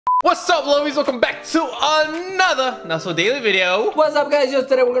What's up, lovies? Welcome back to another Not So Daily video. What's up, guys? Yo,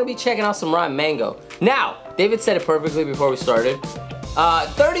 today we're gonna be checking out some rotten mango. Now, David said it perfectly before we started.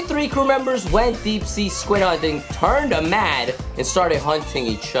 33 crew members went deep sea squid hunting, turned mad, and started hunting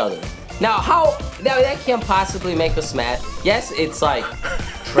each other. Now, that can't possibly make us mad. Yes, it's like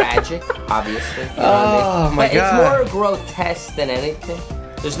tragic, obviously. You know what I mean? My but God. it's more grotesque than anything.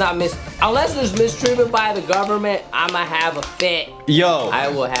 There's not unless there's mistreatment by the government, I'ma have a fit. Yo, I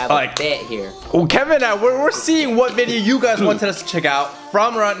will have a fit here. Well, Kevin and I, we're seeing what video you guys wanted us to check out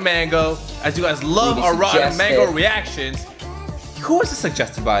from Rotten Mango, as you guys love our Rotten Mango reactions. Who was this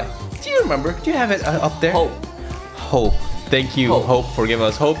suggested by? Do you remember? Do you have it up there? Hope. Thank you, Hope, for giving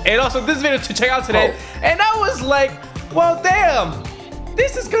us hope. And also this video to check out today. And I was like, well, damn.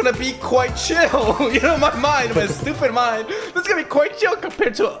 This is gonna be quite chill. You know, my stupid mind. This is gonna be quite chill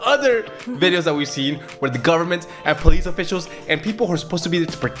compared to other videos that we've seen where the government and police officials and people who are supposed to be there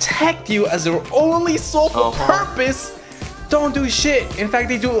to protect you as their only sole purpose don't do shit. In fact,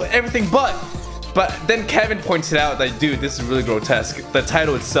 they do everything but. But then Kevin pointed out that, dude, this is really grotesque. The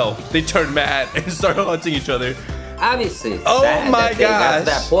title itself, they turned mad and started hunting each other. Obviously. Oh my gosh. That's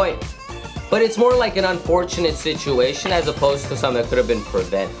that point. But it's more like an unfortunate situation as opposed to something that could have been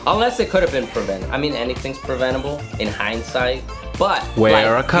prevented. Unless it could have been prevented. I mean, anything's preventable in hindsight. But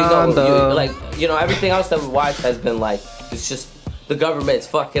wear a condom. Everything else that we watched has been like, it's just the government's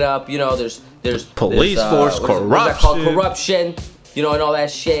fucking up. You know, there's police force corruption. What's that called? Corruption. You know, and all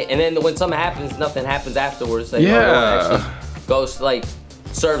that shit. And then when something happens, nothing happens afterwards. Like, actually goes like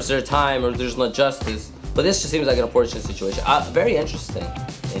serves their time or there's no justice. But this just seems like an unfortunate situation. Very interesting.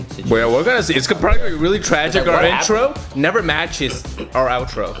 Well, we're gonna see. It's probably be really tragic. Our intro never matches our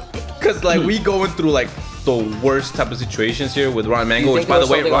outro, cause like we going through like the worst type of situations here with Rotten Mango. Which, by the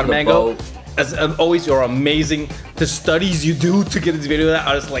way, Rotten Mango, as always, you're amazing. The studies you do to get this video that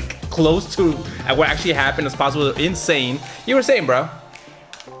are as like close to what actually happened as possible. Insane. You were saying, bro?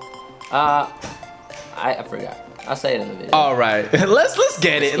 I forgot. I'll say it in the video. All right, let's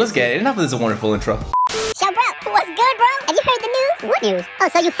get it. Let's get it. Enough of this wonderful intro. Yo, bro, what's good, bro? Have you heard the news? What news? Oh,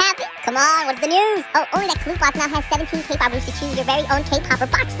 so you happy? Come on, what's the news? Oh, only that Clue Box now has 17 K-popers to choose your very own K-popper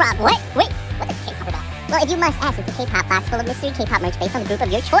box from. What? Wait, what's a K-popper box? Well, if you must ask, it's a K-pop box full of mystery K-pop merch based on the group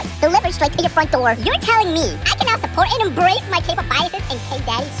of your choice, delivered straight to your front door. You're telling me I can now support and embrace my K-pop biases and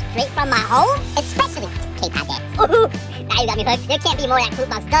K-daddy straight from my home? Especially K-pop dads. Ooh, now you got me hooked. There can't be more that Clue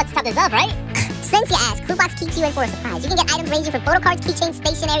Box does to top this up, right? Since you asked, Clue Box keeps you in for a surprise. You can get items ranging from photo cards, keychains,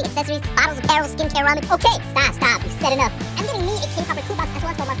 stationery, accessories, bottles, apparel, skincare, ramen. Okay, stop. You said enough. I'm getting me a K-popper Clue Box as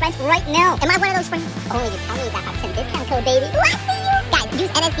well as all my friends right now. Am I one of those friends? Only if you tell me you got 5% discount code, baby. Ooh, I see you. Guys,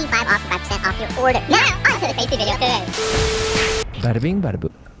 use NSD5 off for 5% off your order. Now, on to the tasty video today. Bada bing, bada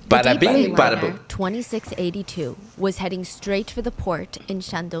boo. Bada bing, bada boo. 2682 was heading straight for the port in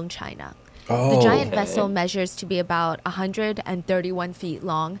Shandong, China. The giant vessel measures to be about 131 feet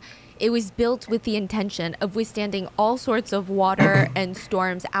long. It was built with the intention of withstanding all sorts of water and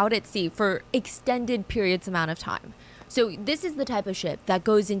storms out at sea for extended periods amount of time. So this is the type of ship that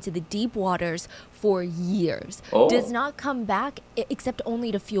goes into the deep waters for years, does not come back except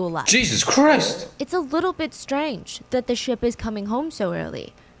only to fuel up. Jesus Christ! It's a little bit strange that the ship is coming home so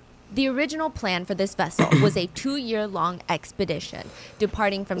early. The original plan for this vessel was a 2-year-long expedition,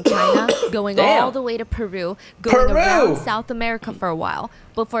 departing from China, going all the way to Peru, going around South America for a while,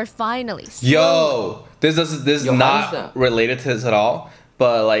 before finally... Yo, this is not related to this at all,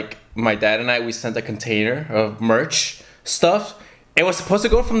 but like my dad and I, we sent a container of merch stuff. It was supposed to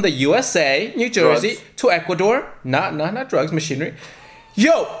go from the USA, New Jersey, to Ecuador. Not drugs, machinery.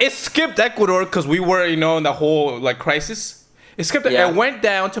 Yo, it skipped Ecuador because we were, in the whole like crisis. It skipped it and went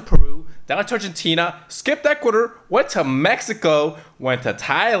down to Peru, down to Argentina, skipped Ecuador, went to Mexico, went to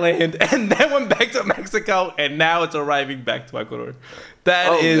Thailand, and then went back to Mexico, and now it's arriving back to Ecuador.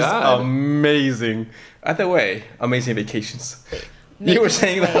 That is amazing. Either way, amazing vacations. You were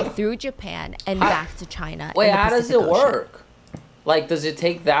saying that? Through Japan and back to China. Wait, how does it work? Like, does it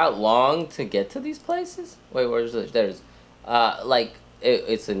take that long to get to these places? Wait, where's it? There's, like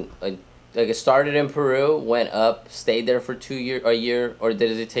it started in Peru, went up, stayed there for a year, or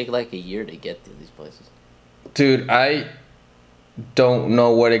does it take like a year to get to these places? Dude, I don't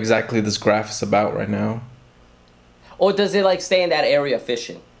know what exactly this graph is about right now. Or does it like stay in that area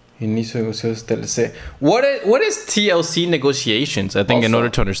fishing? What is TLC negotiations? I think also, in order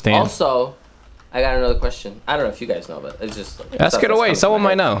to understand. Also, I got another question. I don't know if you guys know, but it's just like, ask it away. Someone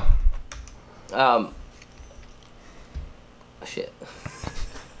might know. Shit.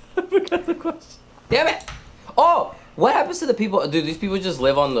 I forgot the question. Damn it! Oh, what happens to the people? Do these people just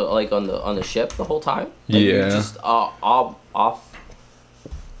live on the ship the whole time? Like, yeah. Just off.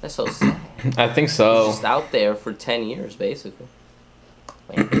 That's so sad. I think so. It's just out there for 10 years, basically.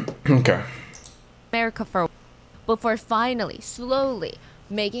 Okay. America for before finally, slowly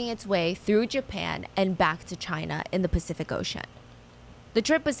making its way through Japan and back to China in the Pacific Ocean. The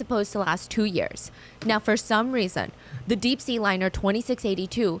trip was supposed to last 2 years. Now, for some reason, the deep sea liner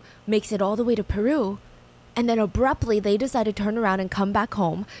 2682 makes it all the way to Peru, and then abruptly they decide to turn around and come back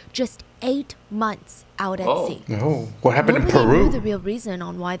home just 8 months out at sea. Oh, what happened in Nobody Peru? knew the real reason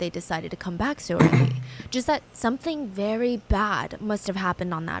on why they decided to come back so early. Just that something very bad must have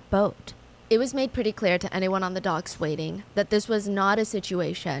happened on that boat. It was made pretty clear to anyone on the docks waiting that this was not a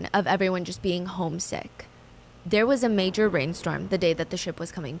situation of everyone just being homesick. There was a major rainstorm the day that the ship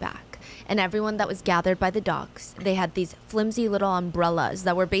was coming back, and everyone that was gathered by the docks, they had these flimsy little umbrellas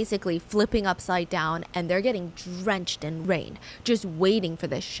that were basically flipping upside down, and they're getting drenched in rain, just waiting for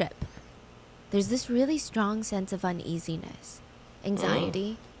this ship. There's this really strong sense of uneasiness,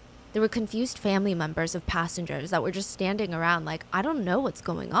 anxiety. There were confused family members of passengers that were just standing around like, I don't know what's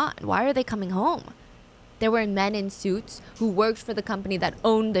going on. Why are they coming home? There were men in suits who worked for the company that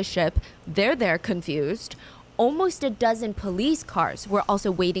owned the ship. They're there confused. Almost a dozen police cars were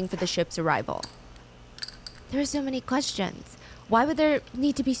also waiting for the ship's arrival. There are so many questions. Why would there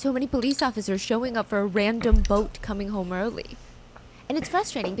need to be so many police officers showing up for a random boat coming home early? And it's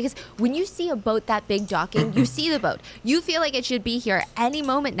frustrating because when you see a boat that big docking, you see the boat. You feel like it should be here any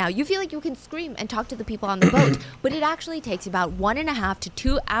moment now. You feel like you can scream and talk to the people on the boat. But it actually takes about 1.5 to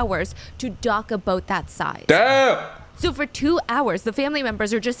 2 hours to dock a boat that size. Damn! So for 2 hours, the family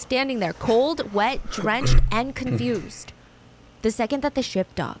members are just standing there, cold, wet, drenched, and confused. The second that the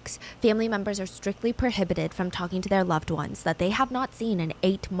ship docks, family members are strictly prohibited from talking to their loved ones that they have not seen in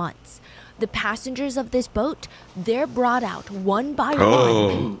 8 months. The passengers of this boat, they're brought out one by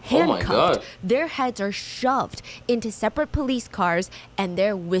one, handcuffed. Their heads are shoved into separate police cars, and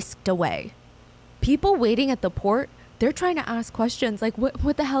they're whisked away. People waiting at the port, they're trying to ask questions like,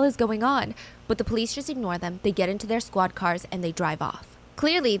 what the hell is going on? But the police just ignore them. They get into their squad cars, and they drive off.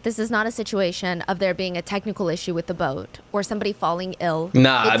 Clearly, this is not a situation of there being a technical issue with the boat or somebody falling ill.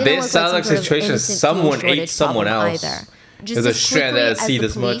 Nah, this sounds like a situation someone ate someone else. Either. Just as quickly as see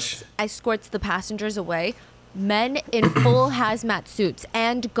this much. Escorts the passengers away. Men in full hazmat suits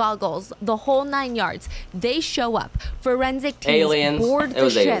and goggles, the whole 9 yards. They show up. Forensic teams board the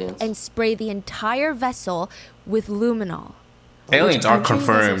ship and spray the entire vessel with luminol. Aliens are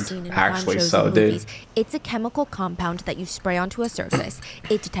confirmed, actually, so dude. It's a chemical compound that you spray onto a surface.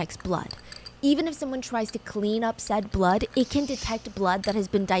 It detects blood. Even if someone tries to clean up said blood, it can detect blood that has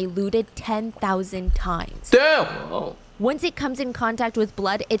been diluted 10,000 times. Damn! Whoa. Once it comes in contact with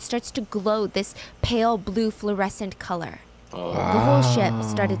blood, it starts to glow this pale blue fluorescent color. Oh. The whole ship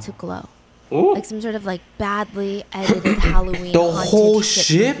started to glow. Ooh. Like some sort of like badly edited Halloween The whole haunted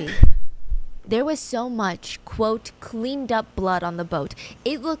ship? movie. There was so much, quote, cleaned up blood on the boat.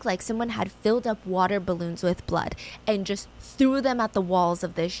 It looked like someone had filled up water balloons with blood and just threw them at the walls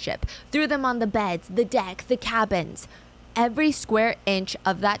of this ship. Threw them on the beds, the deck, the cabins. Every square inch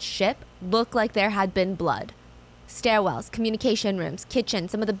of that ship looked like there had been blood. Stairwells, communication rooms,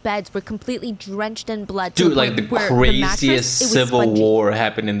 kitchens, some of the beds were completely drenched in blood. Dude, like the craziest civil war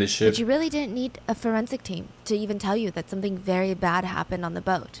happened in the ship. But you really didn't need a forensic team to even tell you that something very bad happened on the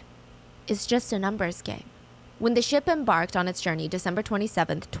boat. It's just a numbers game. When the ship embarked on its journey, December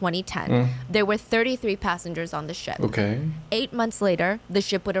 27th, 2010, there were 33 passengers on the ship. Okay. 8 months later, the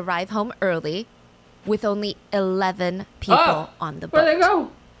ship would arrive home early with only 11 people on the boat. Where'd they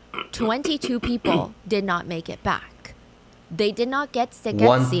go? 22 people did not make it back. They did not get sick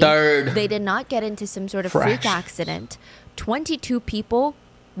at sea. 1/3. They did not get into some sort of freak accident. 22 people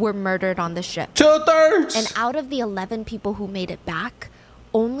were murdered on the ship. 2/3. And out of the 11 people who made it back,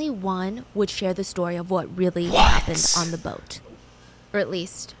 only one would share the story of what really happened on the boat. Or at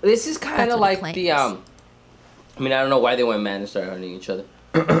least, this is kind of like the, I mean, I don't know why they went mad and started hunting each other.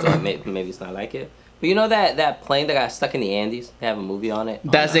 So maybe it's not like it. But you know that plane that got stuck in the Andes? They have a movie on it.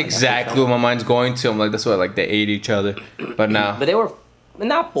 That's exactly what my mind's going to. I'm like, that's why like they ate each other. But no. But they were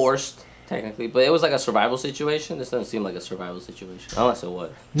not forced, technically. But it was like a survival situation. This doesn't seem like a survival situation. Unless it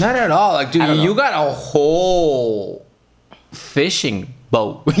was. Not at all. Like, dude, you got a whole fishing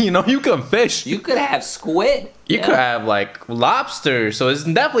boat. You know, you can fish. You could have squid. You could have like lobster. So it's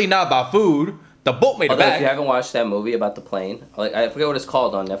definitely not about food. The boat made it back. If you haven't watched that movie about the plane, like I forget what it's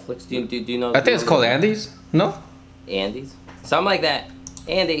called on Netflix. Do you know? I think it's called Andes. No. Andes, something like that.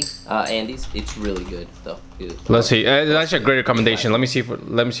 Andes. It's really good though. Let's see. It's actually a great recommendation. Let me see.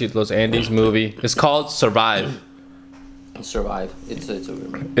 Let me see those Andes movie. It's called Survive. Survive. It's a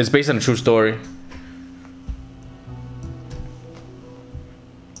good movie. It's based on a true story.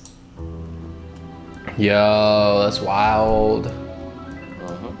 Yo, that's wild.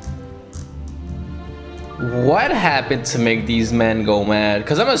 What happened to make these men go mad?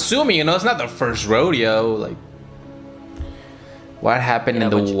 Because I'm assuming, you know, it's not the first rodeo. Like, what happened in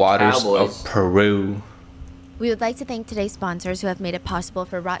the waters of Peru? We would like to thank today's sponsors who have made it possible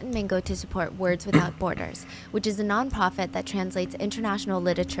for Rotten Mango to support Words Without Borders, which is a nonprofit that translates international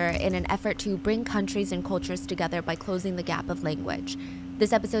literature in an effort to bring countries and cultures together by closing the gap of language.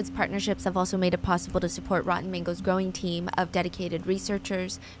 This episode's partnerships have also made it possible to support Rotten Mango's growing team of dedicated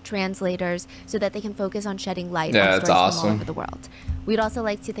researchers, translators, so that they can focus on shedding light on stories from all over the world. We'd also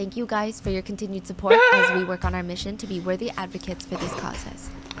like to thank you guys for your continued support as we work on our mission to be worthy advocates for these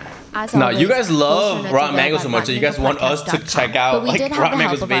causes. As always, you guys love Rotten Mango so much that you guys want us to check out like Rotten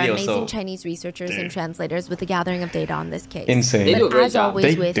Mango's videos. Amazing Chinese researchers and translators with the gathering of data on this case. Insane. They do a great as job.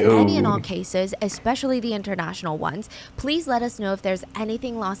 always, with any and all cases, especially the international ones, please let us know if there's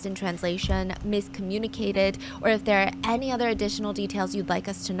anything lost in translation, miscommunicated, or if there are any other additional details you'd like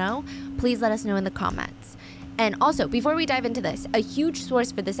us to know. Please let us know in the comments. And also, before we dive into this, a huge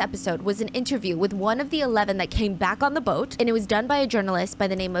source for this episode was an interview with one of the 11 that came back on the boat, and it was done by a journalist by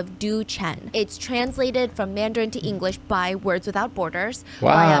the name of Du Chen. It's translated from Mandarin to English by Words Without Borders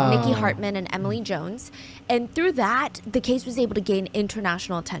by Nikki Hartman and Emily Jones. And through that, the case was able to gain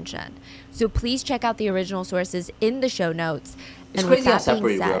international attention. So please check out the original sources in the show notes. It's and crazy with that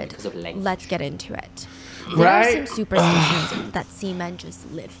being how because of said, let's get into it. There are some superstitions that seamen just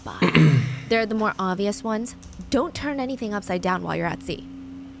live by. There are the more obvious ones. Don't turn anything upside down while you're at sea.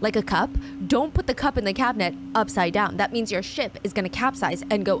 Like a cup, don't put the cup in the cabinet upside down. That means your ship is going to capsize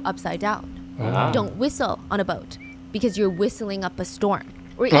and go upside down. Don't whistle on a boat because you're whistling up a storm.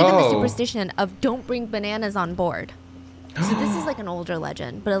 Or even the superstition of don't bring bananas on board. So this is like an older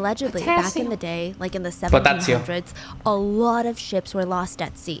legend, but allegedly back in the day, like in the 1700s, a lot of ships were lost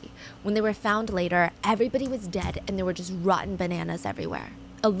at sea. When they were found later, everybody was dead and there were just rotten bananas everywhere.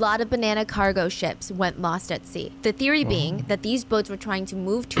 A lot of banana cargo ships went lost at sea. The theory being that these boats were trying to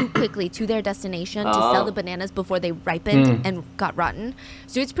move too quickly to their destination to sell the bananas before they ripened and got rotten.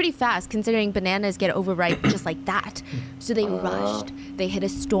 So it's pretty fast considering bananas get overripe just like that. So they rushed, they hit a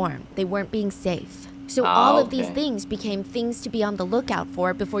storm, they weren't being safe. So all of these things became things to be on the lookout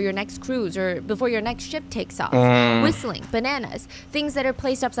for before your next cruise or before your next ship takes off. Whistling, bananas, things that are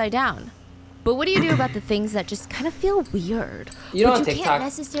placed upside down. But what do you do about the things that just kind of feel weird? You know, but on you TikTok, can't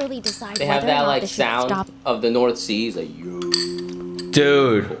necessarily decide they whether have that or not like the ship sound of the North Seas, like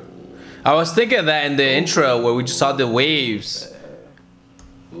Dude, I was thinking of that in the intro where we just saw the waves.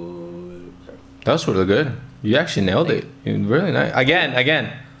 That was really good. You actually nailed it. Really nice.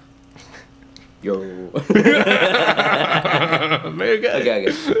 Again. Yo. Very good. Okay.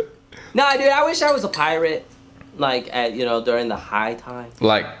 Nah, dude, I wish I was a pirate. Like at during the high time.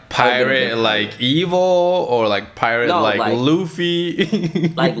 Like pirate, like evil, or like pirate, like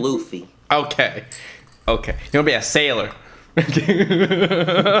Luffy. Like Luffy. Okay. You wanna be a sailor?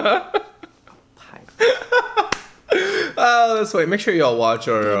 Oh, that's why. Make sure y'all watch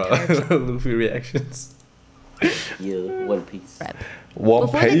our Luffy reactions. Yeah, One Piece. Before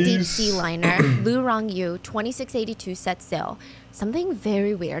the deep sea liner Lu Rongyu 2682 set sail, something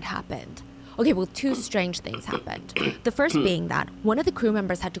very weird happened. Okay, well, two strange things happened. The first being that one of the crew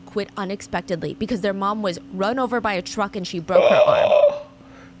members had to quit unexpectedly because their mom was run over by a truck and she broke her arm.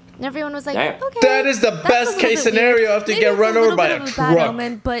 And everyone was like, okay, that is the best case scenario after you get run over by a truck.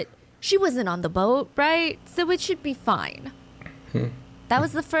 Omen, but she wasn't on the boat, right? So it should be fine. That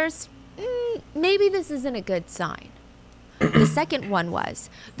was the first, maybe this isn't a good sign. The second one was,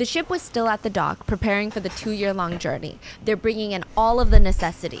 the ship was still at the dock preparing for the 2-year-long journey. They're bringing in all of the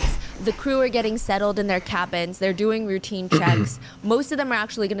necessities. The crew are getting settled in their cabins. They're doing routine checks. Most of them are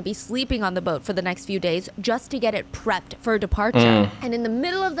actually going to be sleeping on the boat for the next few days just to get it prepped for departure. And in the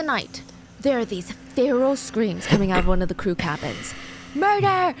middle of the night, there are these feral screams coming out of one of the crew cabins.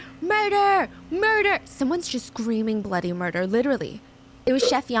 Murder! Murder! Murder! Someone's just screaming bloody murder, literally. It was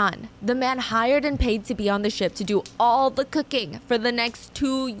Chef Yan, the man hired and paid to be on the ship to do all the cooking for the next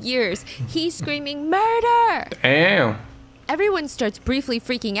 2 years. He's screaming, murder! Damn. Everyone starts briefly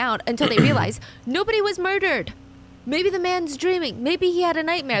freaking out until they realize nobody was murdered. Maybe the man's dreaming. Maybe he had a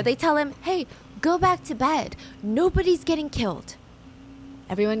nightmare. They tell him, hey, go back to bed. Nobody's getting killed.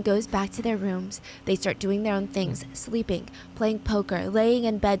 Everyone goes back to their rooms. They start doing their own things, sleeping, playing poker, laying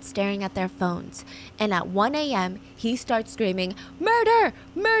in bed staring at their phones. And at 1 a.m., he starts screaming, murder!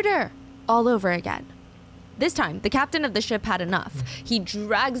 Murder! all over again. This time, the captain of the ship had enough. He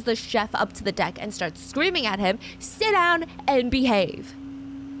drags the chef up to the deck and starts screaming at him, sit down and behave.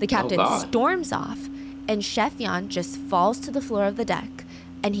 The captain storms off, and Chef Yan just falls to the floor of the deck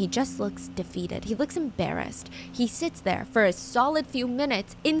and he just looks defeated. He looks embarrassed. He sits there for a solid few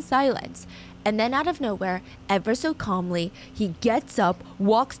minutes in silence. And then out of nowhere, ever so calmly, he gets up,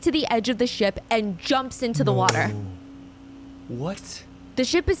 walks to the edge of the ship, and jumps into the water. What? The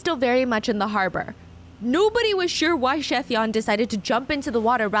ship is still very much in the harbor. Nobody was sure why Chef Yan decided to jump into the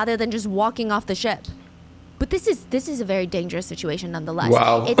water rather than just walking off the ship. But this is a very dangerous situation nonetheless.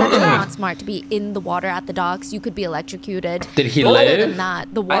 Wow. It's actually not smart to be in the water at the docks. You could be electrocuted. Did he Other live? than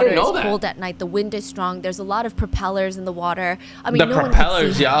that, the water is cold at night. The wind is strong. There's a lot of propellers in the water. I mean, The no one could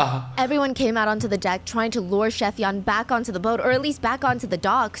propellers, see him. yeah. Everyone came out onto the deck trying to lure Chef Yan back onto the boat, or at least back onto the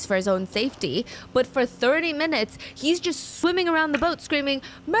docks for his own safety. But for 30 minutes, he's just swimming around the boat screaming,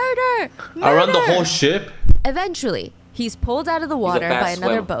 "Murder! Murder!" Around the whole ship? Eventually, he's pulled out of the water by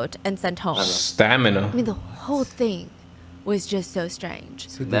another boat and sent home. Stamina. I mean, the whole thing was just so strange.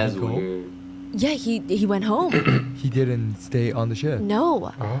 So did That's he go? weird. Yeah, he went home. He didn't stay on the ship.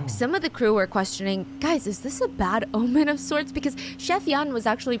 No. Some of the crew were questioning, guys, is this a bad omen of sorts? Because Chef Yan was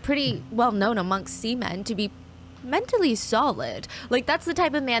actually pretty well known amongst seamen to be mentally solid. Like, that's the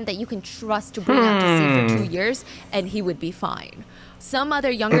type of man that you can trust to bring out to sea for 2 years and he would be fine. Some other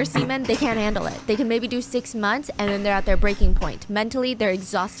younger seamen, they can't handle it. They can maybe do 6 months and then they're at their breaking point. Mentally, they're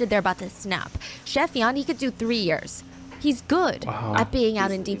exhausted, they're about to snap. Chef Yan, he could do 3 years. He's good at being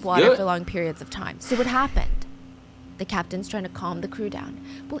out in deep water for long periods of time. So what happened? The captain's trying to calm the crew down.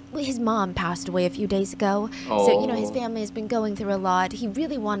 Well, his mom passed away a few days ago. So, you know, his family has been going through a lot. He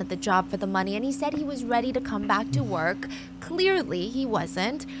really wanted the job for the money, and he said he was ready to come back to work. Clearly, he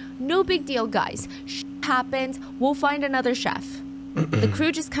wasn't. No big deal, guys. Happens. We'll find another chef. The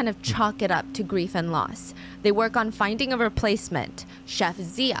crew just kind of chalk it up to grief and loss. They work on finding a replacement, Chef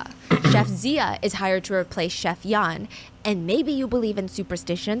Zia. Chef Zia is hired to replace Chef Yan, and maybe you believe in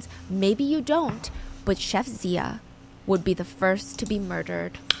superstitions, maybe you don't, but Chef Zia would be the first to be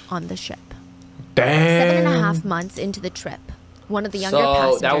murdered on the ship. Damn. 7.5 months into the trip, one of the younger So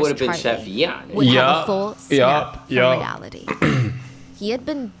passengers, that would have been Charlie, Chef Yan. would have Yeah, a full yeah, snap from yeah. reality. He had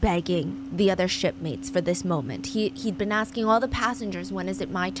been begging the other shipmates for this moment. He'd been asking all the passengers, when is it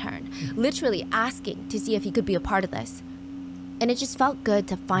my turn? Literally asking to see if he could be a part of this. And it just felt good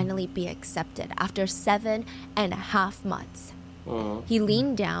to finally be accepted after 7.5 months. He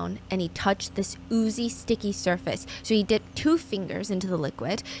leaned down and he touched this oozy, sticky surface. So he dipped 2 fingers into the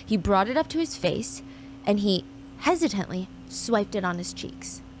liquid. He brought it up to his face and he hesitantly swiped it on his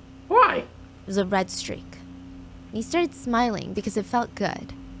cheeks. Why? It was a red streak. And he started smiling because it felt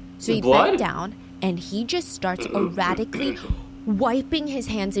good. So he Blood? bent down and he just starts erratically wiping his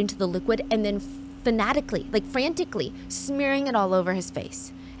hands into the liquid and then fanatically, like frantically, smearing it all over his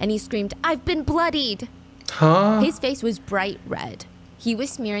face. And he screamed, "I've been bloodied!" Huh? His face was bright red. He was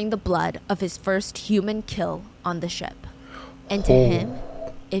smearing the blood of his first human kill on the ship. And to him,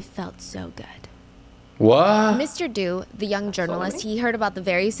 it felt so good. What? Mr. Du, the young journalist, he heard about the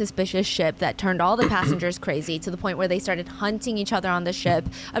very suspicious ship that turned all the passengers crazy to the point where they started hunting each other on the ship.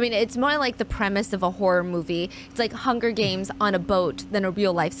 I mean, it's more like the premise of a horror movie. It's like Hunger Games on a boat than a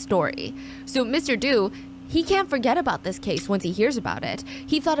real life story. So Mr. Du, he can't forget about this case once he hears about it.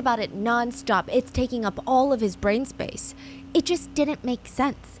 He thought about it nonstop. It's taking up all of his brain space. It just didn't make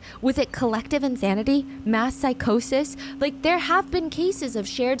sense. Was it collective insanity? Mass psychosis? Like, there have been cases of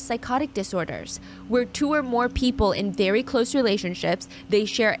shared psychotic disorders where 2 or more people in very close relationships, they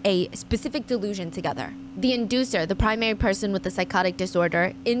share a specific delusion together. The inducer, the primary person with the psychotic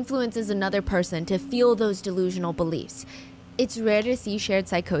disorder, influences another person to feel those delusional beliefs. It's rare to see shared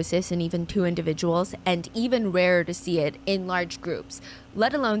psychosis in even 2 individuals, and even rarer to see it in large groups,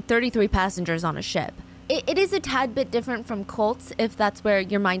 let alone 33 passengers on a ship. It is a tad bit different from cults, if that's where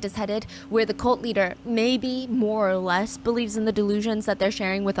your mind is headed, where the cult leader maybe more or less believes in the delusions that they're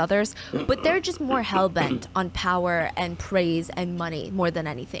sharing with others, but they're just more hell-bent on power and praise and money more than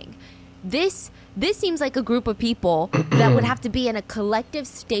anything. This seems like a group of people that would have to be in a collective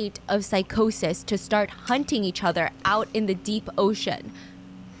state of psychosis to start hunting each other out in the deep ocean.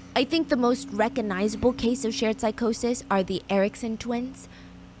 I think the most recognizable case of shared psychosis are the Eriksson twins.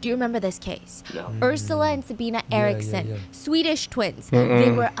 Do you remember this case? No. Ursula and Sabina Eriksson, yeah. Swedish twins.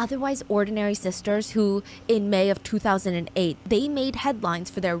 They were otherwise ordinary sisters who, in May of 2008, they made headlines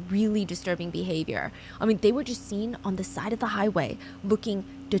for their really disturbing behavior. I mean, they were just seen on the side of the highway, looking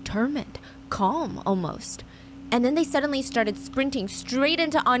determined, calm almost. And then they suddenly started sprinting straight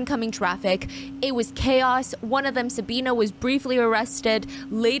into oncoming traffic. It was chaos. One of them, Sabina, was briefly arrested,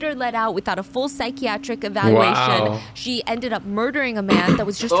 later let out without a full psychiatric evaluation. Wow. She ended up murdering a man that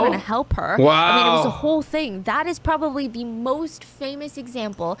was just trying to help her. Wow. I mean, it was a whole thing. That is probably the most famous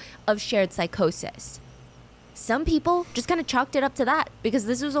example of shared psychosis. Some people just kind of chalked it up to that because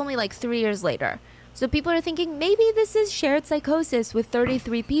this was only like 3 years later. So people are thinking maybe this is shared psychosis with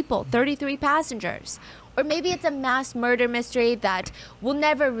 33 people, 33 passengers. Or maybe it's a mass murder mystery that we'll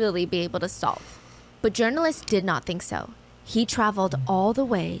never really be able to solve. But journalists did not think so. He traveled all the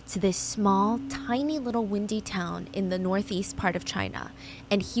way to this small, tiny little windy town in the northeast part of China,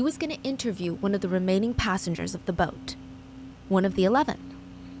 and he was going to interview one of the remaining passengers of the boat, one of the 11.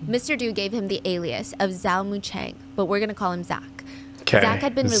 Mr. Du gave him the alias of Zhao Mucheng, but we're going to call him Zach. Okay. Zach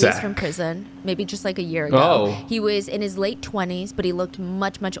had been released from prison, maybe just like a year ago. Oh. He was in his late 20s, but he looked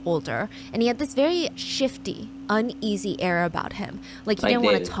much, much older, and he had this very shifty, uneasy air about him. Like he didn't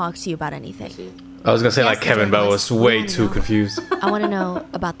want to talk to you about anything. I was gonna say like Kevin, but I was way too confused. I want to know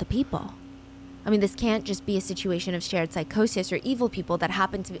about the people. I mean, this can't just be a situation of shared psychosis or evil people that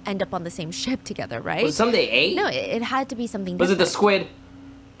happen to end up on the same ship together, right? Was it something they ate? No, it had to be something Was different. it the squid?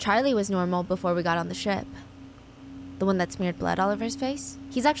 Charlie was normal before we got on the ship. The one that smeared blood all over his face?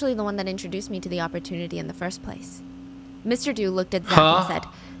 He's actually the one that introduced me to the opportunity in the first place. Mr. Du looked at Zach and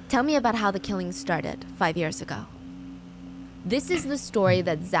said, "Tell me about how the killing started 5 years ago." This is the story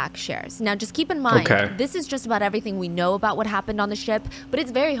that Zach shares. Now, just keep in mind, this is just about everything we know about what happened on the ship, but it's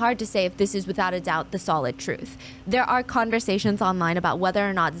very hard to say if this is without a doubt the solid truth. There are conversations online about whether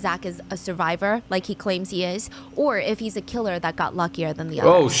or not Zach is a survivor, like he claims he is, or if he's a killer that got luckier than the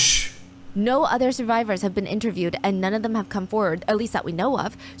others. No other survivors have been interviewed, and none of them have come forward, at least that we know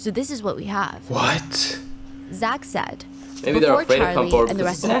of, so this is what we have. What? Zach said, maybe they're before afraid Charlie to come forward and the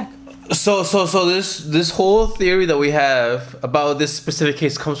rest of Zach. So this whole theory that we have about this specific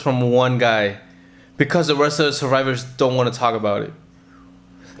case comes from one guy, because the rest of the survivors don't want to talk about it.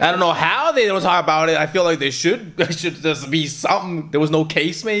 I don't know how they don't talk about it. I feel like they should. There should just be something. There was no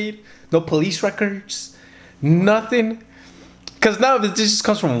case made, no police records, nothing. Because now if this just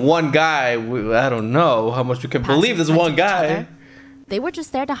comes from one guy, I don't know how much we can believe this one guy. They were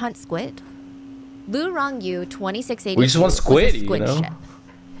just there to hunt squid. Lu Rongyu 2680. We just want squid, you know? ship.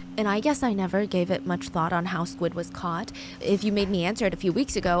 And I guess I never gave it much thought on how squid was caught. If you made me answer it a few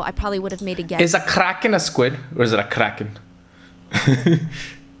weeks ago, I probably would have made a guess. Is a kraken a squid, or is it a kraken? I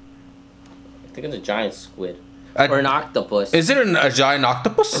think it's a giant squid. Or an octopus. Is it a giant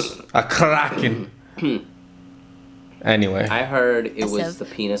octopus? A kraken. Anyway. I heard it was the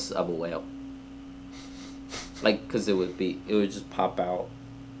penis of a whale. Like, because it would just pop out.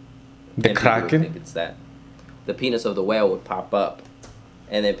 The kraken? Think it's that. The penis of the whale would pop up.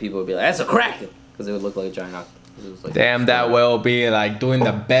 And then people would be like, that's a kraken! Because it would look like a giant octopus. Like, damn, that whale be like doing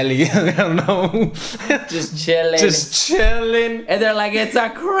the belly. I don't know. Just chilling. Just chilling. And they're like, it's a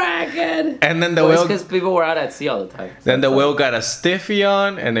kraken! And then the whale. because people were out at sea all the time. So then the whale got a stiffy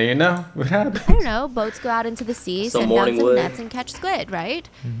on, and then you know what happened. I don't know. Boats go out into the sea, send down some nets, and catch squid, right?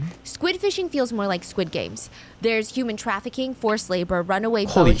 Squid fishing feels more like Squid Games. There's human trafficking, forced labor, runaway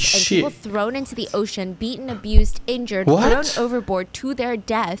boats, and people thrown into the ocean, beaten, abused, injured, thrown overboard to their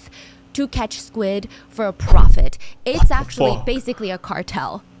death to catch squid for a profit. It's actually basically a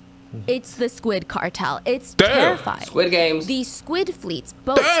cartel. It's the squid cartel. It's terrifying. Squid Games. These squid fleets,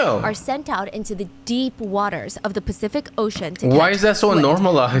 boats, are sent out into the deep waters of the Pacific Ocean to catch Why is that so squid.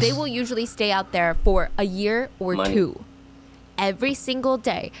 normalized? They will usually stay out there for a year or two. Every single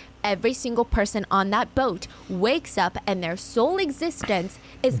day, every single person on that boat wakes up and their sole existence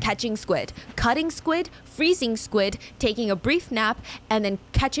is catching squid, cutting squid, freezing squid, taking a brief nap, and then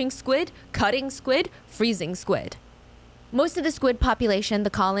catching squid, cutting squid, freezing squid. Most of the squid population,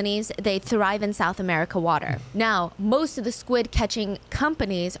 the colonies, they thrive in South America water. Now, most of the squid catching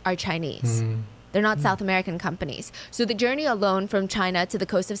companies are Chinese. They're not South American companies. So the journey alone from China to the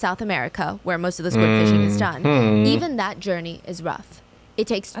coast of South America, where most of the squid fishing is done, even that journey is rough. It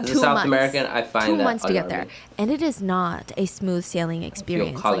takes As 2 a South months. American, I find 2 that months to get there. alarming. And it is not a smooth sailing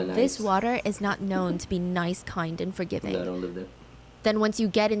experience. Like, this water is not known to be nice, kind, and forgiving. No, I don't live there. Then once you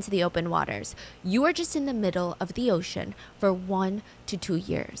get into the open waters, you are just in the middle of the ocean for 1 to 2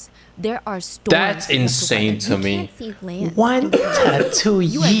 years. There are storms. That's insane to me. You can't see land. 1 to 2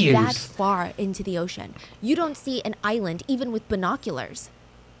 You years. are that far into the ocean. You don't see an island even with binoculars.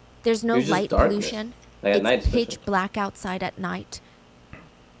 There's no light pollution. Like at night, it's pitch black outside at night.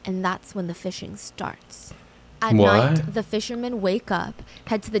 And that's when the fishing starts. At night, the fishermen wake up,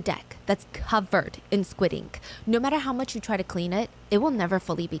 head to the deck that's covered in squid ink. No matter how much you try to clean it, it will never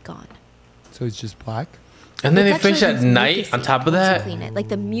fully be gone. So it's just black? And then they fish at night on top of that? Clean it, like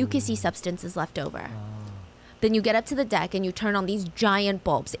the mucousy substance is left over. Then you get up to the deck and you turn on these giant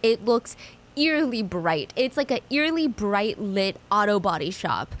bulbs. It looks eerily bright. It's like an eerily bright lit auto body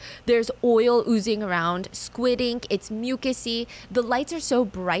shop. There's oil oozing around, squid ink, it's mucusy. The lights are so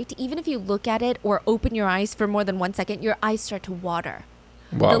bright, even if you look at it or open your eyes for more than 1 second, your eyes start to water.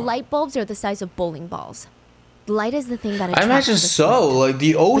 Wow. The light bulbs are the size of bowling balls. The light is the thing that attracts I imagine the so. squid. Like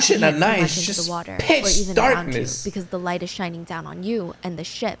the ocean at Can't see night much is into just the water or pitch even around you darkness. because the light is shining down on you and the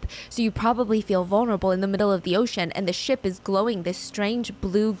ship. So you probably feel vulnerable in the middle of the ocean, and the ship is glowing this strange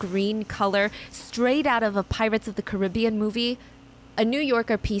blue-green color straight out of a Pirates of the Caribbean movie. A New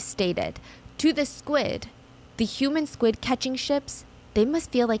Yorker piece stated, "To the squid, the human squid catching ships, they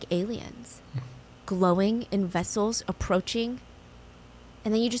must feel like aliens, glowing in vessels approaching."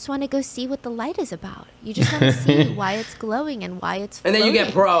 And then you just want to go see what the light is about. You just want to see why it's glowing and why it's floating. And then you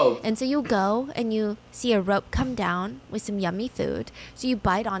get probed. And so you go and you see a rope come down with some yummy food. So you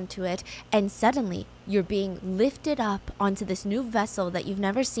bite onto it, and suddenly you're being lifted up onto this new vessel that you've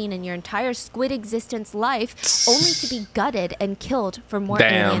never seen in your entire squid existence life, only to be gutted and killed for more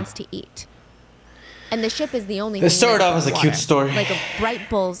aliens to eat. And the ship is the only thing. It started off as a water, cute story. like a bright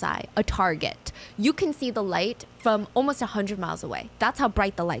bullseye, a target. You can see the light from almost 100 miles away. That's how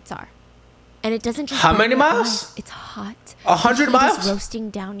bright the lights are. And it doesn't just How burn many your miles? eyes, it's hot. 100 The heat is miles? roasting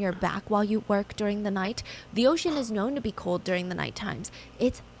down your back while you work during the night. The ocean is known to be cold during the night times.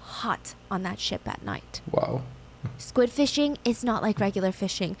 It's hot on that ship at night. Wow. Squid fishing is not like regular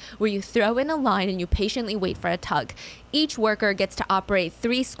fishing, where you throw in a line and you patiently wait for a tug. Each worker gets to operate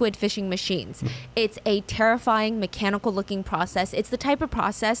 3 squid fishing machines. It's a terrifying mechanical looking process. It's the type of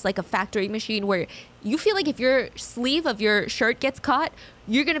process like a factory machine where you feel like if your sleeve of your shirt gets caught,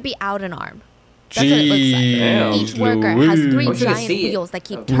 you're going to be out an arm. That's what it looks like. Damn, Each worker has 3 Louise. giant wheels that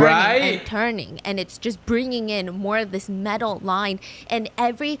keep turning Right? and turning, and it's just bringing in more of this metal line. And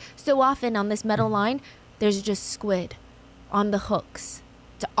every so often on this metal line, there's just squid on the hooks.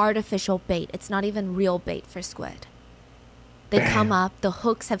 It's artificial bait. It's not even real bait for squid. They come up, the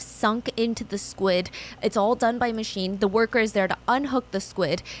hooks have sunk into the squid. It's all done by machine. The worker is there to unhook the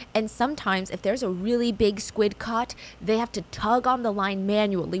squid. And sometimes if there's a really big squid caught, they have to tug on the line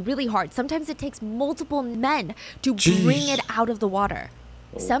manually, really hard. Sometimes it takes multiple men to bring it out of the water.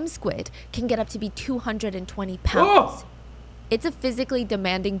 Some squid can get up to be 220 pounds. Whoa. It's a physically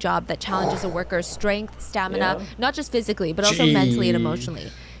demanding job that challenges a worker's strength, stamina, not just physically, but also mentally and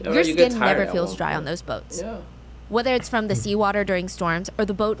emotionally. Yeah, Your you get skin tired never at feels one dry on point. those boats. Yeah. Whether it's from the seawater during storms, or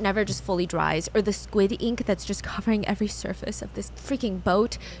the boat never just fully dries, or the squid ink that's just covering every surface of this freaking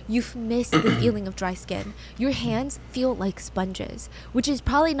boat, you've missed the feeling of dry skin. Your hands feel like sponges, which is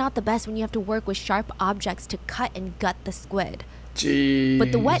probably not the best when you have to work with sharp objects to cut and gut the squid. Jeez.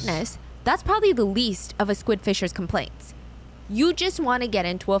 But the wetness, that's probably the least of a squid fisher's complaints. You just want to get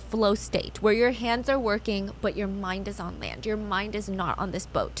into a flow state where your hands are working, but your mind is on land. Your mind is not on this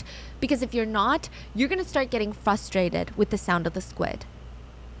boat. Because if you're not, you're going to start getting frustrated with the sound of the squid.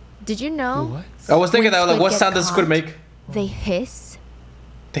 Did you know? What? I was thinking when that, like, squid what get sound does squid caught, make? They hiss.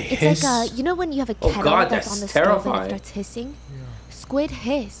 They It's hiss. like you know when you have a Oh kettle God, that's that's on the stove and terrifying. it starts hissing? Squid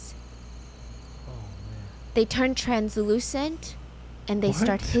hiss. They turn translucent and they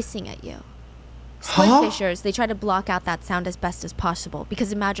start hissing at you. Squid fishers, they try to block out that sound as best as possible,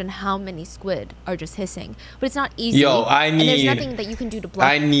 because imagine how many squid are just hissing. But it's not easy. Yo, and there's nothing that you can do to block.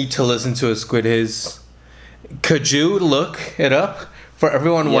 I need to listen to a squid hiss. Could you look it up for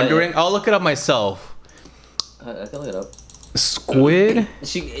everyone wondering? I'll look it up myself. I can look it up. Squid?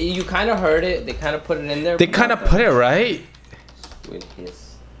 You kind of heard it. They kind of put it in there. They kind of put it right. Squid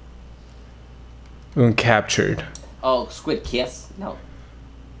hiss. When captured. Oh, squid kiss? No.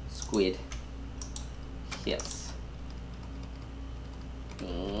 Squid. Yes.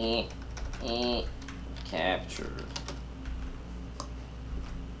 Captured.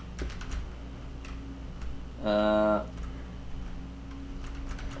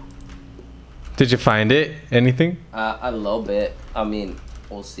 Did you find it? Anything? A little bit. I mean,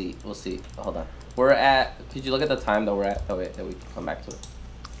 we'll see. We'll see. Hold on. We're at. Could you look at the time that we're at? Oh wait, that we can come back to it.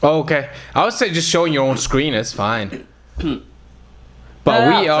 Oh, okay. I would say just showing your own screen is fine.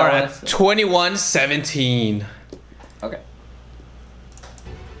 But we are at 21:17. Okay.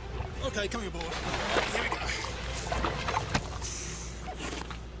 Okay, come aboard. Here we go.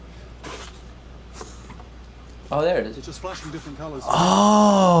 Oh, there it is. It's just flashing different colours. Out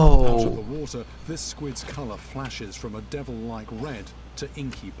of the Oh. water, this squid's colour flashes from a devil-like red to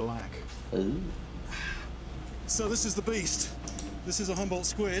inky black. Ooh. So this is the beast. This is a Humboldt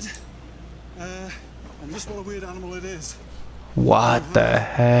squid. And just what a weird animal it is. What the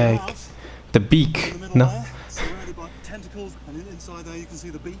heck? Mouth The in the beak. middle No. there, surrounded by tentacles, and inside there you can see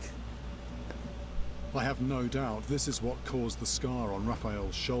the beak. I have no doubt this is what caused the scar on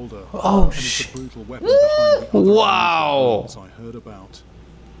Raphael's shoulder. Oh, and it's the brutal weapon behind the other wow. wounds I heard about.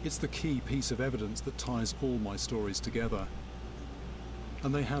 It's the key piece of evidence that ties all my stories together.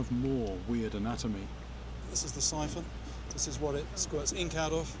 And they have more weird anatomy. This is the siphon. This is what it squirts ink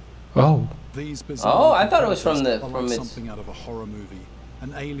out of. Oh. These bizarre Oh, I thought it was from its something out of a horror movie.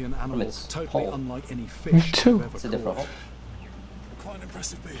 An alien animal its totally hole. unlike any fish too. I've ever It's a different caught. hole. Quite an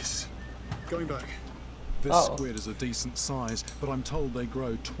impressive beast. Going back. This Oh. squid is a decent size, but I'm told they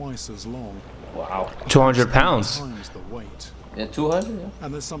grow twice as long. Wow. 200 pounds. Times the weight. Yeah, 200. Yeah.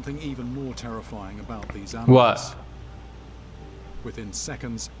 And there's something even more terrifying about these animals. What? Within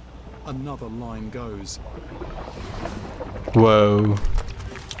seconds, another line goes, Whoa.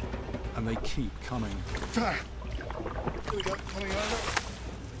 and they keep coming. Coming over.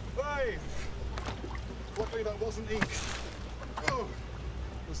 Hey! Luckily that wasn't ink. Oh,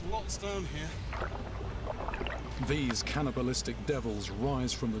 there's lots down here. These cannibalistic devils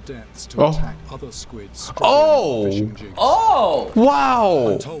rise from the depths to attack other squids struggling with fishing jigs. Oh! Wow.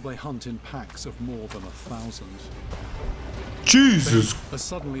 I'm told they hunt in packs of more than 1,000. Jesus. As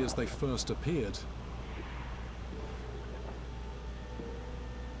suddenly as they first appeared,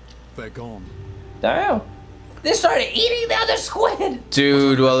 they're gone. Damn. They started eating the other squid.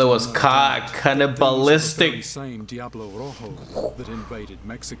 Dude, well, it was caught These were the cannibalistic. very same Diablo Rojo that invaded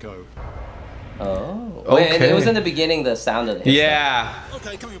Mexico. Oh. Okay. Wait, it was in the beginning, the sound of it. Yeah.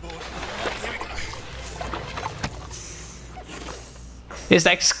 Okay, come aboard. Here we go. It's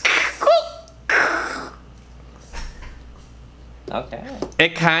like. Okay.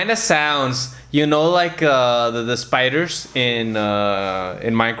 It kind of sounds, you know, like the spiders in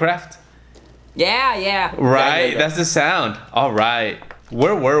Minecraft. Yeah, yeah. Right, that's the sound. All right,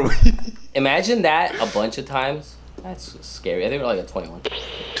 where were we? Imagine that a bunch of times. That's scary. I think we're like at 21.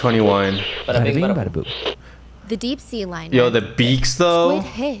 21. Bada bing, bada boom. The deep sea liner. Yo, the beaks though.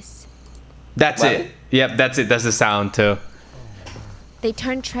 Squid hiss. That's What? it. Yep, that's it. That's the sound too. They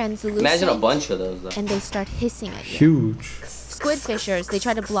turn translucent. Imagine a bunch of those though. And they start hissing at you. Huge. Squid fishers, they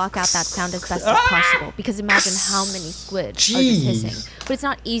try to block out that sound as best as possible because imagine how many squid are just hissing. But it's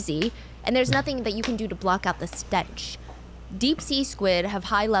not easy, and there's nothing that you can do to block out the stench. Deep sea squid have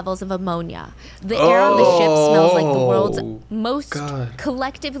high levels of ammonia. The air on the ship smells like the world's most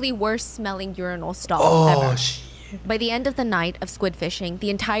collectively worst smelling urinal stall ever. By the end of the night of squid fishing, the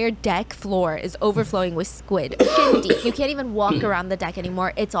entire deck floor is overflowing with squid. Shin deep. You can't even walk around the deck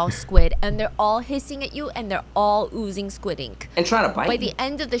anymore. It's all squid. And they're all hissing at you, and they're all oozing squid ink. And trying to bite By you. the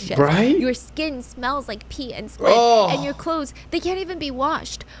end of the shift, Right? your skin smells like pee and squid. And your clothes, they can't even be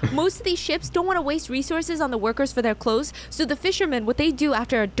washed. Most of these ships don't want to waste resources on the workers for their clothes. So the fishermen, what they do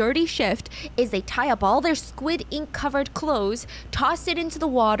after a dirty shift is they tie up all their squid ink covered clothes, toss it into the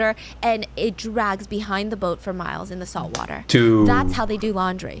water, and it drags behind the boat for miles in the salt water. Dude. That's how they do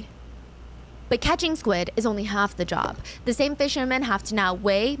laundry. But catching squid is only half the job. The same fishermen have to now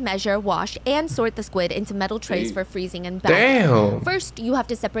weigh, measure, wash, and sort the squid into metal trays for freezing and bagging. Damn. First, you have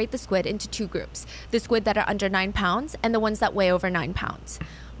to separate the squid into two groups. The squid that are under 9 pounds and the ones that weigh over 9 pounds.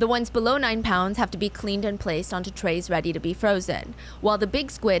 The ones below 9 pounds have to be cleaned and placed onto trays ready to be frozen. While the big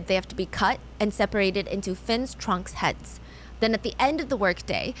squid, they have to be cut and separated into fins, trunks, heads. Then at the end of the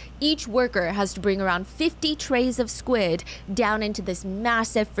workday, each worker has to bring around 50 trays of squid down into this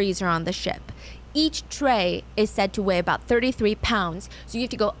massive freezer on the ship. Each tray is said to weigh about 33 pounds, so you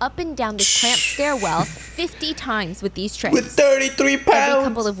have to go up and down this cramped stairwell 50 times with these trays. With 33 pounds. Every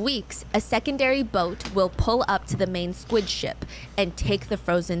couple of weeks, a secondary boat will pull up to the main squid ship and take the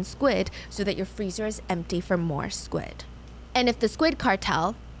frozen squid so that your freezer is empty for more squid. And if the squid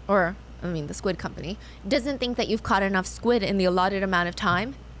cartel, the squid company, doesn't think that you've caught enough squid in the allotted amount of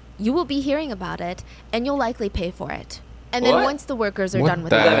time, you will be hearing about it, and you'll likely pay for it. And then What? once the workers are What done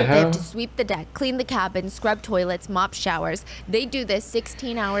with the it, they hell? have to sweep the deck, clean the cabin, scrub toilets, mop showers. They do this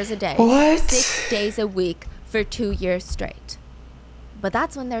 16 hours a day. What? 6 days a week for 2 years straight. But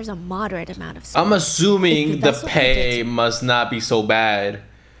that's when there's a moderate amount of squid. I'm assuming If the that's what pay they did. must not be so bad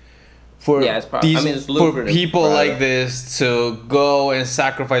for Yeah, it's probably- it's for lucrative, people right? like this to go and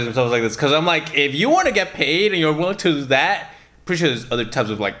sacrifice themselves like this. Because I'm like, if you want to get paid and you're willing to do that, pretty sure there's other types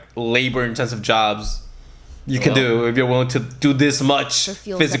of like labor-intensive jobs you can do if you're willing to do this much For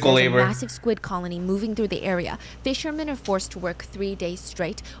fuel physical there's labor. a massive squid colony moving through the area. Fishermen are forced to work 3 days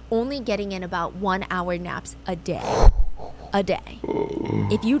straight, only getting in about 1 hour naps a day. A day.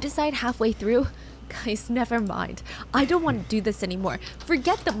 If you decide halfway through, guys, never mind. I don't want to do this anymore.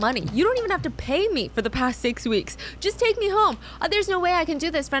 Forget the money. You don't even have to pay me for the past 6 weeks. Just take me home. There's no way I can do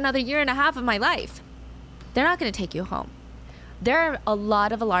this for another 1.5 years of my life. They're not going to take you home. There are a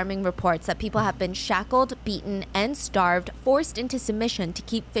lot of alarming reports that people have been shackled, beaten, and starved, forced into submission to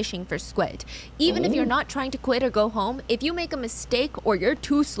keep fishing for squid. Even if you're not trying to quit or go home, if you make a mistake or you're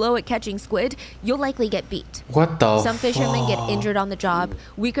too slow at catching squid, you'll likely get beat. What the Some fishermen get injured on the job.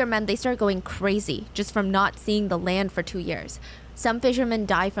 Weaker men, they start going crazy just from not seeing the land for 2 years. Some fishermen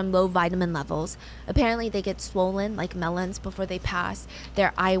die from low vitamin levels. Apparently, they get swollen like melons before they pass.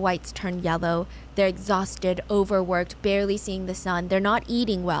 Their eye whites turn yellow. They're exhausted, overworked, barely seeing the sun. They're not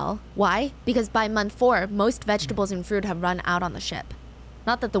eating well. Why? Because by month 4, most vegetables and fruit have run out on the ship.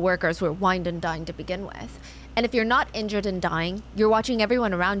 Not that the workers were wined and dined to begin with. And if you're not injured and dying, you're watching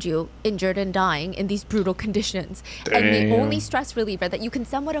everyone around you injured and dying in these brutal conditions. Damn. And the only stress reliever that you can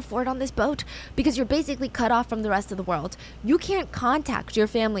somewhat afford on this boat, because you're basically cut off from the rest of the world. You can't contact your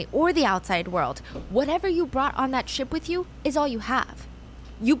family or the outside world. Whatever you brought on that ship with you is all you have.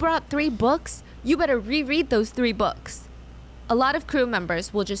 You brought 3 books, you better reread those 3 books. A lot of crew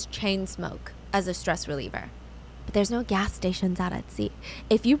members will just chain smoke as a stress reliever. But there's no gas stations out at sea.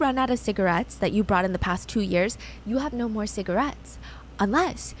 If you run out of cigarettes that you brought in the past 2 years, you have no more cigarettes.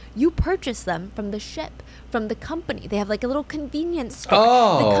 Unless you purchase them from the ship, from the company. They have like a little convenience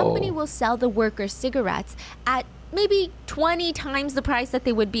store. The company will sell the workers cigarettes at maybe 20 times the price that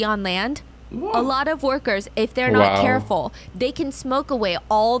they would be on land. A lot of workers, if they're not careful, they can smoke away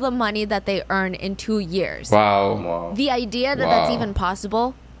all the money that they earn in 2 years. The idea that that's even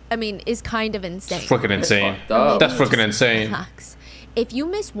possible, I mean, is kind of insane. It's freaking insane. That's freaking insane. If you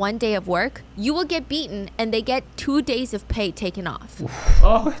miss 1 day of work, you will get beaten and they get 2 days of pay taken off.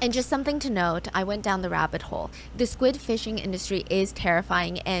 And just something to note, I went down the rabbit hole. The squid fishing industry is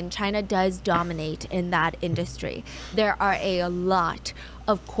terrifying and China does dominate in that industry. There are a lot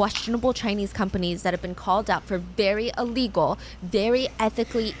of questionable Chinese companies that have been called out for very illegal, very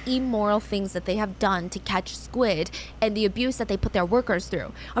ethically immoral things that they have done to catch squid and the abuse that they put their workers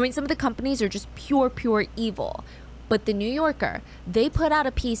through. I mean, some of the companies are just pure evil. But the New Yorker, they put out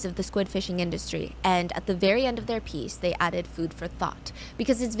a piece of the squid fishing industry, and at the very end of their piece, they added food for thought.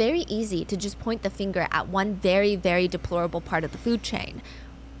 Because it's very easy to just point the finger at one very deplorable part of the food chain.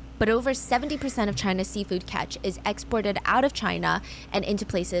 But over 70% of China's seafood catch is exported out of China and into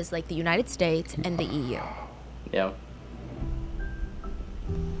places like the United States and the EU. Yeah.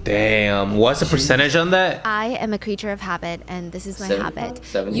 Damn, what's the percentage on that? I am a creature of habit, and this is my habit.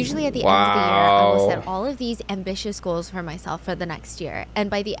 70. Usually at the end of the year, I will set all of these ambitious goals for myself for the next year. And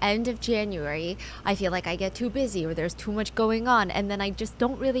by the end of January, I feel like I get too busy or there's too much going on, and then I just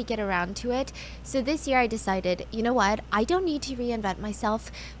don't really get around to it. So this year I decided, you know what? I don't need to reinvent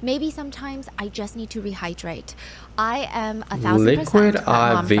myself. Maybe sometimes I just need to rehydrate. I am 1000% that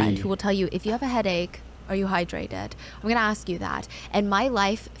mom friend who will tell you, if you have a headache, are you hydrated? I'm gonna ask you that. And my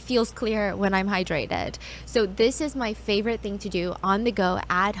life feels clear when I'm hydrated. So this is my favorite thing to do on the go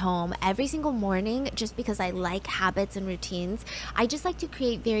at home every single morning, just because I like habits and routines. I just like to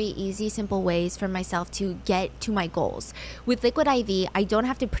create very easy, simple ways for myself to get to my goals. With Liquid IV, I don't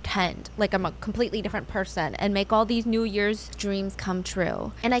have to pretend like I'm a completely different person and make all these New Year's dreams come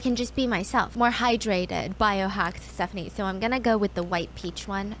true. And I can just be myself, more hydrated, biohacked Stephanie. So I'm gonna go with the white peach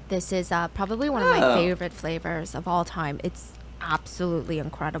one. This is probably one of my favorite flavors of all time. It's absolutely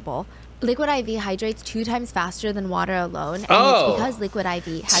incredible. Liquid IV hydrates 2 times faster than water alone, and it's because Liquid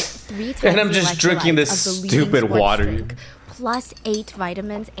IV has 3 times and I'm just drinking this stupid water. Drink, plus 8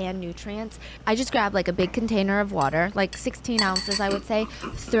 vitamins and nutrients. I just grab like a big container of water, like 16 ounces I would say,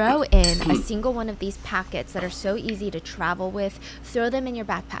 throw in a single one of these packets that are so easy to travel with, throw them in your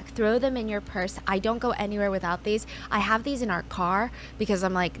backpack, throw them in your purse. I don't go anywhere without these. I have these in our car because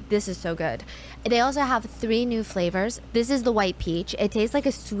I'm like, this is so good. They also have 3 new flavors. This is the white peach. It tastes like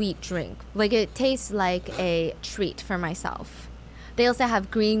a sweet drink. Like it tastes like a treat for myself. They also have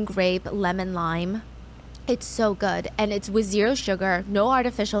green grape, lemon lime. It's so good, and it's with 0 sugar, no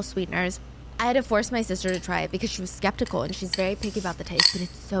artificial sweeteners. I had to force my sister to try it because she was skeptical and she's very picky about the taste, but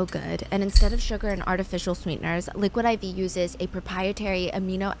it's so good. And instead of sugar and artificial sweeteners, Liquid IV uses a proprietary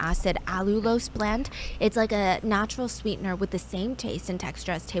amino acid allulose blend. It's like a natural sweetener with the same taste and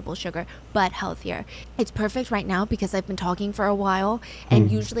texture as table sugar, but healthier. It's perfect right now because I've been talking for a while,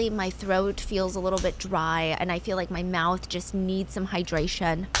 and usually my throat feels a little bit dry and I feel like my mouth just needs some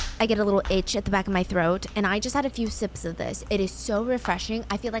hydration. I get a little itch at the back of my throat, and I just had a few sips of this. It is so refreshing.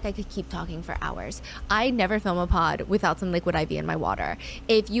 I feel like I could keep talking for hours. I never film a pod without some liquid IV in my water.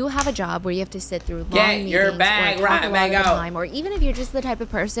 If you have a job where you have to sit through long meetings your bag or talk a lot of the out. time, or even if you're just the type of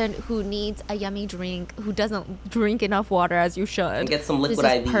person who needs a yummy drink, who doesn't drink enough water as you should, and get some liquid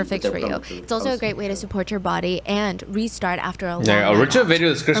this IV is perfect for you. It's also a great way to support your body and restart after a long night original out. video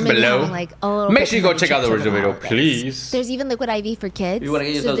description Or maybe below. having, like, a little Make sure you go bit check out the of original video, holidays. please. There's even liquid IV for kids. You wanna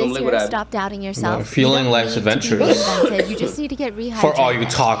get so yourself some this liquid year, IV. stop doubting yourself. Yeah, feeling You don't life's need to be adventurous. reinvented. You just need to get rehydrated. For all you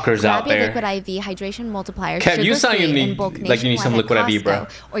talkers Grab out your there. liquid IV hydration multiplier. Kev, you sound you sugar-free need- in bulk like you need some nationwide liquid at IV, bro. Costco,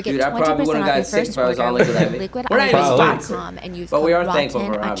 Or get Dude, I probably 20% would've off got your sick first if I was on order liquid with IV. We're not even liquidivy.com and use But code we are thankful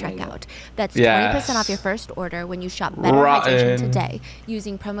ROTTEN for at Rotten Mango. checkout. That's Yes. 20% off your first order when you shop Better Rotten. Hydration today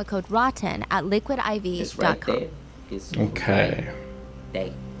using promo code ROTTEN at It's right liquidiv.com. there. It's Okay. right there.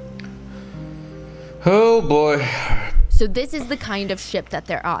 Oh boy. So this is the kind of ship that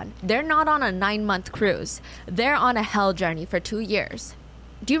they're on. They're not on a 9-month cruise. They're on a hell journey for 2 years.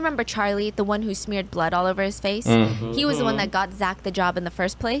 Do you remember Charlie, the one who smeared blood all over his face? He was the one that got Zach the job in the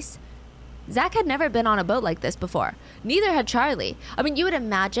first place. Zach had never been on a boat like this before. Neither had Charlie. I mean, you would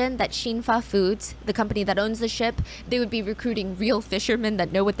imagine that Shinfa Foods, the company that owns the ship, they would be recruiting real fishermen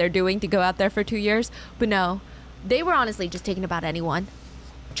that know what they're doing to go out there for 2 years. But no, they were honestly just taking about anyone.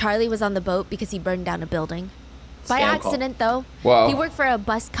 Charlie was on the boat because he burned down a building. By Scam call. accident, though. Wow. He worked for a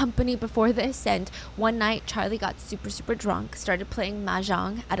bus company before this, and one night Charlie got super drunk, started playing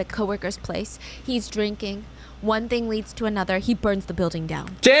mahjong at a coworker's place. He's drinking. One thing leads to another. He burns the building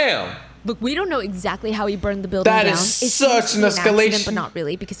down. Damn. Look, we don't know exactly how he burned the building That down. is It such seems to an be accident, escalation. but not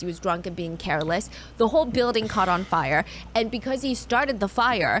really, because he was drunk and being careless. The whole building caught on fire, and because he started the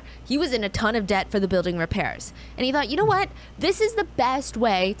fire, he was in a ton of debt for the building repairs. And he thought, you know what? This is the best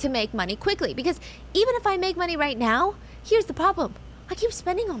way to make money quickly, because even if I make money right now, here's the problem. I keep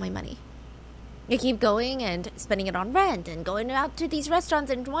spending all my money. I keep going and spending it on rent and going out to these restaurants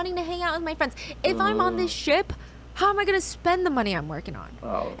and wanting to hang out with my friends. If I'm on this ship, how am I going to spend the money I'm working on?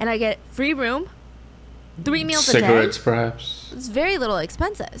 Oh. And I get free room, 3 meals Cigarettes, a day. perhaps. It's very little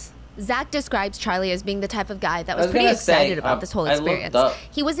expenses. Zach describes Charlie as being the type of guy that I was was pretty gonna excited say, about this whole I looked experience. up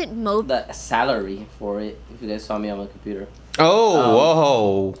He wasn't The salary for it, if you guys saw me on my computer. Oh,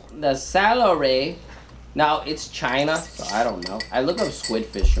 whoa. The salary, now it's China, so I don't know. I looked up squid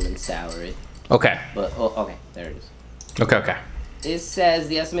fisherman salary, Okay. but, oh, okay, there it is. Okay. It says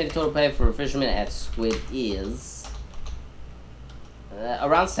the estimated total pay for a fisherman at squid is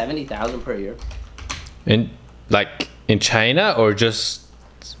around 70,000 per year. In China or just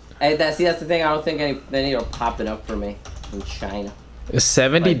Hey, that's the thing. I don't think any are popping up for me in China.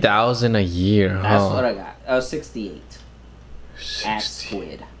 70,000 a year? That's Huh? what I got. 68 at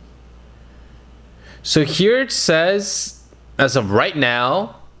squid. So here it says, as of right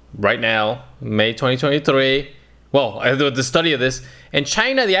now, May 2023. Well, I did the study of this. In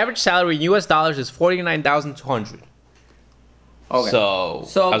China, the average salary in US dollars is 49,200. Okay.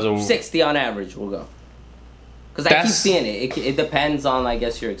 So as a, 60 on average, we'll go. Because I keep seeing it. It depends on, I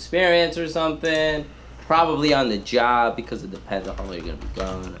guess, your experience or something. Probably on the job, because it depends on how long you're going to be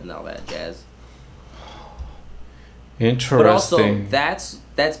gone and all that jazz. Interesting. But also,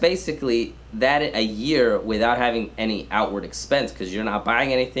 that's basically that a year without having any outward expense, because you're not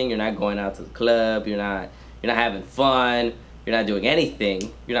buying anything, you're not going out to the club, you're not having fun, you're not doing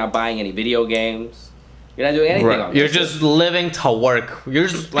anything, you're not buying any video games, you're not doing anything. Right. You're just living to work. You're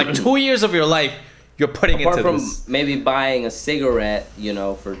just like 2 years of your life you're putting Apart into from this. maybe buying a cigarette,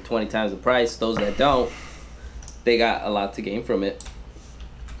 for 20 times the price. Those that don't, they got a lot to gain from it.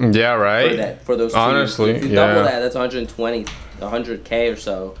 Yeah, right. For those 2 honestly, years. If you double that, that's 100K or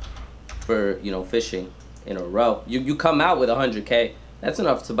so for I in a row. You come out with 100K. That's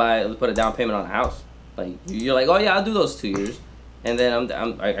enough to put a down payment on a house. Like you're like, oh yeah, I'll do those 2 years, and then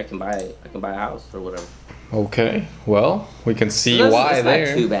I can buy a house or whatever. Okay, well, we can see So why that's there.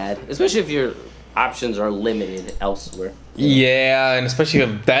 not too bad, especially if your options are limited elsewhere. Yeah, and especially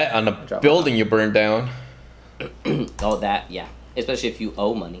with that on a building you burned down. Oh, that, yeah. Especially if you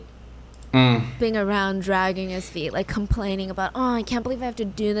owe money. being around dragging his feet, like complaining about, oh, I can't believe I have to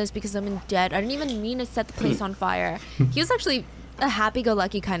do this because I'm in debt. I didn't even mean to set the place on fire. He was actually a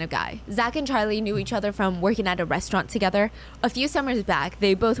happy-go-lucky kind of guy. Zach and Charlie knew each other from working at a restaurant together. A few summers back,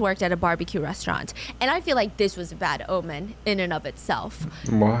 they both worked at a barbecue restaurant. And I feel like this was a bad omen in and of itself.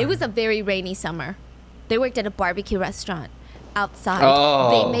 Why? It was a very rainy summer. They worked at a barbecue restaurant outside. Oh.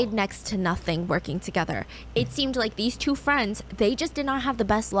 They made next to nothing working together. It seemed like these two friends, they just did not have the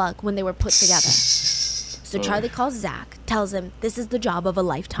best luck when they were put together. So Charlie calls Zach, tells him this is the job of a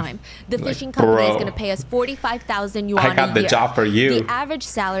lifetime. The fishing company is going to pay us 45,000 yuan a year. I got the job for you. The average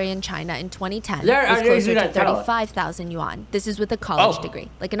salary in China in 2010 was closer to 35,000 yuan. This is with a college degree,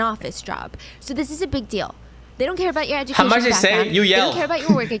 like an office job. So this is a big deal. They don't care about your education. How much they say? You yell. They don't care about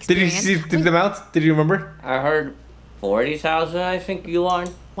your work experience. Did you see the amount? Did you remember? I heard 40,000, I think, yuan.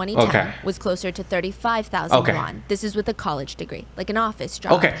 2010 was closer to 35,000 yuan. This is with a college degree, like an office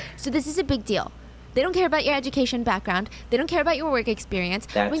job. So this is a big deal. They don't care about your education background. They don't care about your work experience.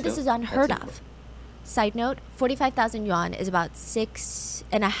 I mean, this is unheard of. Side note, 45,000 yuan is about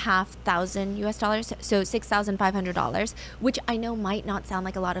 $6,500 US dollars, so $6,500, which I know might not sound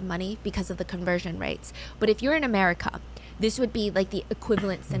like a lot of money because of the conversion rates. But if you're in America, this would be like the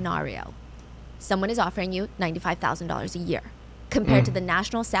equivalent scenario. Someone is offering you $95,000 a year compared to the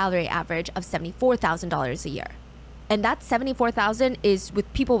national salary average of $74,000 a year. And that $74,000 is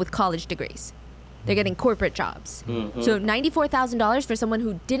with people with college degrees. They're getting corporate jobs. So $94,000 for someone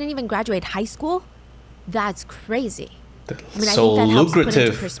who didn't even graduate high school? That's crazy. I mean, I think that helps put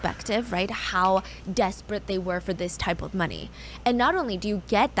into perspective, right? How desperate they were for this type of money. And not only do you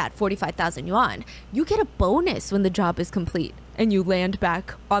get that 45,000 yuan, you get a bonus when the job is complete and you land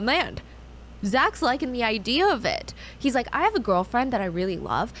back on land. Zach's liking the idea of it. He's like, I have a girlfriend that I really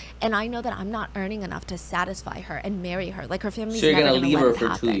love, and I know that I'm not earning enough to satisfy her and marry her. Like, her family's never going to let it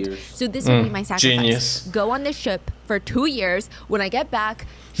happen. 2 years. So this would be my sacrifice. Genius. Go on this ship for 2 years. When I get back,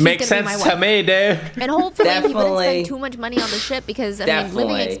 she's makes gonna be my sense wife. to me, dude. And hopefully he wouldn't spend too much money on the ship because, I mean,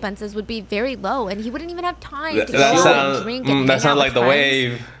 living expenses would be very low, and he wouldn't even have time to go out and drink and hang that sounds out like with the friends.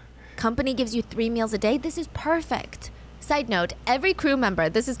 wave. Company gives you 3 meals a day. This is perfect. Side note, every crew member,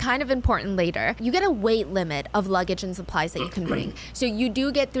 this is kind of important later, you get a weight limit of luggage and supplies that you can bring. So you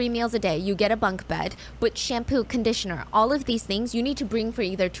do get 3 meals a day, you get a bunk bed, but shampoo, conditioner, all of these things you need to bring for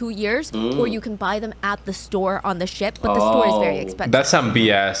either 2 years or you can buy them at the store on the ship, but the store is very expensive. That's some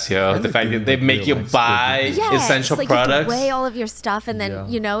BS, yo. The fact that they make you buy essential like products. You have to weigh all of your stuff and then,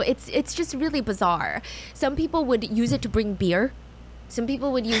 you know, it's just really bizarre. Some people would use it to bring beer. Some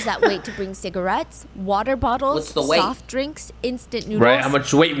people would use that weight to bring cigarettes, water bottles, soft drinks, instant noodles. Right, how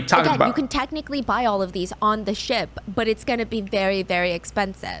much weight we talking about? You can technically buy all of these on the ship, but it's going to be very, very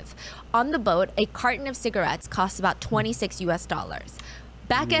expensive. On the boat, a carton of cigarettes costs about 26 US dollars.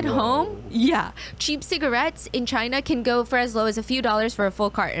 Back at home, cheap cigarettes in China can go for as low as a few dollars for a full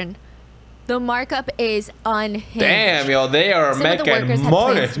carton. The markup is unhinged. Damn, yo, they are making money. Some of the workers had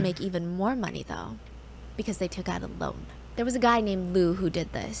plans to make even more money, though, because they took out a loan. There was a guy named Lou who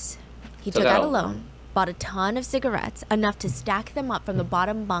did this. He took out a loan, bought a ton of cigarettes, enough to stack them up from the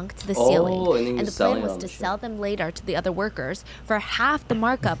bottom bunk to the ceiling. And the plan was to sell them later to the other workers for half the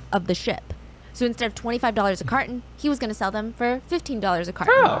markup of the ship. So instead of $25 a carton, he was going to sell them for $15 a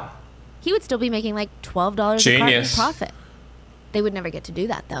carton. He would still be making like $12 a carton profit. They would never get to do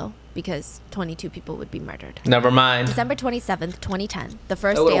that, though, because 22 people would be murdered. Never mind. December 27th, 2010, the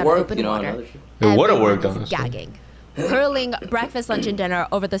first day on open water. It would have worked, honestly. Gagging. Hurling breakfast, lunch, and dinner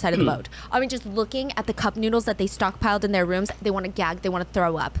over the side of the boat. I mean, just looking at the cup noodles that they stockpiled in their rooms, they want to gag, they want to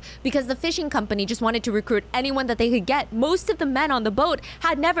throw up. Because the fishing company just wanted to recruit anyone that they could get. Most of the men on the boat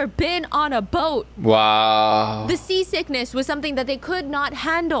had never been on a boat. Wow. The seasickness was something that they could not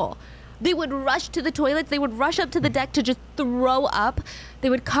handle. They would rush to the toilets, they would rush up to the deck to just throw up. They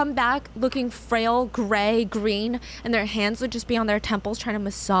would come back looking frail, gray, green, and their hands would just be on their temples trying to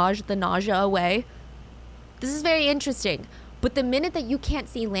massage the nausea away. This is very interesting, but the minute that you can't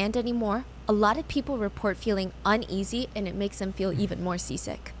see land anymore, a lot of people report feeling uneasy and it makes them feel even more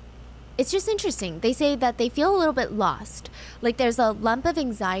seasick. It's just interesting. They say that they feel a little bit lost, like there's a lump of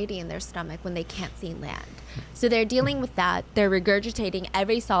anxiety in their stomach when they can't see land. So they're dealing with that. They're regurgitating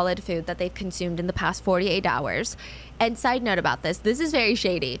every solid food that they've consumed in the past 48 hours. And side note about this is very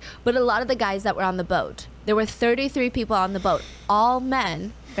shady, but a lot of the guys that were on the boat, there were 33 people on the boat, all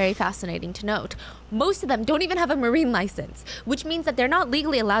men, very fascinating to note. Most of them don't even have a marine license, which means that they're not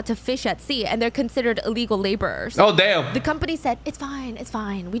legally allowed to fish at sea and they're considered illegal laborers. Oh, damn. The company said, it's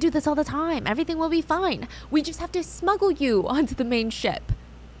fine. We do this all the time. Everything will be fine. We just have to smuggle you onto the main ship.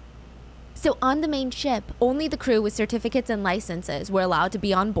 So on the main ship, only the crew with certificates and licenses were allowed to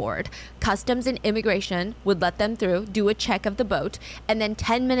be on board. Customs and immigration would let them through, do a check of the boat, and then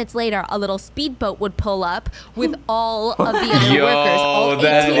 10 minutes later, a little speedboat would pull up with all of the other workers, all 18 of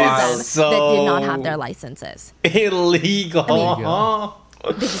them that did not have their licenses. Illegal. I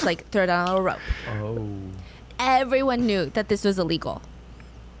mean, they just like throw down a rope. Everyone knew that this was illegal.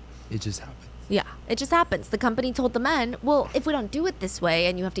 It just happened. Yeah, it just happens. The company told the men, well, if we don't do it this way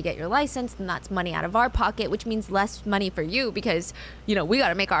and you have to get your license, then that's money out of our pocket, which means less money for you because, you know, we got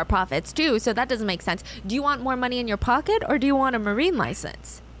to make our profits too. So that doesn't make sense. Do you want more money in your pocket or do you want a marine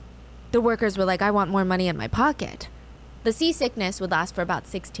license? The workers were like, I want more money in my pocket. The seasickness would last for about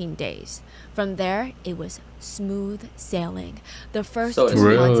 16 days. From there, it was smooth sailing. The first 2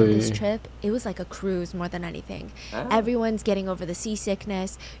 months of this trip, it was like a cruise more than anything. Everyone's getting over the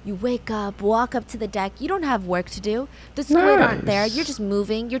seasickness. You wake up, walk up to the deck. You don't have work to do. The squid aren't there. You're just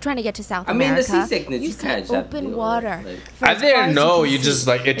moving. You're trying to get to South America. I mean, the seasickness, you kind of open water. I didn't know. You just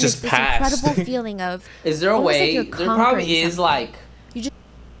like it just passed. Incredible feeling of. Is there a way? There probably is like.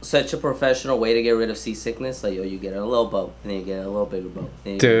 Such a professional way to get rid of seasickness. Like, yo, you get a little boat, and then you get a little bigger boat.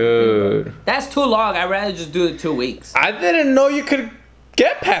 Dude. That's too long. I'd rather just do it 2 weeks. I didn't know you could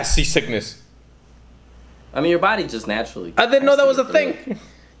get past seasickness. I mean, your body just naturally. I didn't know that was a thing.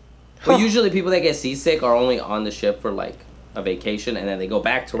 But usually people that get seasick are only on the ship for, like, a vacation, and then they go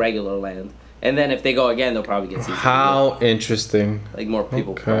back to regular land. And then if they go again, they'll probably get seasick. How interesting. Like, more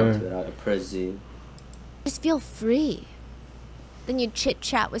people prone to it out of prison. Just feel free. Then you'd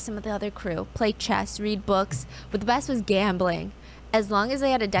chit-chat with some of the other crew, play chess, read books, but the best was gambling. As long as they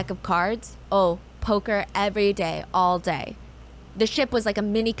had a deck of cards, poker every day, all day. The ship was like a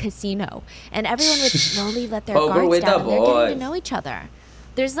mini casino, and everyone would slowly let their guards down, and they're getting to know each other.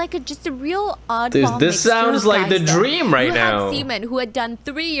 There's like just a real oddball. This sounds like the dream right now. You had seamen who had done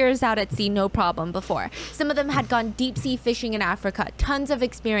 3 years out at sea, no problem before. Some of them had gone deep sea fishing in Africa, tons of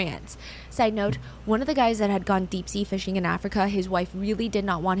experience. Side note, one of the guys that had gone deep sea fishing in Africa, his wife really did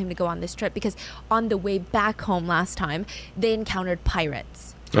not want him to go on this trip because on the way back home last time, they encountered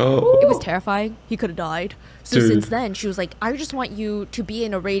pirates. Oh. It was terrifying. He could have died. So since then, she was like, I just want you to be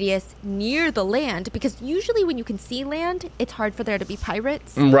in a radius near the land because usually when you can see land, it's hard for there to be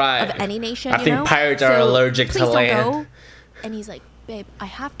pirates of any nation. I think pirates are allergic to land. Go. And he's like, babe, I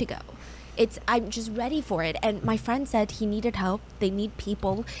have to go. I'm just ready for it. And my friend said he needed help. They need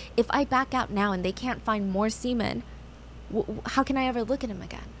people. If I back out now and they can't find more seamen, how can I ever look at him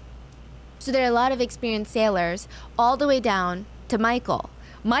again? So there are a lot of experienced sailors all the way down to Michael.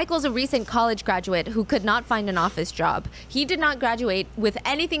 Michael's a recent college graduate who could not find an office job. He did not graduate with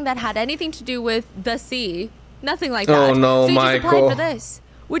anything that had anything to do with the sea. Nothing like that. Oh no, so he Michael. just applied for this,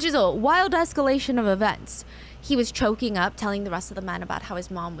 which is a wild escalation of events. He was choking up, telling the rest of the men about how his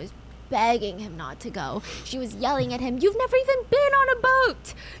mom was begging him not to go. She was yelling at him, you've never even been on a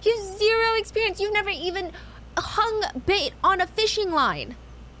boat. You have zero experience. You've never even hung bait on a fishing line.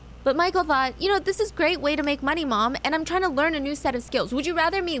 But Michael thought, you know, this is a great way to make money, Mom, and I'm trying to learn a new set of skills. Would you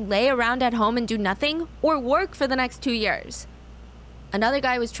rather me lay around at home and do nothing or work for the next 2 years? Another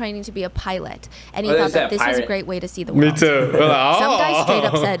guy was training to be a pilot, and he thought that this was a great way to see the world. Me too. Some guy straight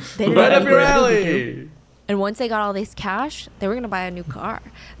up said they didn't right know up your alley. And once they got all this cash, they were going to buy a new car.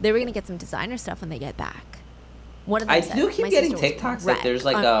 They were going to get some designer stuff when they get back. One of them said, do keep getting TikToks that there's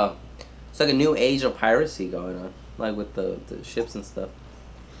like it's like a new age of piracy going on, like with the ships and stuff.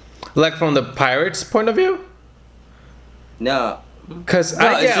 Like from the pirates' point of view? No. Because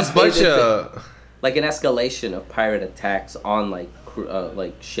I get a bunch of... Like an escalation of pirate attacks on like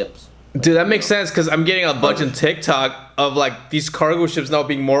ships. Dude, that makes sense because I'm getting a bunch on TikTok of like these cargo ships now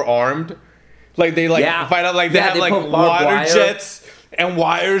being more armed. Like they find out like they have like water jets and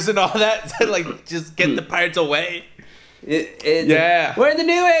wires and all that to like just get the pirates away. We're in the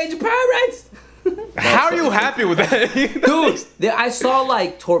new age of pirates. How are you happy with that? Dude, I saw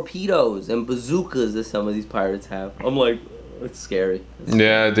like torpedoes and bazookas that some of these pirates have. I'm like, it's scary.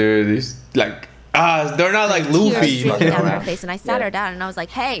 Yeah, dude, these like they're not like Luffy. Down her face, and I sat her down and I was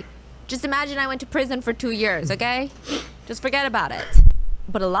like, hey, just imagine I went to prison for 2 years, okay? Just forget about it.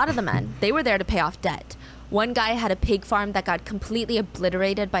 But a lot of the men, they were there to pay off debt. One guy had a pig farm that got completely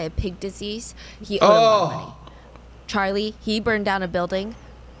obliterated by a pig disease. He owed a lot of money. Charlie, he burned down a building.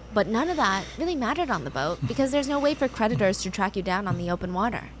 But none of that really mattered on the boat because there's no way for creditors to track you down on the open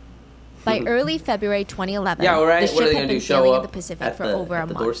water. By early February 2011, the ship had been sailing in the Pacific for over a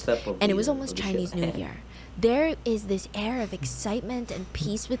month, and it was almost Chinese New Year. There is this air of excitement and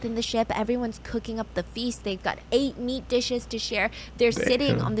peace within the ship. Everyone's cooking up the feast. They've got 8 meat dishes to share. They're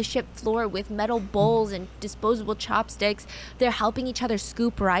sitting on the ship floor with metal bowls and disposable chopsticks. They're helping each other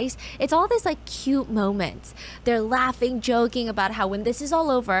scoop rice. It's all this like cute moments. They're laughing, joking about how when this is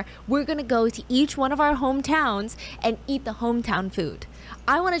all over, we're gonna go to each one of our hometowns and eat the hometown food.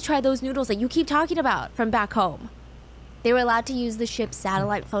 I want to try those noodles that you keep talking about from back home. They were allowed to use the ship's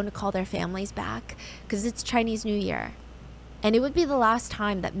satellite phone to call their families back because it's Chinese New Year. And it would be the last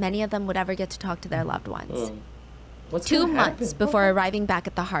time that many of them would ever get to talk to their loved ones. 2 months before arriving back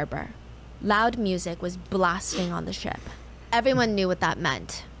at the harbor, Loud music was blasting on the ship. Everyone knew what that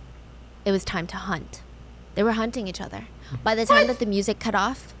meant. It was time to hunt. They were hunting each other. By the time that the music cut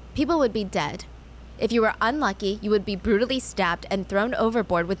off, people would be dead. If you were unlucky, you would be brutally stabbed and thrown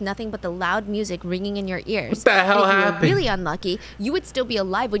overboard with nothing but the loud music ringing in your ears. What the hell happened? If you were really unlucky, you would still be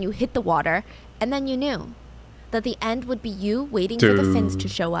alive when you hit the water, and then you knew that the end would be you waiting for the fins to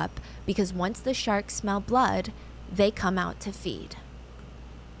show up, because once the sharks smell blood, they come out to feed.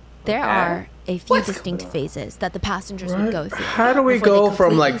 There are a few distinct phases that the passengers would go through. How do we go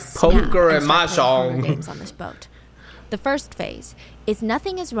from like poker and mahjong games on this boat? The first phase is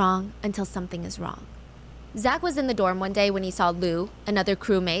nothing is wrong until something is wrong. Zach was in the dorm one day when he saw Lou, another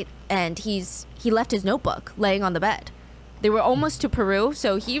crewmate, and he left his notebook laying on the bed. They were almost to Peru,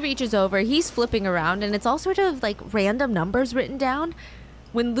 so he reaches over, he's flipping around, and it's all sort of like random numbers written down.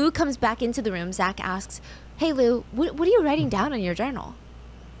 When Lou comes back into the room, Zach asks, "Hey Lou, what are you writing down in your journal?"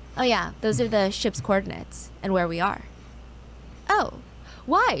 "Oh yeah, those are the ship's coordinates and where we are." "Oh,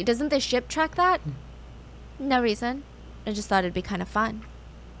 why? Doesn't the ship track that?" "No reason. I just thought it'd be kind of fun."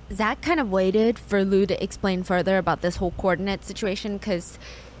 Zach kind of waited for Lou to explain further about this whole coordinate situation because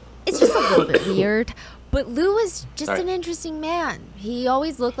it's just a little bit weird. But Lou was just an interesting man. He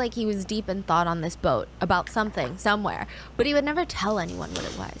always looked like he was deep in thought on this boat about something, somewhere, but he would never tell anyone what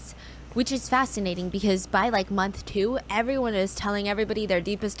it was. Which is fascinating because by like month 2, everyone is telling everybody their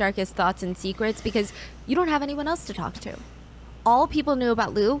deepest, darkest thoughts and secrets because you don't have anyone else to talk to. All people knew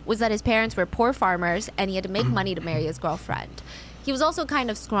about Lou was that his parents were poor farmers and he had to make money to marry his girlfriend. He was also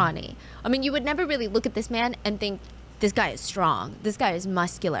kind of scrawny. I mean, you would never really look at this man and think, this guy is strong, this guy is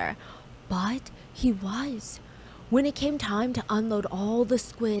muscular. But he was. When it came time to unload all the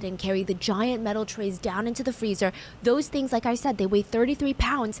squid and carry the giant metal trays down into the freezer, those things, like I said, they weigh 33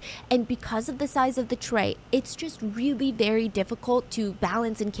 pounds. And because of the size of the tray, it's just really very difficult to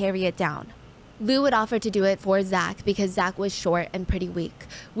balance and carry it down. Lou would offer to do it for Zach because Zach was short and pretty weak,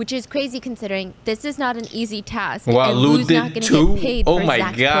 which is crazy considering this is not an easy task. Wow, and Lou Lou's did not going to too? get paid Oh for my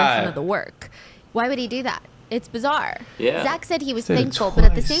Zach's God. portion of the work. Why would he do that? It's bizarre. Yeah. Zach said he was Said it thankful, but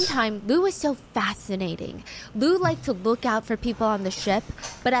at the twice. same time, Lou was so fascinating. Lou liked to look out for people on the ship,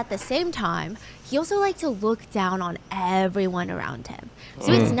 but at the same time, he also liked to look down on everyone around him.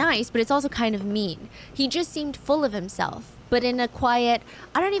 So it's nice, but it's also kind of mean. He just seemed full of himself, but in a quiet,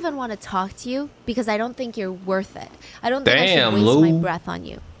 I don't even want to talk to you because I don't think you're worth it. I don't think I should waste my breath on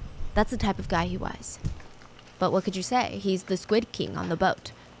you. That's the type of guy he was. But what could you say? He's the Squid King on the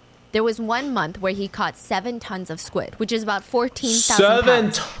boat. There was 1 month where he caught 7 tons of squid, which is about 14,000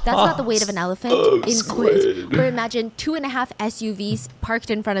 pounds. That's about the weight of an elephant in squid. Or imagine 2.5 SUVs parked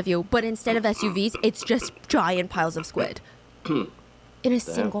in front of you, but instead of SUVs, it's just giant piles of squid. In a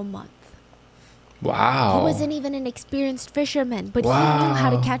single month. Wow. He wasn't even an experienced fisherman, but he knew how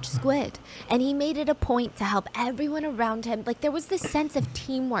to catch squid. And he made it a point to help everyone around him. Like, there was this sense of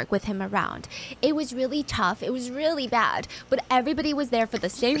teamwork with him around. It was really tough. It was really bad. But everybody was there for the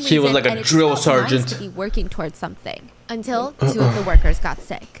same reason. He was like a and it drill felt nice sergeant. to be working towards something. Until 2 of the workers got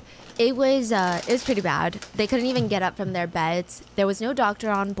sick. It was pretty bad. They couldn't even get up from their beds. There was no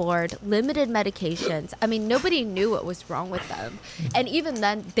doctor on board, limited medications. I mean, nobody knew what was wrong with them. And even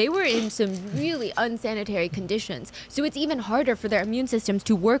then, they were in some really unsanitary conditions. So it's even harder for their immune systems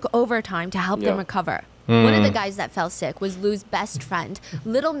to work overtime to help them recover. One of the guys that fell sick was Lou's best friend,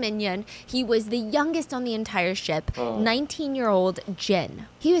 Little Minion. He was the youngest on the entire ship, 19-year-old Jin.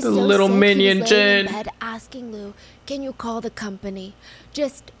 He was so little sick, minion he was laying in Jin. bed asking Lou, "Can you call the company?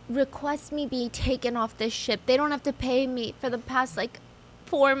 Just request me be taken off this ship. They don't have to pay me for the past,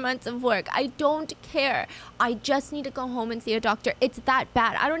 4 months of work. I don't care. I just need to go home and see a doctor. It's that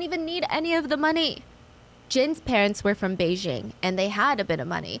bad. I don't even need any of the money." Jin's parents were from Beijing, and they had a bit of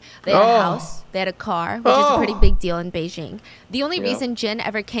money. They had a house, they had a car, which is a pretty big deal in Beijing. The only reason Jin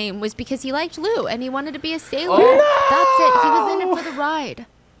ever came was because he liked Lou, and he wanted to be a sailor. That's it. He was in it for the ride.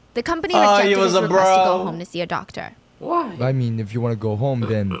 The company rejected his request to go home to see a doctor. Why? I mean, if you want to go home,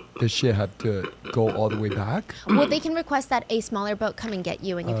 then the ship have to go all the way back? Well, they can request that a smaller boat come and get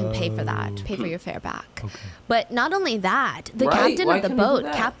you, and you can pay for that, pay for your fare back. Okay. But not only that, the captain of the boat,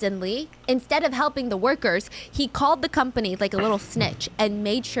 Captain Lee, instead of helping the workers, he called the company like a little snitch and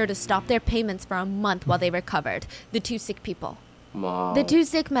made sure to stop their payments for a month while they recovered. The 2 sick people. Wow. The 2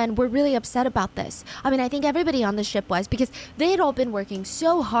 sick men were really upset about this. I mean, I think everybody on the ship was because they had all been working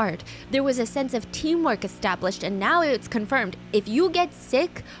so hard. There was a sense of teamwork established, and now it's confirmed. If you get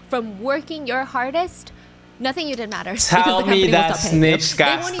sick from working your hardest, nothing you did matters. Tell me that snitch got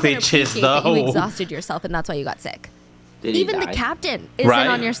They won't even stitches, appreciate that you though. exhausted yourself, and that's why you got sick. Did he Even die? the captain isn't Right.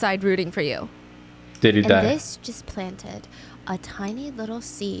 on your side rooting for you. Did he And die? this just planted a tiny little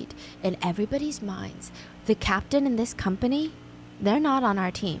seed in everybody's minds. The captain in this company, they're not on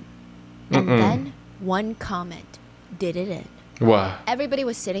our team. And then one comment did it in. What? Everybody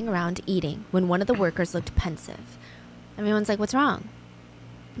was sitting around eating when one of the workers looked pensive. Everyone's like, what's wrong?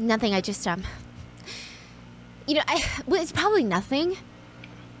 Nothing, I just, well, it's probably nothing.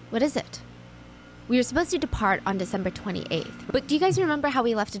 What is it? We were supposed to depart on December 28th. But do you guys remember how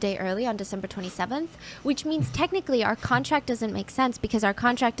we left a day early on December 27th? Which means technically our contract doesn't make sense because our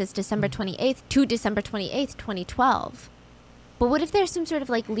contract is December 28th to December 28th, 2012. But what if there's some sort of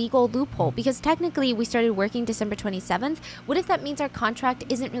like legal loophole? Because technically we started working December 27th. What if that means our contract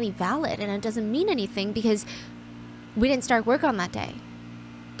isn't really valid and it doesn't mean anything because we didn't start work on that day?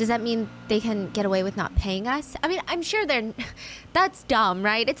 Does that mean they can get away with not paying us? I mean, I'm sure that's dumb,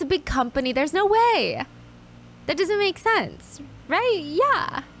 right? It's a big company. There's no way. That doesn't make sense, right?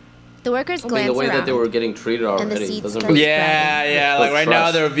 Yeah. The workers glance around. The way that they were getting treated already doesn't really... Yeah. Like right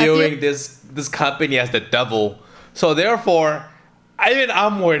now they're viewing this company as the devil. So therefore,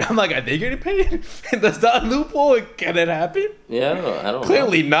 I'm worried. I'm like, are they getting paid? Does that loophole, can it happen? Yeah, I don't know.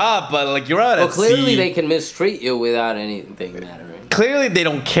 Clearly not, but like you're out at sea. Well, clearly they can mistreat you without anything mattering. Clearly they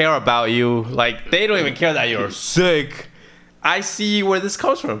don't care about you. Like they don't even care that you're sick. I see where this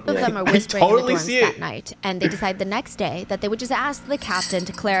comes from. Both of them are whispering in the dorms that night, and they decide the next day that they would just ask the captain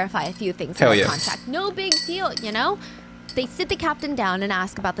to clarify a few things in the contract. No big deal, you know? They sit the captain down and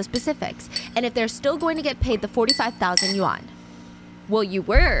ask about the specifics, and if they're still going to get paid the 45,000 yuan. Well, you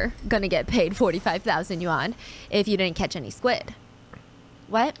were going to get paid 45,000 yuan if you didn't catch any squid.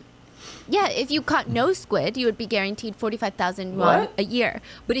 What? Yeah, if you caught no squid, you would be guaranteed 45,000 yuan a year.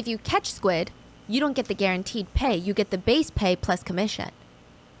 But if you catch squid, you don't get the guaranteed pay. You get the base pay plus commission.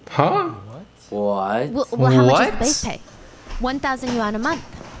 Huh? What? Well, how much is the base pay? 1,000 yuan a month.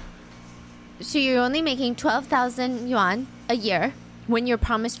 So you're only making 12,000 yuan a year when you're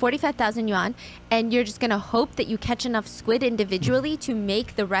promised 45,000 yuan, and you're just going to hope that you catch enough squid individually to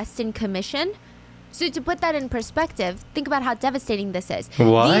make the rest in commission? So to put that in perspective, think about how devastating this is.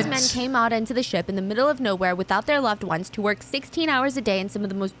 What? These men came out into the ship in the middle of nowhere without their loved ones to work 16 hours a day in some of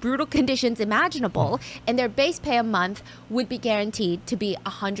the most brutal conditions imaginable, and their base pay a month would be guaranteed to be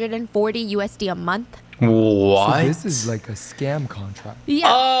 140 USD a month. What? So this is like a scam contract. Yeah.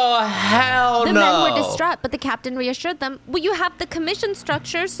 Oh, hell no. The men were distraught, but the captain reassured them, well, you have the commission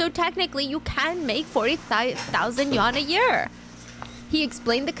structure, so technically you can make 40,000 yuan a year. He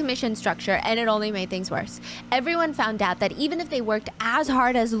explained the commission structure, and it only made things worse. Everyone found out that even if they worked as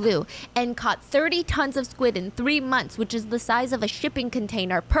hard as Lou and caught 30 tons of squid in 3 months, which is the size of a shipping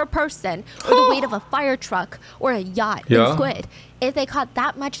container per person, or the weight of a fire truck or a yacht in squid, if they caught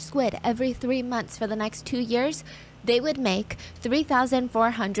that much squid every 3 months for the next 2 years, they would make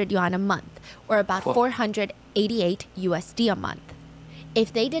 3,400 yuan a month, or about 488 USD a month.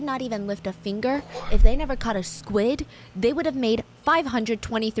 If they did not even lift a finger, if they never caught a squid, they would have made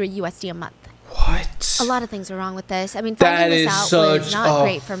 523 USD a month. What? A lot of things are wrong with this. I mean, finding this out was not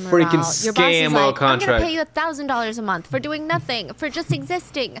great for morale. Freaking Your boss is like, contract. I'm going to pay you $1,000 a month for doing nothing, for just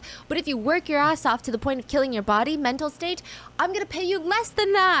existing. But if you work your ass off to the point of killing your body, mental state, I'm going to pay you less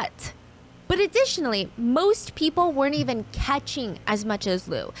than that. But additionally, most people weren't even catching as much as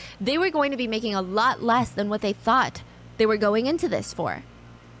Lou. They were going to be making a lot less than what they thought they were going into this for.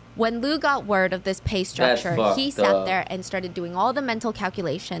 When Lou got word of this pay structure, he sat there and started doing all the mental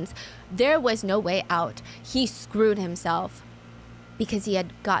calculations. There was no way out. He screwed himself because he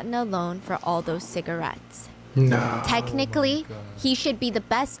had gotten a loan for all those cigarettes. No. Technically, he should be the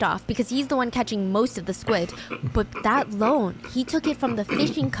best off because he's the one catching most of the squid. But that loan, he took it from the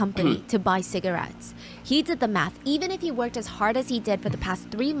fishing company to buy cigarettes. He did the math. Even if he worked as hard as he did for the past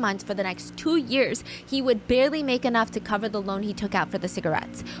 3 months for the next 2 years, he would barely make enough to cover the loan he took out for the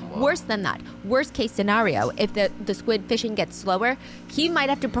cigarettes. Worse than that, worst case scenario, if the squid fishing gets slower, he might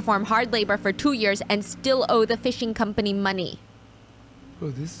have to perform hard labor for 2 years and still owe the fishing company money. Oh,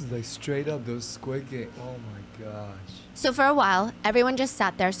 this is like straight up those Squid Game. Oh my gosh. So for a while, everyone just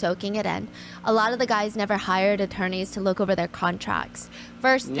sat there soaking it in. A lot of the guys never hired attorneys to look over their contracts.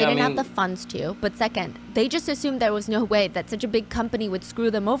 First, they didn't have the funds to, but second, they just assumed there was no way that such a big company would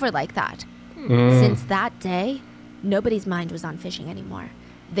screw them over like that. Since that day, nobody's mind was on fishing anymore.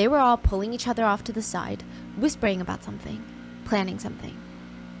 They were all pulling each other off to the side, whispering about something, planning something.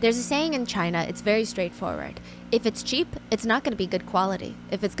 There's a saying in China, it's very straightforward. If it's cheap, it's not going to be good quality.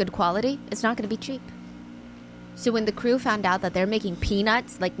 If it's good quality, it's not going to be cheap. So when the crew found out that they're making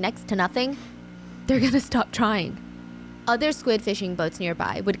peanuts, like next to nothing, they're going to stop trying. Other squid fishing boats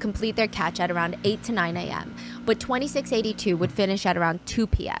nearby would complete their catch at around 8 to 9 a.m., but 2682 would finish at around 2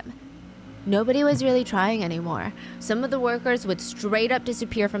 p.m. Nobody was really trying anymore. Some of the workers would straight up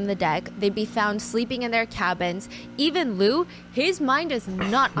disappear from the deck. They'd be found sleeping in their cabins. Even Lou, his mind is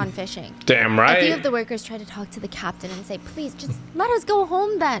not on fishing. Damn right. A few of the workers tried to talk to the captain and say, please, just let us go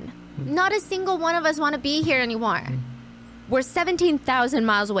home then. Not a single one of us want to be here anymore. We're 17,000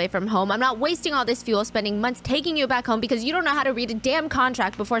 miles away from home. I'm not wasting all this fuel spending months taking you back home because you don't know how to read a damn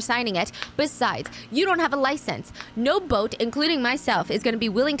contract before signing it. Besides, you don't have a license. No boat, including myself, is going to be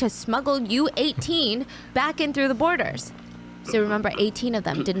willing to smuggle you 18 back in through the borders. So remember, 18 of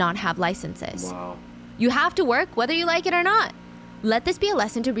them did not have licenses. Wow. You have to work whether you like it or not. Let this be a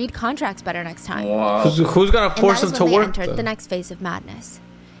lesson to read contracts better next time. Wow. Who's going to force them to work? And that is when they entered the next phase of madness.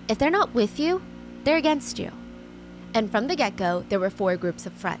 If they're not with you, they're against you. And from the get-go, there were 4 groups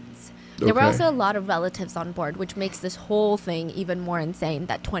of friends. There were also a lot of relatives on board, which makes this whole thing even more insane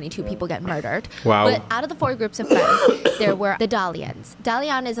that 22 people get murdered. Wow. But out of the 4 groups of friends, there were the Dalians.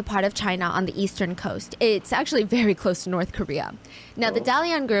 Dalian is a part of China on the eastern coast. It's actually very close to North Korea. Now, the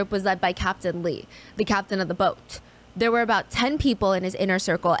Dalian group was led by Captain Lee, the captain of the boat. There were about 10 people in his inner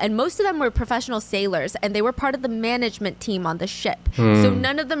circle, and most of them were professional sailors, and they were part of the management team on the ship. So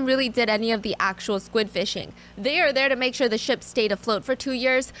none of them really did any of the actual squid fishing. They are there to make sure the ship stayed afloat for 2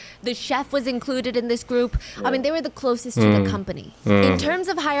 years. The chef was included in this group. I mean, they were the closest to the company. In terms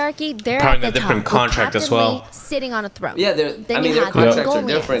of hierarchy, they're Probably at the a different top, contract with as Captain well. Lee sitting on a throne. Yeah, Then their you had contracts are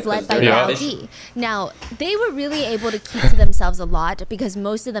Mongolians, different. led by Yeah. Bao. Now, they were really able to keep to themselves a lot because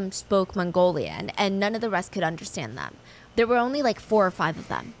most of them spoke Mongolian, and none of the rest could understand them. There were only like 4 or 5 of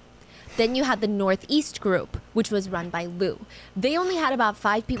them. Then you had the Northeast group, which was run by Lu. They only had about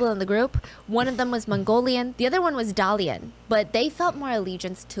 5 people in the group. One of them was Mongolian, the other one was Dalian, but they felt more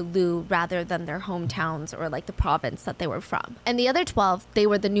allegiance to Lu rather than their hometowns or like the province that they were from. And the other 12, they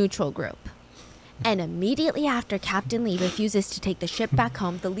were the neutral group. And immediately after Captain Lee refuses to take the ship back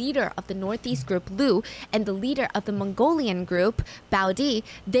home, the leader of the Northeast group, Lu, and the leader of the Mongolian group, Bao Di,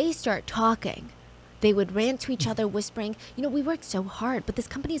 they start talking. They would rant to each other, whispering, you know, we work so hard, but this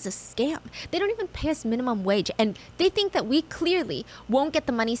company is a scam. They don't even pay us minimum wage, and they think that we clearly won't get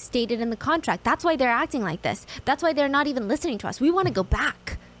the money stated in the contract. That's why they're acting like this. That's why they're not even listening to us. We want to go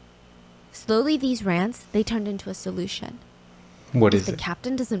back. Slowly, these rants, they turned into a solution. What If is the it?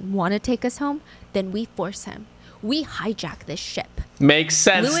 captain doesn't want to take us home, then we force him. We hijack this ship. Makes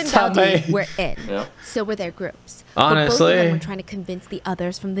sense. Lu and Tell Bao me. were in. Yeah. So were their groups. But both of Honestly. them were trying to convince the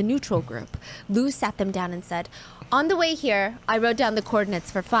others from the neutral group. Lu sat them down and said, on the way here, I wrote down the coordinates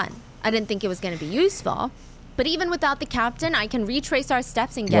for fun. I didn't think it was going to be useful. But even without the captain, I can retrace our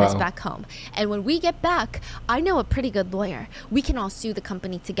steps and get us Wow. back home. And when we get back, I know a pretty good lawyer. We can all sue the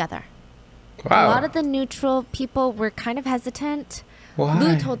company together. Wow. A lot of the neutral people were kind of hesitant. Why?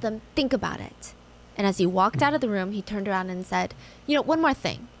 Lu told them, think about it. And as he walked out of the room, he turned around and said, you know, one more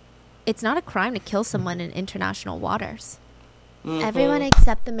thing. It's not a crime to kill someone in international waters. Everyone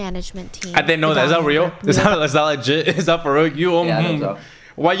except the management team. I didn't know that. Is that real? Is that legit? Is that for real? You Yeah, I think so.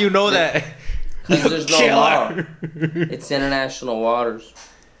 Why you know that? Because there's no law. It's international waters.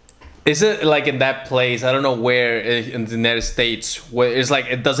 Is it like in that place? I don't know where in the United States where it's like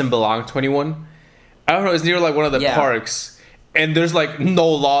it doesn't belong to anyone. I don't know. It's near like one of the Yeah. parks, and there's like no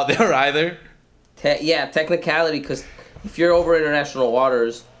law there either. Yeah, technicality, because if you're over international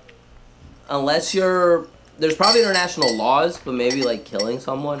waters, unless you're... There's probably international laws, but maybe like killing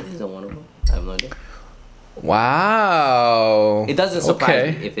someone isn't one of them. I have no idea. Wow. It doesn't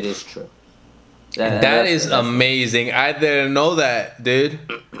surprise me if it is true. That is amazing. I didn't know that, dude.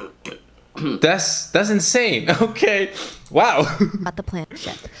 That's insane. Okay. Wow. About the plant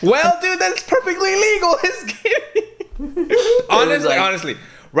ship. Well, dude, that's perfectly legal. Honestly,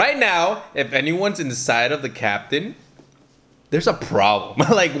 right now, if anyone's in the side of the captain, there's a problem.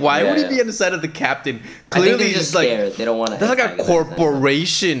 Like, why would he be on the side of the captain? I think Clearly, they're just scared. They don't want to. That's like a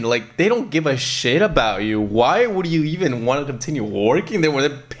corporation. Like, they don't give a shit about you. Why would you even want to continue working there when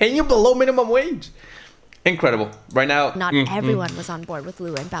they're paying you below minimum wage? Incredible. Right now, Not everyone was on board with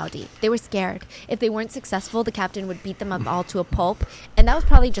Lu and Baudi. They were scared. If they weren't successful, the captain would beat them up all to a pulp, and that was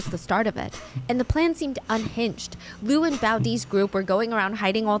probably just the start of it. And the plan seemed unhinged. Lu and Baudi's group were going around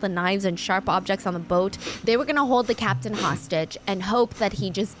hiding all the knives and sharp objects on the boat. They were going to hold the captain hostage and hope that he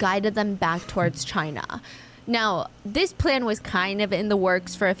just guided them back towards China. Now, this plan was kind of in the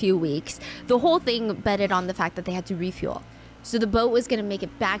works for a few weeks. The whole thing betted on the fact that they had to refuel. So the boat was going to make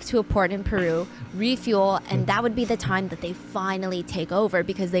it back to a port in Peru, refuel, and that would be the time that they finally take over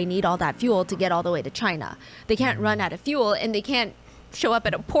because they need all that fuel to get all the way to China. They can't run out of fuel, and they can't show up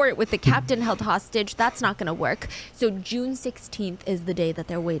at a port with the captain held hostage. That's not going to work. So June 16th is the day that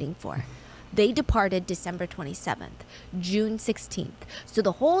they're waiting for. They departed December 27th, June 16th. So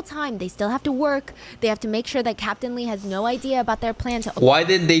the whole time they still have to work. They have to make sure that Captain Lee has no idea about their plan to... Why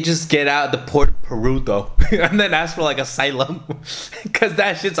didn't they just get out of the port of Peru though? And then ask for like asylum? Because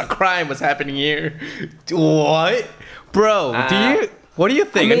that shit's a crime what's happening here. What? Bro, what do you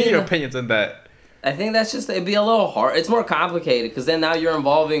think? I need your opinions on that. I think that's just, it'd be a little hard. It's more complicated because then now you're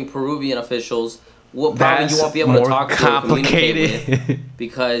involving Peruvian officials. Well, probably you won't be able to talk to or communicate with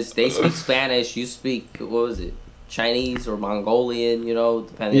because they speak Spanish. You speak, what was it, Chinese or Mongolian, you know,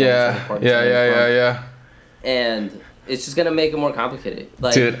 depending on the part yeah. And it's just gonna make it more complicated.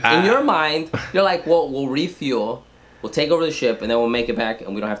 Like, dude, in your mind, you're like, well, we'll refuel, we'll take over the ship, and then we'll make it back,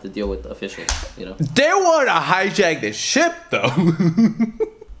 and we don't have to deal with the officials, you know? They want to hijack the ship, though.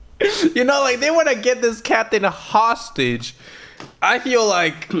 You know, like, they want to get this captain hostage. I feel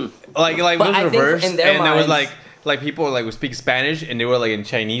like it was reversed, and there was like people like would speak Spanish, and they were like in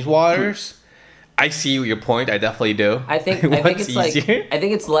Chinese waters. I see your point. I definitely do. I think it's easier? I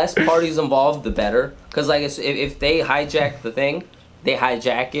think it's less parties involved, the better. Because like if they hijack the thing, they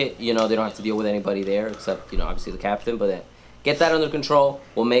hijack it. You know, they don't have to deal with anybody there except, you know, obviously the captain. But then get that under control.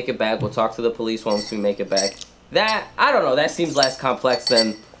 We'll make it back. We'll talk to the police once we make it back. That, I don't know. That seems less complex than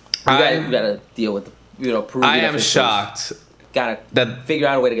we gotta deal with, you know, Peruvian I am officials. shocked. Gotta figure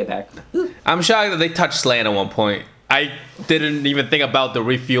out a way to get back. I'm shocked that they touched land at one point. I didn't even think about the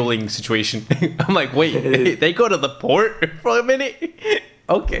refueling situation. I'm like, wait, they go to the port for a minute?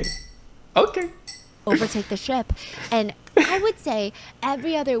 Okay. Overtake the ship. And I would say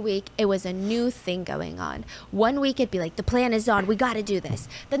every other week it was a new thing going on. One week it'd be like, the plan is on, we gotta do this.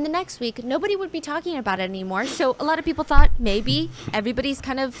 Then the next week, nobody would be talking about it anymore. So a lot of people thought maybe everybody's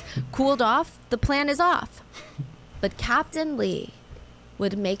kind of cooled off, the plan is off. But Captain Lee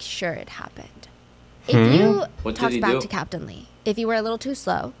would make sure it happened. If you talked back to Captain Lee, if you were a little too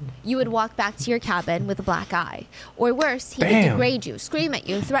slow, you would walk back to your cabin with a black eye. Or worse, he would degrade you, scream at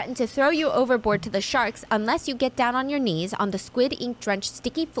you, threaten to throw you overboard to the sharks unless you get down on your knees on the squid ink-drenched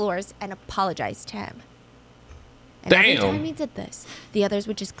sticky floors and apologize to him. And every time he did this, the others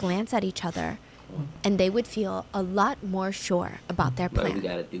would just glance at each other and they would feel a lot more sure about their plan. We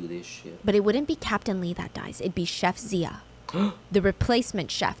gotta do this shit. But it wouldn't be Captain Lee that dies. It'd be Chef Zia. The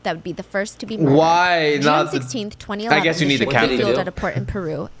replacement chef that would be the first to be murdered. Why not? June 16th, 2011. I guess you need the captain. Fueled at a port in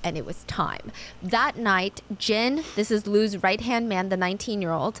Peru, and it was time. That night, Jin, this is Lu's right-hand man, the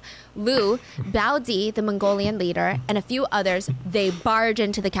 19-year-old, Lu, Bao Di, the Mongolian leader, and a few others, they barge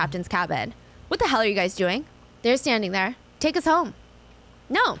into the captain's cabin. What the hell are you guys doing? They're standing there. Take us home.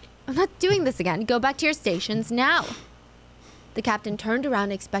 No, I'm not doing this again. Go back to your stations now. The captain turned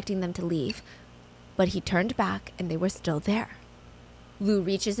around expecting them to leave, but he turned back and they were still there. Lu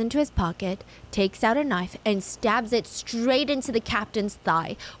reaches into his pocket, takes out a knife, and stabs it straight into the captain's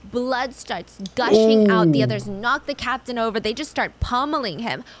thigh. Blood starts gushing out. The others knock the captain over. They just start pummeling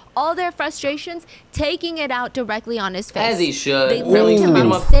him. All their frustrations, taking it out directly on his face. As he should. They lift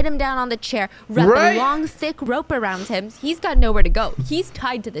him up, sit him down on the chair, wrap a long, thick rope around him. He's got nowhere to go. He's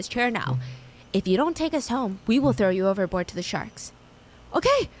tied to this chair now. If you don't take us home, we will throw you overboard to the sharks.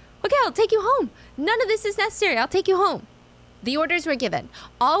 Okay, I'll take you home. None of this is necessary. I'll take you home. The orders were given.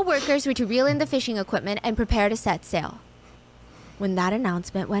 All workers were to reel in the fishing equipment and prepare to set sail. When that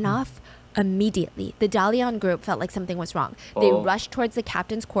announcement went off, immediately, the Dalian group felt like something was wrong. They rushed towards the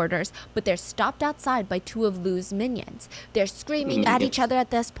captain's quarters, but they're stopped outside by two of Lu's minions. They're screaming at each other at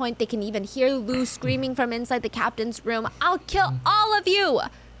this point. They can even hear Lu screaming from inside the captain's room, "I'll kill all of you!"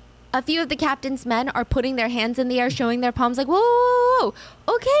 A few of the captain's men are putting their hands in the air, showing their palms like, whoa, whoa,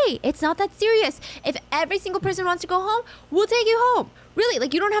 whoa, okay, it's not that serious. If every single person wants to go home, we'll take you home. Really,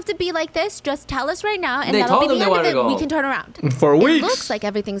 like, you don't have to be like this. Just tell us right now, and that'll be the end of it. We can turn around. For weeks. It looks like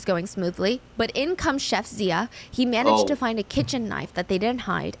everything's going smoothly, but in comes Chef Zia. He managed to find a kitchen knife that they didn't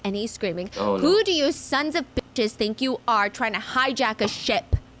hide, and he's screaming, who do you sons of bitches think you are trying to hijack a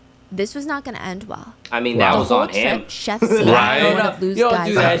ship? This was not going to end well. I mean, that was on him. Chef Zia and one of Lu's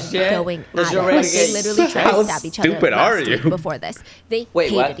guys going at it. They literally tried to stab each other. How stupid are you? Before this, they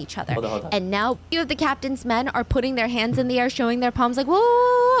hated each other. Hold on. And now, a few of the captain's men are putting their hands in the air, showing their palms like, whoa,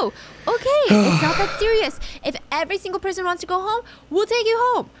 whoa, whoa. Okay, it's not that serious. If every single person wants to go home, we'll take you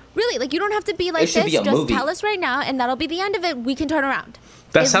home. Really, like, you don't have to be like this. Just tell us right now, and that'll be the end of it. We can turn around.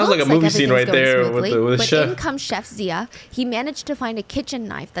 That sounds like a movie scene right there with the chef. But in comes Chef Zia. He managed to find a kitchen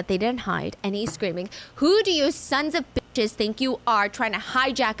knife that they didn't hide, and he's screaming, who do you sons of bitches think you are trying to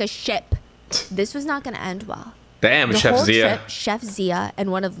hijack a ship? This was not going to end well. Damn, The Chef whole Zia. trip, Chef Zia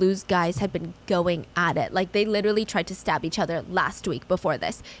and one of Lou's guys had been going at it. Like, they literally tried to stab each other last week before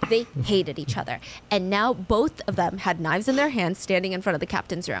this. They hated each other. And now both of them had knives in their hands standing in front of the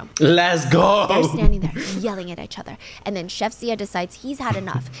captain's room. Let's go. They're standing there yelling at each other. And then Chef Zia decides he's had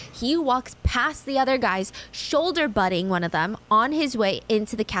enough. He walks past the other guys, shoulder butting one of them on his way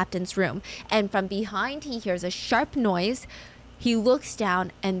into the captain's room. And from behind, he hears a sharp noise. He looks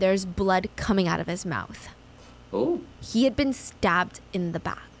down and there's blood coming out of his mouth. Oh. He had been stabbed in the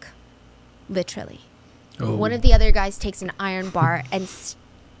back, literally. Oh. One of the other guys takes an iron bar and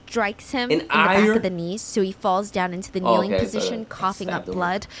strikes him in the back iron? of the knees, so he falls down into the kneeling Okay, so position, coughing up stabbed him.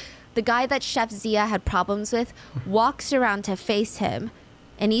 blood. The guy that Chef Zia had problems with walks around to face him,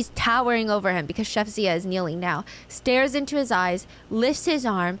 and he's towering over him because Chef Zia is kneeling now, stares into his eyes, lifts his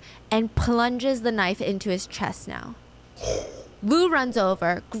arm, and plunges the knife into his chest now. Lou runs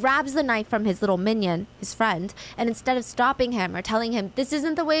over, grabs the knife from his little minion, his friend, and instead of stopping him or telling him, this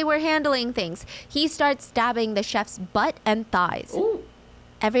isn't the way we're handling things, he starts stabbing the chef's butt and thighs. Ooh.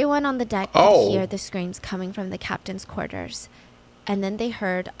 Everyone on the deck could hear the screams coming from the captain's quarters, and then they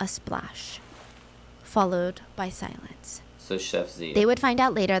heard a splash, followed by silence. So Chef Zia. They would find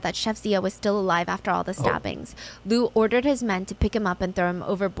out later that Chef Zia was still alive after all the stabbings. Lou ordered his men to pick him up and throw him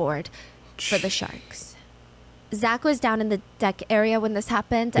overboard for the sharks. Zach was down in the deck area when this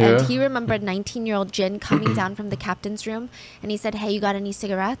happened, and he remembered 19-year-old Jin coming down from the captain's room, and he said, hey, you got any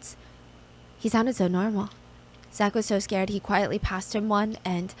cigarettes? He sounded so normal. Zach was so scared, he quietly passed him one,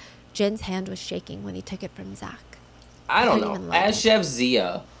 and Jin's hand was shaking when he took it from Zach. I don't couldn't even know. light As it. Chef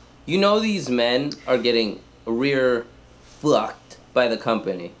Zia, you know these men are getting rear fucked by the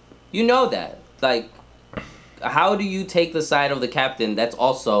company. You know that. Like, how do you take the side of the captain that's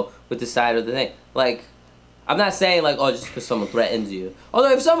also with the side of the thing? Like, I'm not saying like, oh, just because someone threatens you.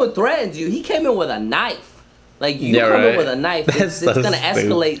 Although if someone threatens you, he came in with a knife. Like, you come in with a knife, it's so going to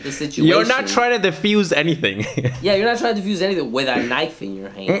escalate stupid. the situation. You're not trying to defuse anything. Yeah, you're not trying to defuse anything with a knife in your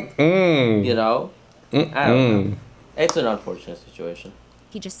hand. You know? I don't know. It's an unfortunate situation.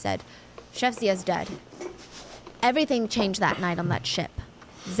 He just said, Chef Zia's dead. Everything changed that night on that ship.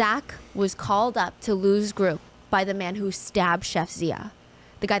 Zach was called up to Lou's group by the man who stabbed Chef Zia,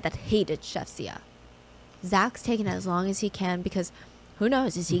 the guy that hated Chef Zia. Zach's taking it as long as he can because who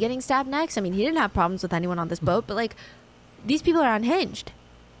knows, is he getting stabbed next? I mean, he didn't have problems with anyone on this boat, but like, these people are unhinged.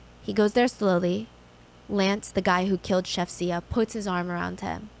 He goes there slowly. Lance, the guy who killed Chef Zia, puts his arm around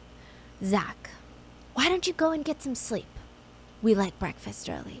him. Zach, why don't you go and get some sleep? We like breakfast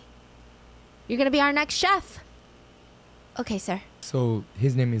early. You're gonna be our next chef. Okay, sir. So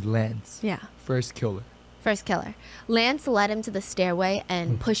his name is Lance. Yeah. First killer. First killer. Lance led him to the stairway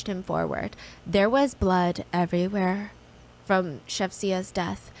and pushed him forward. There was blood everywhere from Chef Zia's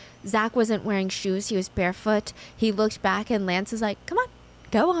death. Zach wasn't wearing shoes. He was barefoot. He looked back and Lance was like, come on,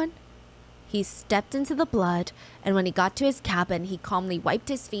 go on. He stepped into the blood, and when he got to his cabin, he calmly wiped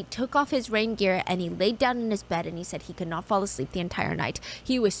his feet, took off his rain gear, and he laid down in his bed, and he said he could not fall asleep the entire night.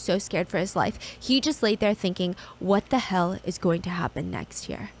 He was so scared for his life. He just laid there thinking, what the hell is going to happen next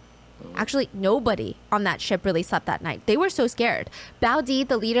here? Actually, nobody on that ship really slept that night. They were so scared. Bao Di,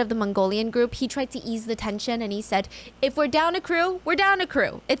 the leader of the Mongolian group, he tried to ease the tension and he said, if we're down a crew, we're down a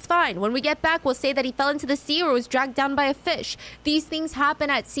crew. It's fine. When we get back, we'll say that he fell into the sea or was dragged down by a fish. These things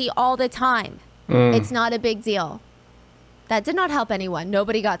happen at sea all the time. It's not a big deal. That did not help anyone.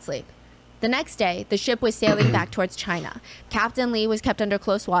 Nobody got sleep. The next day, the ship was sailing back towards China. Captain Lee was kept under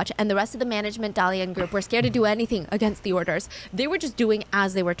close watch, and the rest of the management Dalian group were scared to do anything against the orders. They were just doing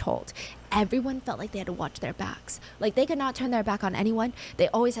as they were told. Everyone felt like they had to watch their backs. Like they could not turn their back on anyone. They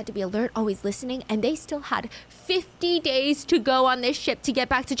always had to be alert, always listening, and they still had 50 days to go on this ship to get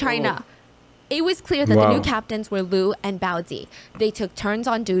back to China. It was clear that the new captains were Lu and Bao Di. They took turns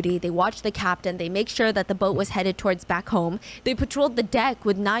on duty. They watched the captain. They made sure that the boat was headed towards back home. They patrolled the deck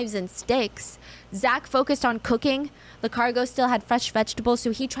with knives and sticks. Zach focused on cooking. The cargo still had fresh vegetables,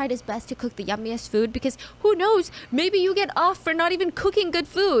 so he tried his best to cook the yummiest food because who knows, maybe you get off for not even cooking good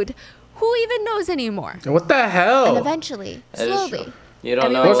food. Who even knows anymore? What the hell? And eventually, slowly, you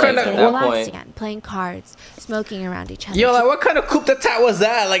don't everyone know started at getting that relaxed point. again, playing cards, smoking around each other. Yo, like what kind of coup d'etat was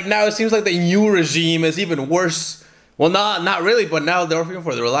that? Like now it seems like the new regime is even worse. Well, not really, but now they're fearing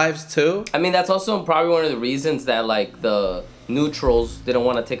for their lives too. I mean, that's also probably one of the reasons that like the neutrals didn't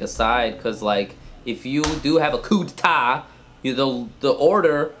want to take a side, because like if you do have a coup d'etat, the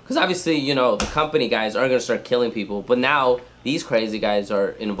order, because obviously you know the company guys are gonna start killing people, but now these crazy guys are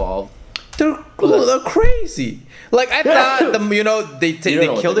involved. They're crazy. Like I thought, they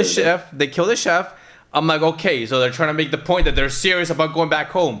kill the chef. They kill the chef. I'm like, okay, so they're trying to make the point that they're serious about going back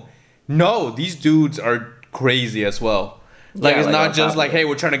home. No, these dudes are crazy as well. Like, Yeah, it's like, not on just top like, of it. hey,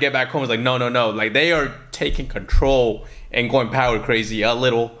 we're trying to get back home. It's like, no. Like, they are taking control and going power crazy a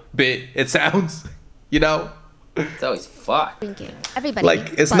little bit, it sounds, you know? It's always fucked. Thinking. Everybody.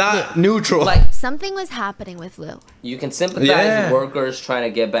 Like, it's but not Lou. neutral. Like, Something was happening with Lou. you can sympathize Yeah. with workers trying to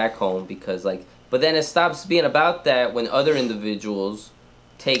get back home because, like, but then it stops being about that when other individuals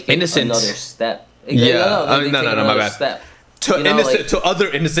take Innocent. another step. Yeah. they take No, my another bad. step. to You know, innocent, like- to other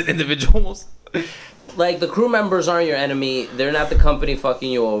innocent individuals. Like, the crew members aren't your enemy. They're not the company fucking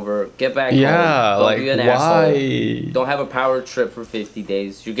you over. Get back Yeah, home. Don't like, be an why? asshole. Don't have a power trip for 50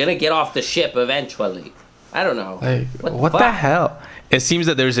 days. You're gonna get off the ship eventually. I don't know. Like, what the fuck? hell? It seems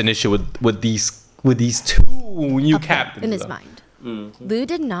that there's an issue with these two new Up there, captains. in his though. mind. Mm-hmm. Lou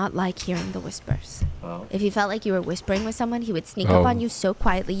did not like hearing the whispers. Oh. If he felt like you were whispering with someone, he would sneak Oh. up on you so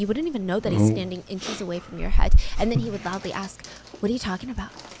quietly you wouldn't even know that he's standing inches away from your head. And then he would loudly ask, "What are you talking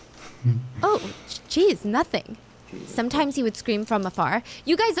about?" "Oh, geez, nothing." Sometimes he would scream from afar,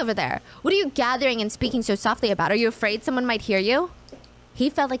 "You guys over there, what are you gathering and speaking so softly about? Are you afraid someone might hear you?" He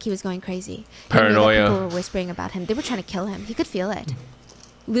felt like he was going crazy. He knew that Paranoia. people were whispering about him. They were trying to kill him. He could feel it.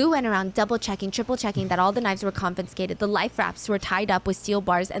 Lou went around double checking, triple checking that all the knives were confiscated, the life rafts were tied up with steel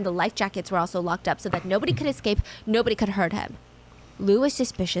bars, and the life jackets were also locked up so that nobody could escape, nobody could hurt him. Lou was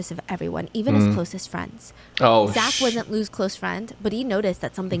suspicious of everyone, even his closest friends. Oh, Zach wasn't Lou's close friend, but he noticed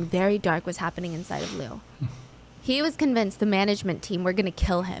that something very dark was happening inside of Lou. He was convinced the management team were going to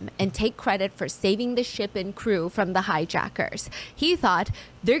kill him and take credit for saving the ship and crew from the hijackers. He thought,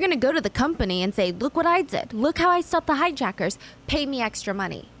 they're going to go to the company and say, "Look what I did. Look how I stopped the hijackers. Pay me extra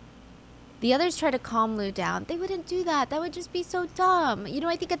money." The others tried to calm Lou down. They wouldn't do that. That would just be so dumb. You know,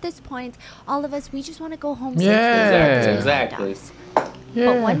 I think at this point, all of us, we just want to go home Yeah. safely. Exactly.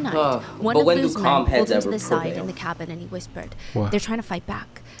 But one night, one But of when do Lou's men calm pulled heads him to ever the side prevail? in the cabin and he whispered, What? "They're trying to fight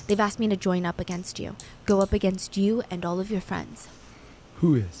back. They've asked me to join up against you. Go up against you and all of your friends."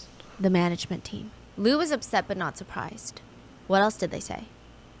 Who is? The management team. Lou was upset but not surprised. What else did they say?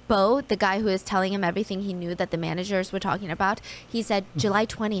 Bo, the guy who was telling him everything he knew that the managers were talking about, he said July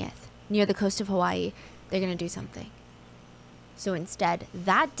 20th, near the coast of Hawaii, they're going to do something. So instead,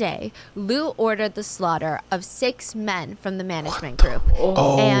 that day, Lou ordered the slaughter of 6 men from the management group.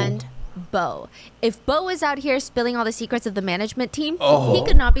 And Bo. If Bo was out here spilling all the secrets of the management team, he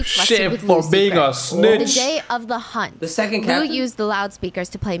could not be trusted shit, with for Lou's being a secrets. snitch. The day of the hunt, The second Lou captain? used the loudspeakers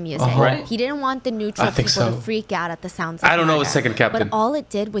to play music. Right. He didn't want the neutral I think people to so. freak out at the sounds of I don't know the murder. second captain. But all it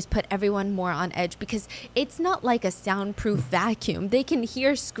did was put everyone more on edge because it's not like a soundproof vacuum. They can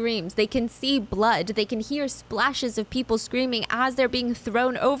hear screams, they can see blood, they can hear splashes of people screaming as they're being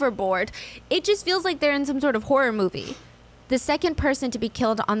thrown overboard. It just feels like they're in some sort of horror movie. The second person to be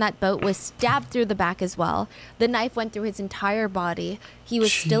killed on that boat was stabbed through the back as well. The knife went through his entire body. He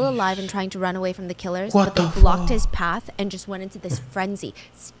was still alive and trying to run away from the killers, What but they the blocked fuck? his path and just went into this frenzy,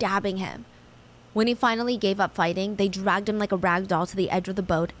 stabbing him. When he finally gave up fighting, they dragged him like a rag doll to the edge of the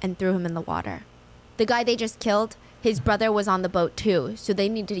boat and threw him in the water. The guy they just killed, his brother was on the boat too, so they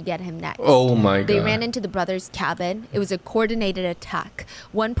needed to get him next. Oh my They God. ran into the brother's cabin. It was a coordinated attack.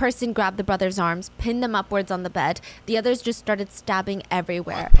 One person grabbed the brother's arms, pinned them upwards on the bed. The others just started stabbing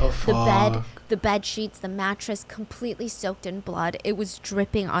everywhere. The bed sheets, the mattress completely soaked in blood. It was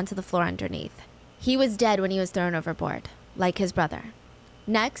dripping onto the floor underneath. He was dead when he was thrown overboard, like his brother.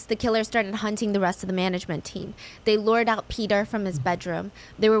 Next, the killer started hunting the rest of the management team. They lured out Peter from his bedroom.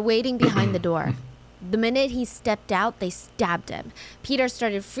 They were waiting behind the door. The minute he stepped out, they stabbed him. Peter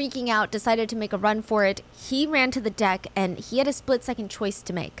started freaking out, decided to make a run for it. He ran to the deck, and he had a split-second choice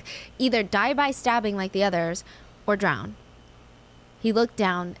to make. Either die by stabbing like the others, or drown. He looked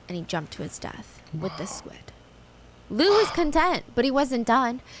down, and he jumped to his death with the squid. Lou was content, but he wasn't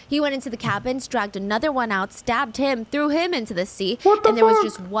done. He went into the cabins, dragged another one out, stabbed him, threw him into the sea, and there was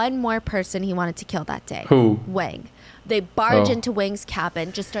just one more person he wanted to kill that day. Who? Wang. They barge Oh. into Wang's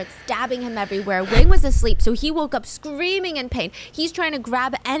cabin, just start stabbing him everywhere. Wang was asleep, so he woke up screaming in pain. He's trying to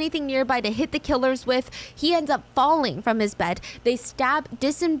grab anything nearby to hit the killers with. He ends up falling from his bed. They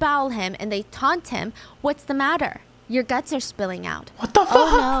disembowel him, and they taunt him. "What's the matter? Your guts are spilling out." What the fuck?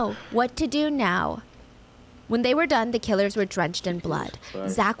 "Oh no, what to do now?" When they were done, the killers were drenched in blood.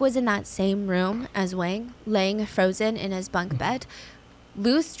 Zach was in that same room as Wang, laying frozen in his bunk bed.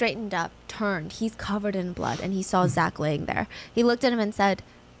 Lou straightened up, turned. He's covered in blood, and he saw Zach laying there. He looked at him and said,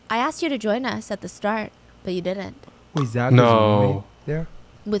 "I asked you to join us at the start, but you didn't." Wait, Zach No. was a roommate there?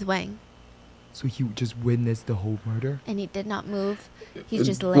 With Wang. So he just witnessed the whole murder? And he did not move. He's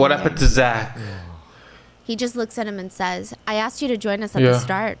just laying What there. happened to Zach? He just looks at him and says, "I asked you to join us at the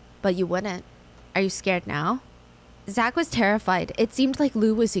start, but you wouldn't. Are you scared now?" Zach was terrified. It seemed like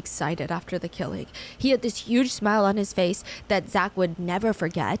Lou was excited after the killing. He had this huge smile on his face that Zach would never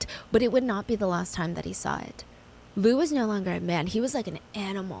forget, but it would not be the last time that he saw it. Lou was no longer a man. He was like an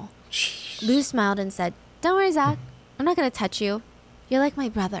animal. Jeez. Lou smiled and said, "Don't worry, Zach. I'm not going to touch you. You're like my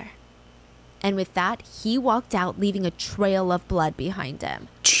brother." And with that, he walked out, leaving a trail of blood behind him.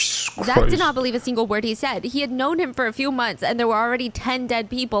 Zach did not believe a single word he said. He had known him for a few months, and there were already 10 dead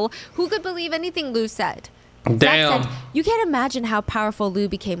people. Who could believe anything Lou said? Damn. Zach said, "You can't imagine how powerful Lou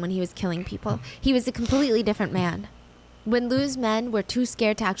became when he was killing people. He was a completely different man." When Lou's men were too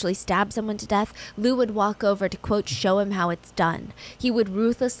scared to actually stab someone to death, Lou would walk over to, quote, show him how it's done. He would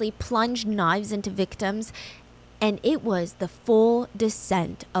ruthlessly plunge knives into victims, and it was the full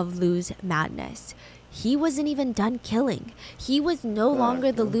descent of Lou's madness. He wasn't even done killing. He was no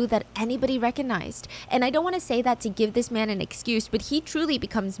longer the Lou that anybody recognized. And I don't want to say that to give this man an excuse, but he truly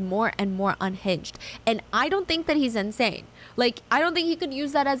becomes more and more unhinged. And I don't think that he's insane. Like, I don't think he could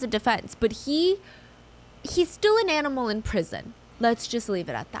use that as a defense, but he's still an animal in prison. Let's just leave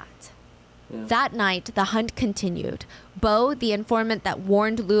it at that. Yeah. That night, the hunt continued. Bo, the informant that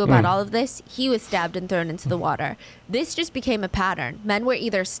warned Lou about all of this, he was stabbed and thrown into the water. This just became a pattern. Men were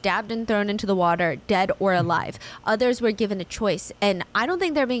either stabbed and thrown into the water, dead or alive. Others were given a choice, and I don't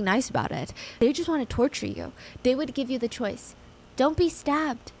think they're being nice about it. They just want to torture you. They would give you the choice. Don't be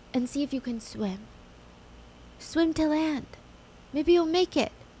stabbed, and see if you can swim. Swim to land. Maybe you'll make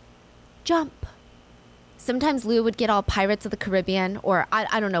it. Jump. Sometimes Lou would get all Pirates of the Caribbean, or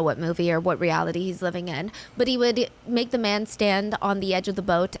I don't know what movie or what reality he's living in, but he would make the man stand on the edge of the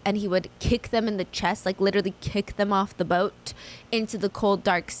boat and he would kick them in the chest, like literally kick them off the boat into the cold,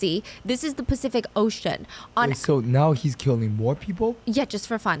 dark sea. This is the Pacific Ocean. Wait, so now he's killing more people? Yeah, just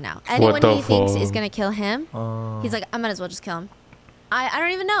for fun now. Anyone he thinks is going to kill him, he's like, I might as well just kill him. I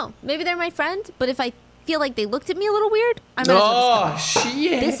don't even know. Maybe they're my friend, but if I feel like they looked at me a little weird, I might as well just kill them.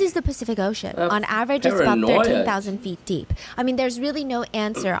 Shit. This is the Pacific Ocean. On average, it's about 13,000 feet deep. I mean, there's really no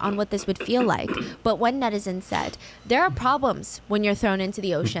answer on what this would feel like. But one netizen said, there are problems when you're thrown into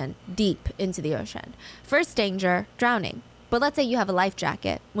the ocean, deep into the ocean. First danger, drowning. But let's say you have a life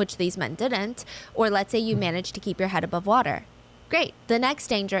jacket, which these men didn't, or let's say you manage to keep your head above water. Great. The next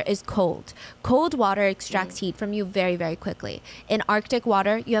danger is cold. Cold water extracts heat from you very, very quickly. In Arctic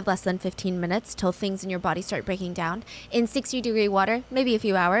water, you have less than 15 minutes till things in your body start breaking down. In 60-degree water, maybe a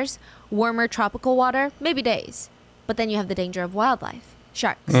few hours. Warmer tropical water, maybe days. But then you have the danger of wildlife.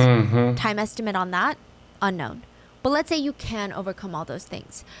 Sharks. Time estimate on that? Unknown. But let's say you can overcome all those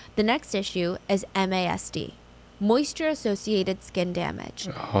things. The next issue is MASD. Moisture-associated skin damage.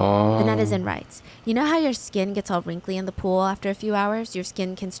 The netizen writes, you know how your skin gets all wrinkly in the pool after a few hours? Your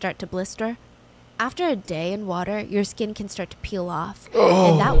skin can start to blister. After a day in water, your skin can start to peel off.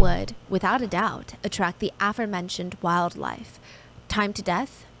 And that would, without a doubt, attract the aforementioned wildlife. Time to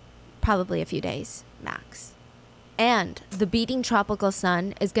death? Probably a few days, max. And the beating tropical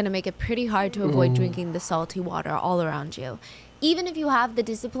sun is going to make it pretty hard to avoid drinking the salty water all around you. Even if you have the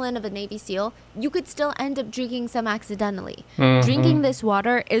discipline of a Navy SEAL, you could still end up drinking some accidentally. Drinking this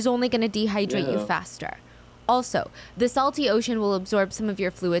water is only going to dehydrate you faster. Also, the salty ocean will absorb some of your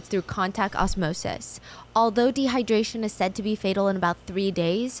fluids through contact osmosis. Although dehydration is said to be fatal in about 3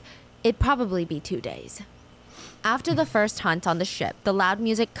 days, it'd probably be 2 days. After the first hunt on the ship, the loud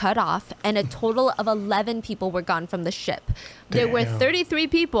music cut off and a total of 11 people were gone from the ship. There were 33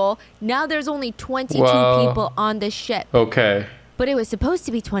 people. Now there's only 22 people on the ship. Okay. But it was supposed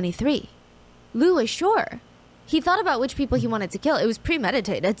to be 23. Lou was sure. He thought about which people he wanted to kill. It was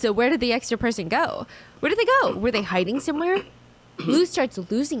premeditated, so where did the extra person go? Where did they go? Were they hiding somewhere? Lou starts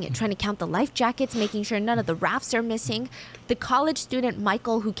losing it, trying to count the life jackets, making sure none of the rafts are missing. The college student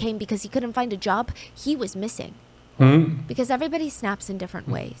Michael, who came because he couldn't find a job, he was missing. Because everybody snaps in different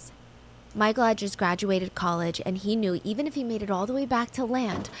ways. Michael had just graduated college, and he knew even if he made it all the way back to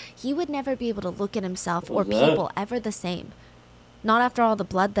land, he would never be able to look at himself or people ever the same. Not after all the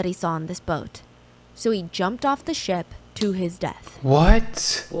blood that he saw on this boat. So he jumped off the ship to his death.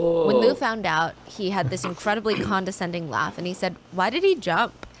 What? Whoa. When Lou found out, he had this incredibly condescending laugh, and he said, why did he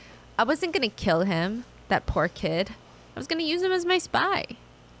jump? I wasn't going to kill him, that poor kid. I was going to use him as my spy.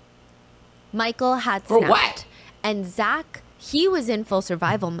 Michael had snapped. For what? And Zach, he was in full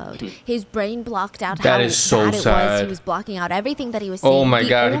survival mode. His brain blocked out That how is so bad it sad. was. He was blocking out everything that he was seeing. Oh my The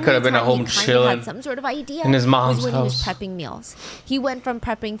God, he only could have been at time he home kinda chilling had some sort of idea in his mom's was when he was house. prepping meals. He went from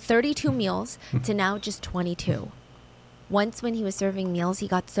prepping 32 meals to now just 22. Once when he was serving meals, he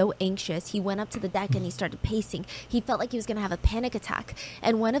got so anxious, he went up to the deck and he started pacing. He felt like he was going to have a panic attack.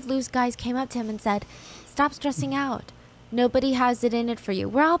 And one of Lou's guys came up to him and said, stop stressing out. Nobody has it in it for you.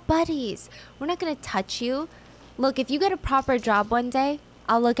 We're all buddies. We're not going to touch you. Look, if you get a proper job one day,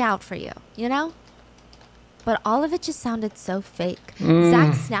 I'll look out for you, you know? But all of it just sounded so fake.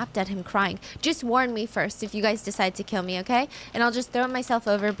 Zach snapped at him crying. Just warn me first if you guys decide to kill me, okay? And I'll just throw myself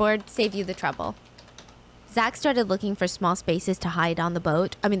overboard, save you the trouble. Zach started looking for small spaces to hide on the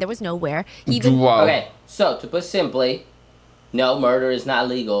boat. I mean, there was nowhere. He even Okay, so to put simply, no, murder is not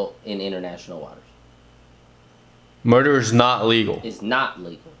legal in international waters. Murder is not legal. It's not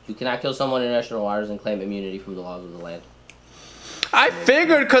legal. You cannot kill someone in international waters and claim immunity from the laws of the land. I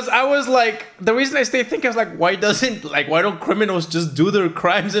figured, because I was like, the reason I stay thinking, I was like, why don't criminals just do their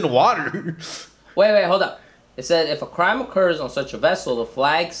crimes in water? Wait, hold up. It said if a crime occurs on such a vessel, the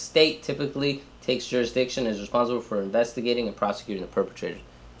flag state typically takes jurisdiction and is responsible for investigating and prosecuting the perpetrators.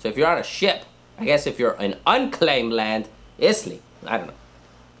 So if you're on a ship, I guess if you're in unclaimed land, it's legal. I don't know.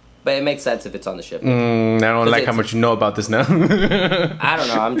 But it makes sense if it's on the ship. I don't like how much you know about this now. I don't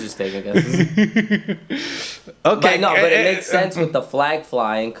know. I'm just taking guesses. Okay. But no, but it makes sense with the flag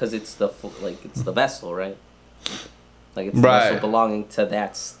flying because it's the vessel, right? Like it's the vessel belonging to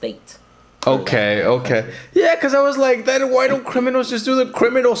that state. Okay. Yeah, because I was like, then why don't criminals just do the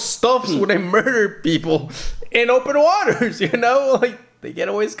criminal stuffs when they murder people in open waters? You know, like they get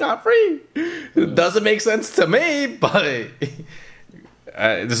away scot-free. It doesn't make sense to me, but.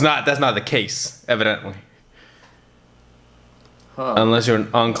 That's not the case, evidently. Unless you're in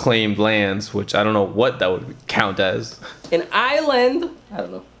unclaimed lands, which I don't know what that would count as. An island? I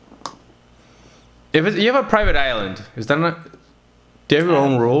don't know. If you have a private island, is that not? Do you have your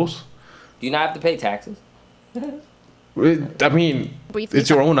own rules? Do you not have to pay taxes? I mean, it's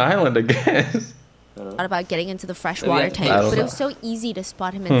your own island, I guess. Thought about getting into the freshwater tank, but it was so easy to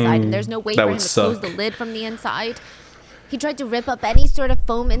spot him inside, and there's no way for him to close the lid from the inside. He tried to rip up any sort of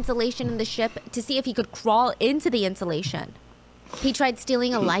foam insulation in the ship to see if he could crawl into the insulation. He tried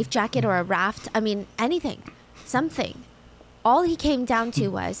stealing a life jacket or a raft. I mean, anything. Something. All he came down to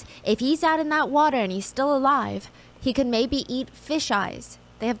was, if he's out in that water and he's still alive, he could maybe eat fish eyes.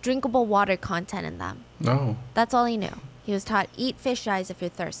 They have drinkable water content in them. No. That's all he knew. He was taught, eat fish eyes if you're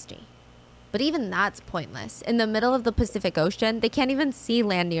thirsty. But even that's pointless. In the middle of the Pacific Ocean, they can't even see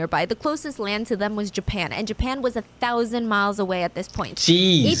land nearby. The closest land to them was Japan, and Japan was 1,000 miles away at this point.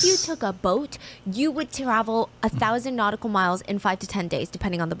 Jeez. If you took a boat, you would travel 1,000 nautical miles in 5 to 10 days,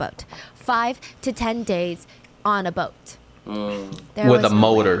 depending on the boat. 5 to 10 days on a boat. With a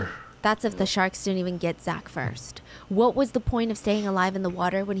motor. That's if the sharks didn't even get Zach first. What was the point of staying alive in the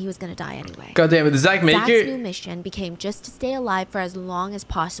water when he was going to die anyway? God damn it, did Zach make Zach's it? new mission became just to stay alive for as long as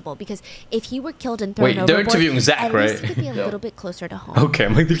possible, because if he were killed and thrown overboard, they're interviewing Zach, at right? least he could be a little bit closer to home. Okay,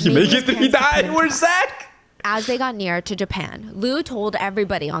 I'm like, did he make it? Did he die? Where's Zach? As they got near to Japan, Lou told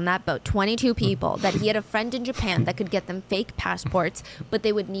everybody on that boat, 22 people, that he had a friend in Japan that could get them fake passports, but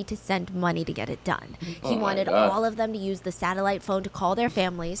they would need to send money to get it done. He wanted all of them to use the satellite phone to call their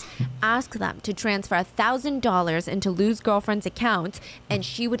families, ask them to transfer $1,000 into Lou's girlfriend's account, and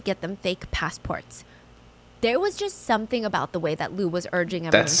she would get them fake passports. There was just something about the way that Lou was urging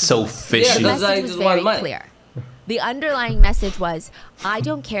everyone. That's so fishy. The message was very clear. The underlying message was, I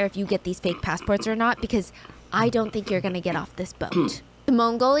don't care if you get these fake passports or not, because I don't think you're going to get off this boat. The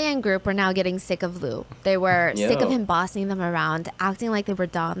Mongolian group were now getting sick of Lou. They were sick of him bossing them around, acting like they were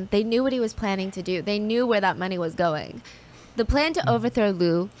dumb. They knew what he was planning to do. They knew where that money was going. The plan to overthrow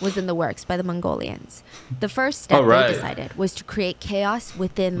Lou was in the works by the Mongolians. The first step they decided was to create chaos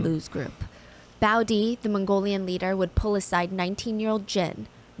within Lou's group. Bao Di, the Mongolian leader, would pull aside 19-year-old Jin,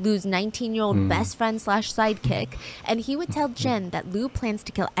 Lou's 19-year-old best friend / sidekick, and he would tell Jin that Lou plans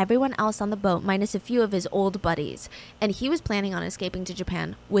to kill everyone else on the boat minus a few of his old buddies, and he was planning on escaping to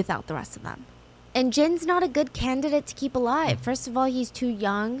Japan without the rest of them. And Jin's not a good candidate to keep alive. First of all, he's too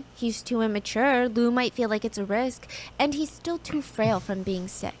young, he's too immature, Lou might feel like it's a risk, and he's still too frail from being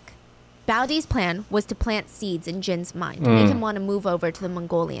sick. Bao Di's plan was to plant seeds in Jin's mind, make him want to move over to the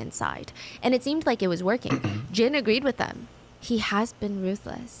Mongolian side, and it seemed like it was working. Jin agreed with them. He has been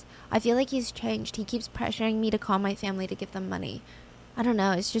ruthless. I feel like he's changed. He keeps pressuring me to call my family to give them money. I don't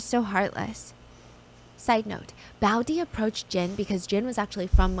know, it's just so heartless. Side note, Bao Di approached Jin because Jin was actually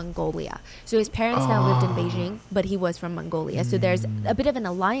from Mongolia. So his parents now lived in Beijing, but he was from Mongolia. So there's a bit of an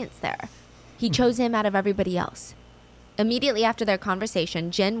alliance there. He chose him out of everybody else. Immediately after their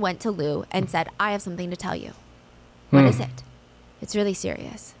conversation, Jin went to Lou and said, I have something to tell you. What is it? It's really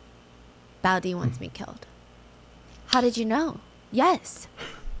serious. Bao Di wants me killed. How did you know? Yes.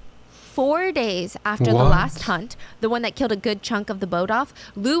 4 days after the last hunt, the one that killed a good chunk of the boat off,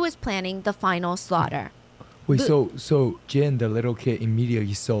 Lou was planning the final slaughter. Wait, so Jen, the little kid,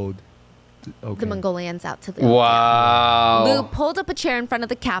 immediately sold the Mongolians out to the Wow. Lou pulled up a chair in front of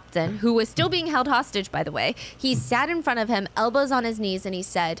the captain, who was still being held hostage, by the way. He sat in front of him, elbows on his knees, and he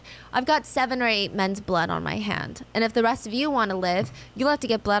said, I've got 7 or 8 men's blood on my hand. And if the rest of you want to live, you'll have to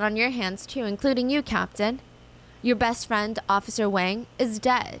get blood on your hands too, including you, Captain. Your best friend, Officer Wang, is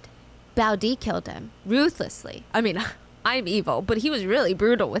dead. Bao Di killed him, ruthlessly. I mean, I'm evil, but he was really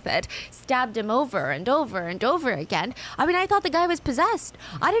brutal with it. Stabbed him over and over and over again. I mean, I thought the guy was possessed.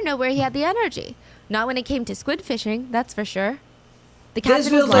 I didn't know where he had the energy. Not when it came to squid fishing, that's for sure. The captain This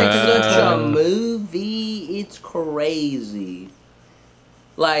feels was like like such a movie. It's crazy.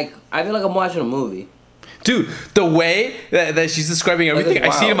 Like, I feel like I'm watching a movie. Dude, the way that she's describing everything,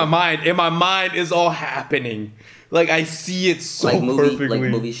 I see it in my mind. In my mind is all happening. Like, I see it so perfectly. Like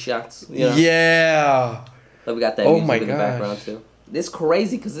movie shots. You know? Yeah. Like, we got that music in the background, too. It's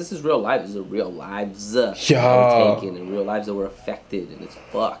crazy, because this is real life. This is real lives that were taken, and real lives that were affected, and it's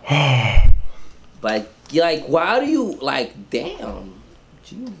fucked. But, like, why do you, like, damn.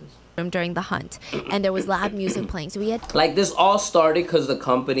 Jesus. During the hunt, and there was loud music playing, so we had... Like, this all started because the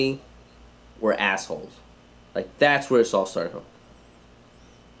company were assholes. Like, that's where it's all started from.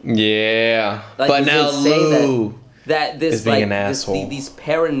 Yeah. Like, but now Lou that this, is being like, an asshole. These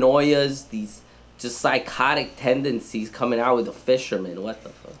paranoias, these just psychotic tendencies coming out with the fishermen. What the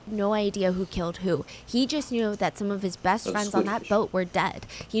fuck? No idea who killed who. He just knew that some of his best friends on that boat were dead.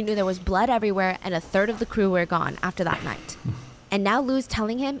 He knew there was blood everywhere, and 1/3 of the crew were gone after that night. And now Lou's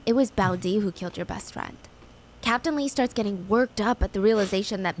telling him it was Bao Di who killed your best friend. Captain Lee starts getting worked up at the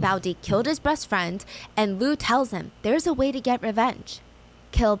realization that Bao Di killed his best friend, and Lou tells him there's a way to get revenge.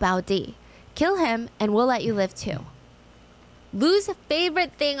 Kill Bao Di. Kill him, and we'll let you live too. Lou's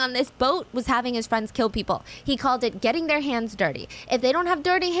favorite thing on this boat was having his friends kill people. He called it getting their hands dirty. If they don't have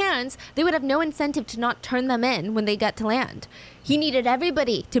dirty hands, they would have no incentive to not turn them in when they get to land. He needed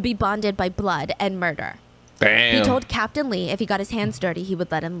everybody to be bonded by blood and murder. Damn. He told Captain Lee if he got his hands dirty, he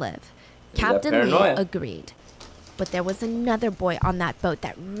would let him live. Captain Lee agreed. But there was another boy on that boat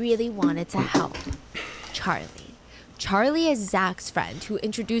that really wanted to help. Charlie. Charlie is Zach's friend who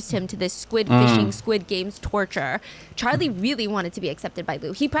introduced him to this squid fishing, squid games torture. Charlie really wanted to be accepted by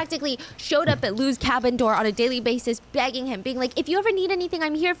Lou. He practically showed up at Lou's cabin door on a daily basis, begging him, being like, if you ever need anything,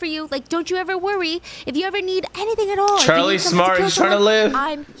 I'm here for you. Like, don't you ever worry. If you ever need anything at all. Charlie's smart. He's trying to live.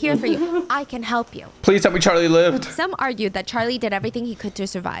 I'm here for you. I can help you. Please tell me Charlie lived. Some argued that Charlie did everything he could to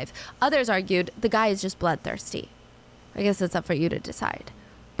survive. Others argued the guy is just bloodthirsty. I guess it's up for you to decide.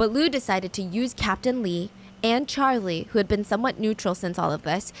 But Lou decided to use Captain Lee and Charlie, who had been somewhat neutral since all of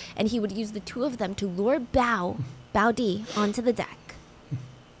this, and he would use the two of them to lure Bao Di onto the deck.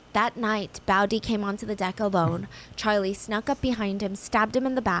 That night, Bao Di came onto the deck alone. Charlie snuck up behind him, stabbed him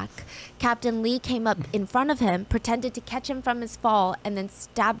in the back. Captain Lee came up in front of him, pretended to catch him from his fall, and then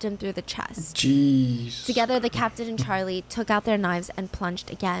stabbed him through the chest. Jeez. Together, the captain and Charlie took out their knives and plunged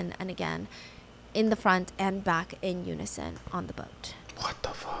again and again, in the front and back in unison on the boat. What the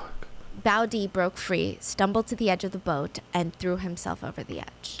fuck? Bao Di broke free, stumbled to the edge of the boat, and threw himself over the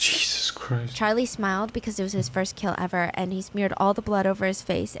edge. Jesus Christ. Charlie smiled because it was his first kill ever, and he smeared all the blood over his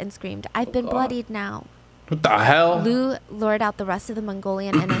face and screamed, I've been bloodied now. What the hell? Lou lured out the rest of the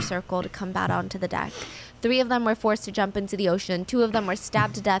Mongolian inner circle to come back onto the deck. 3 of them were forced to jump into the ocean. 2 of them were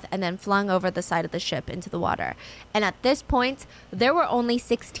stabbed to death and then flung over the side of the ship into the water. And at this point, there were only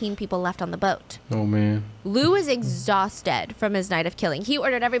 16 people left on the boat. Oh, man. Lou was exhausted from his night of killing. He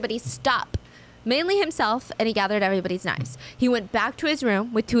ordered everybody stop, mainly himself, and he gathered everybody's knives. He went back to his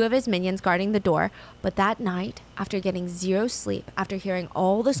room with 2 of his minions guarding the door. But that night, after getting 0 sleep, after hearing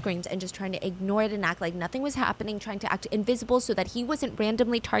all the screams and just trying to ignore it and act like nothing was happening, trying to act invisible so that he wasn't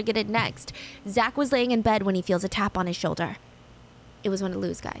randomly targeted next, Zach was laying in bed when he feels a tap on his shoulder. It was one of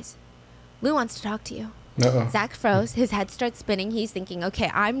Lou's guys. Lou wants to talk to you. Zach froze. His head starts spinning. He's thinking,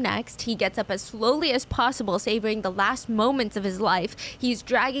 okay, I'm next. He gets up as slowly as possible, savoring the last moments of his life. He's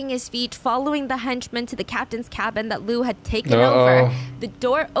dragging his feet, following the henchman to the captain's cabin that Lou had taken over. The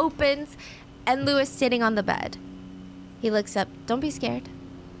door opens, and Lou is sitting on the bed. He looks up. Don't be scared.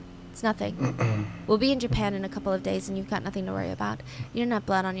 It's nothing. We'll be in Japan in a couple of days, and you've got nothing to worry about. You don't have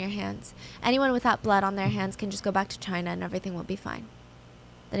blood on your hands. Anyone without blood on their hands can just go back to China, and everything will be fine.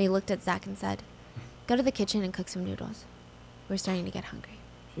 Then he looked at Zach and said, go to the kitchen and cook some noodles. We're starting to get hungry.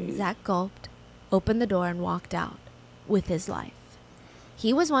 Zach gulped, opened the door, and walked out with his life.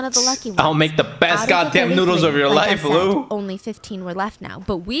 He was one of the lucky ones. I'll make the best goddamn noodles of your life, Lou. Only 15 were left now,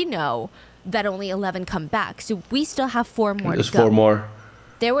 but we know that only 11 come back, so we still have 4 more to go. There's 4 more.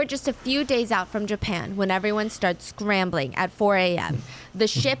 They were just a few days out from Japan when everyone started scrambling at 4 a.m. The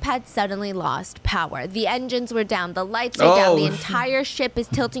ship had suddenly lost power. The engines were down, the lights are down, the entire ship is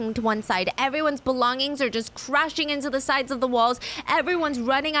tilting to one side. Everyone's belongings are just crashing into the sides of the walls. Everyone's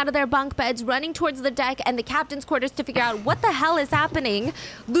running out of their bunk beds, running towards the deck and the captain's quarters to figure out what the hell is happening.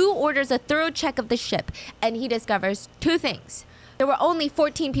 Lou orders a thorough check of the ship, and he discovers two things. There were only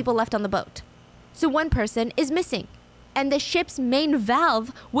 14 people left on the boat. So one person is missing. And the ship's main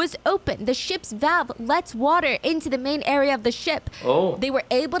valve was open. The ship's valve lets water into the main area of the ship. They were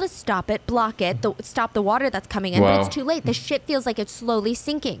able to stop it, block it, stop the water that's coming in, but it's too late. The ship feels like it's slowly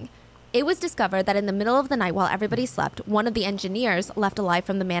sinking. It was discovered that in the middle of the night while everybody slept, one of the engineers left alive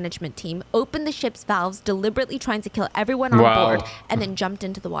from the management team opened the ship's valves, deliberately trying to kill everyone on board, and then jumped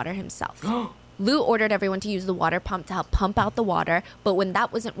into the water himself. Lou ordered everyone to use the water pump to help pump out the water, but when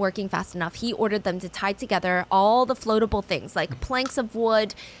that wasn't working fast enough, he ordered them to tie together all the floatable things, like planks of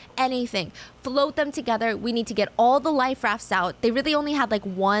wood, anything. Float them together. We need to get all the life rafts out. They really only had like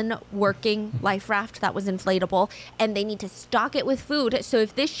one working life raft that was inflatable, and they need to stock it with food, so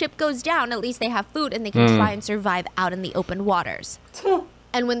if this ship goes down, at least they have food and they can try and survive out in the open waters.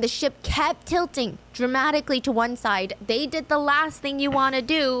 And when the ship kept tilting dramatically to one side, they did the last thing you want to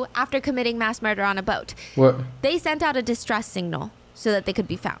do after committing mass murder on a boat. What? They sent out a distress signal so that they could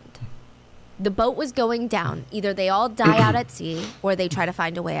be found. The boat was going down. Either they all die out at sea or they try to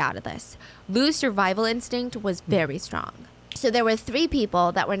find a way out of this. Lou's survival instinct was very strong. So there were 3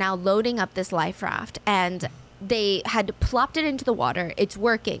 people that were now loading up this life raft, and they had plopped it into the water. It's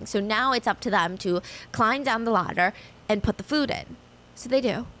working. So now it's up to them to climb down the ladder and put the food in. So they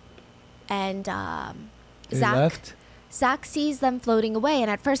do. And Zach sees them floating away, and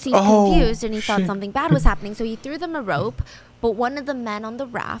at first he's confused and he thought something bad was happening, so he threw them a rope, but one of the men on the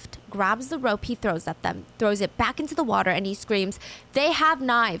raft grabs the rope he throws at them, throws it back into the water, and he screams, "They have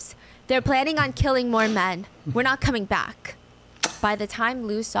knives. They're planning on killing more men. We're not coming back." By the time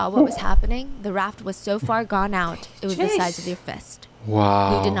Lou saw what was happening, the raft was so far gone out, it was the size of your fist.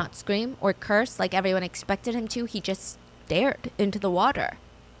 Wow. Lou did not scream or curse like everyone expected him to. He just stared into the water.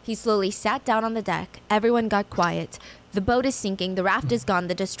 He slowly sat down on the deck. Everyone got quiet. The boat is sinking. The raft is gone.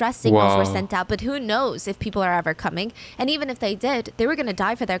 The distress signals were sent out, but who knows if people are ever coming? And even if they did, they were going to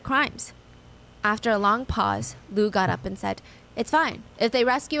die for their crimes. After a long pause, Lou got up and said, "It's fine. If they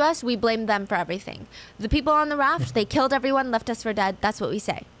rescue us, we blame them for everything. The people on the raft, they killed everyone, left us for dead. That's what we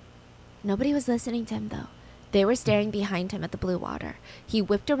say." Nobody was listening to him, though. They were staring behind him at the blue water. He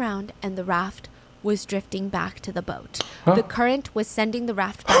whipped around, and the raft was drifting back to the boat. The current was sending the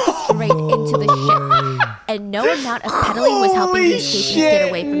raft back straight into the ship, and no amount of pedaling was helping the escapees get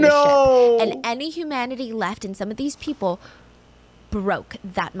away from the ship. And any humanity left in some of these people broke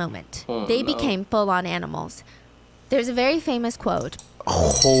that moment. They became full-on animals. There's a very famous quote.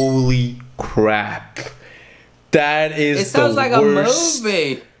 Holy crap. That is It sounds like worst. a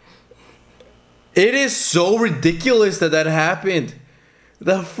movie. It is so ridiculous that that happened.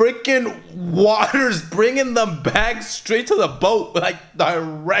 The freaking water's bringing them back straight to the boat, like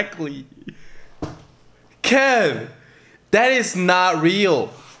directly. Kev, that is not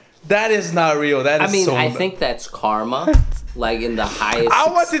real. That is not real. That is I mean, so I think that's karma, like in the highest I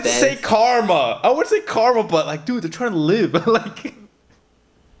wanted to say extent. karma. I would say karma, but like, dude, they're trying to live. Like,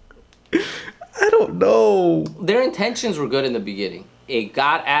 I don't know. Their intentions were good in the beginning. It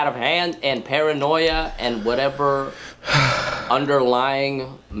got out of hand, and paranoia and whatever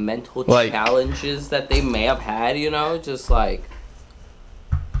underlying mental challenges that they may have had, you know, just like,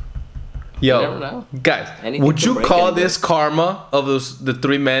 you never know. Guys, Anything would you can break call anything. this karma of the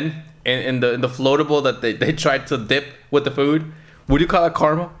 3 men in the floatable that they tried to dip with the food? Would you call it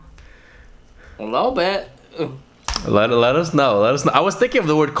karma? A little bit. Let us know. Let us know. I was thinking of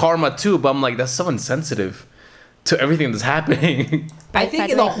the word karma too, but I'm like, that's so insensitive to everything that's happening. I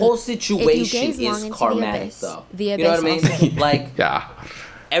think the whole situation is karmatic, though. You know what I mean? Like, yeah.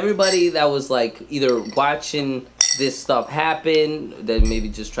 Everybody that was like either watching this stuff happen, that maybe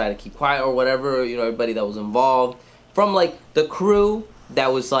just try to keep quiet or whatever, you know, everybody that was involved, from like the crew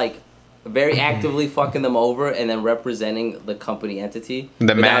that was like very actively fucking them over and then representing the company entity.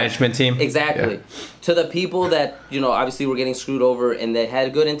 The management team. Exactly. Yeah. To the people that, you know, obviously were getting screwed over and they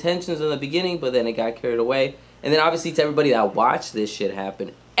had good intentions in the beginning, but then it got carried away. And then obviously to everybody that watched this shit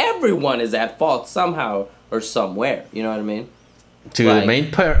happen, everyone is at fault somehow or somewhere. You know what I mean? Dude, like, the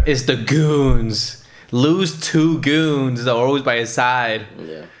main part is the goons. Lou's 2 goons that are always by his side.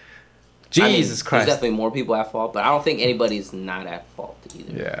 Yeah. Jesus Christ. There's definitely more people at fault, but I don't think anybody's not at fault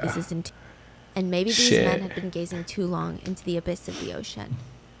either. Yeah. This isn't. And maybe these men had been gazing too long into the abyss of the ocean.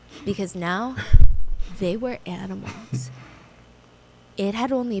 Because now, they were animals. It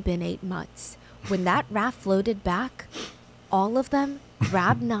had only been 8 months. When that raft floated back, all of them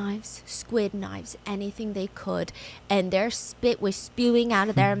grabbed knives, squid knives, anything they could, and their spit was spewing out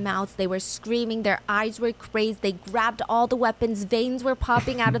of their mouths. They were screaming, their eyes were crazed, they grabbed all the weapons, veins were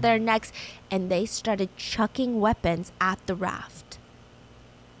popping out of their necks, and they started chucking weapons at the raft.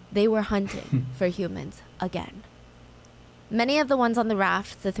 They were hunting for humans again. Many of the ones on the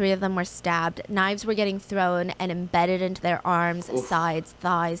raft, the 3 of them were stabbed. Knives were getting thrown and embedded into their arms, sides,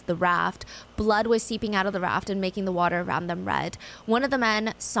 thighs, the raft. Blood was seeping out of the raft and making the water around them red. One of the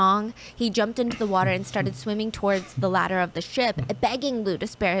men, Song, he jumped into the water and started swimming towards the ladder of the ship, begging Lu to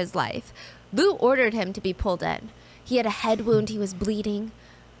spare his life. Lu ordered him to be pulled in. He had a head wound, he was bleeding.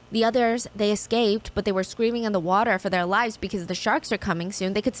 The others, they escaped, but they were screaming in the water for their lives because the sharks are coming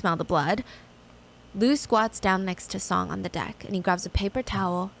soon. They could smell the blood. Lu squats down next to Song on the deck, and he grabs a paper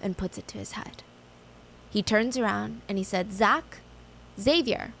towel and puts it to his head. He turns around, and he said, Zach,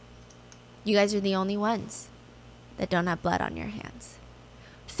 Xavier, you guys are the only ones that don't have blood on your hands.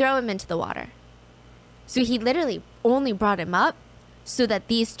 Throw him into the water. So he literally only brought him up so that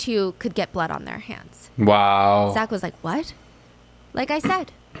these 2 could get blood on their hands. Wow. Zach was like, what? Like I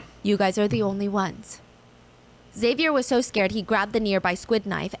said, you guys are the only ones. Xavier was so scared he grabbed the nearby squid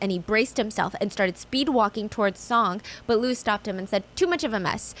knife and he braced himself and started speed walking towards Song, but Lu stopped him and said, too much of a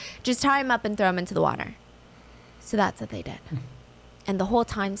mess. Just tie him up and throw him into the water. So that's what they did. And the whole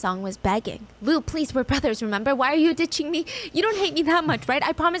time Song was begging, Lu, please, we're brothers, remember? Why are you ditching me? You don't hate me that much, right?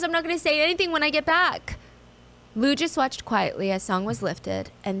 I promise I'm not going to say anything when I get back. Lu just watched quietly as Song was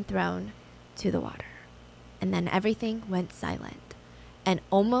lifted and thrown to the water. And then everything went silent. And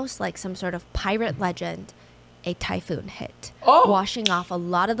almost like some sort of pirate legend, a typhoon hit, washing off a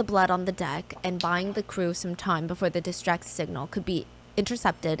lot of the blood on the deck and buying the crew some time before the distress signal could be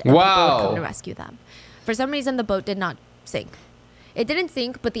intercepted and people would come to rescue them. For some reason, the boat did not sink. It didn't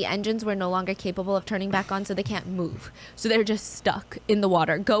sink, but the engines were no longer capable of turning back on, so they can't move. So they're just stuck in the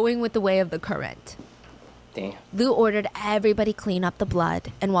water, going with the way of the current. Damn. Lu ordered everybody clean up the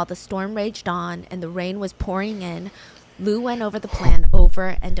blood, and while the storm raged on and the rain was pouring in, Lu went over the plan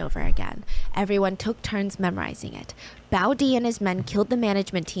over and over again. Everyone took turns memorizing it. Bao Di and his men killed the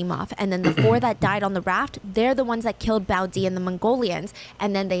management team off, and then the 4 that died on the raft, they're the ones that killed Bao Di and the Mongolians,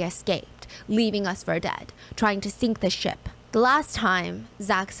 and then they escaped, leaving us for dead, trying to sink the ship. The last time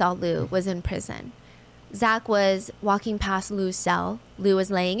Zach saw Lu was in prison. Zach was walking past Lu's cell. Lu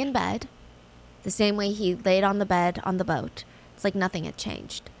was laying in bed, the same way he laid on the bed on the boat. It's like nothing had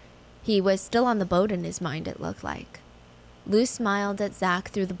changed. He was still on the boat in his mind, it looked like. Lu smiled at Zach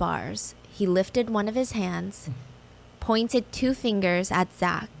through the bars. He lifted one of his hands, pointed 2 fingers at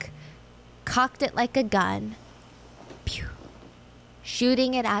Zach, cocked it like a gun, pew,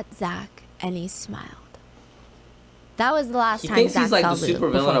 shooting it at Zach, and he smiled. That was the last time Zach saw Lu before he died. He thinks he's like the super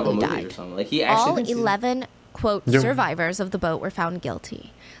villain of a movie or something. Like he actually all 11 quote survivors of the boat were found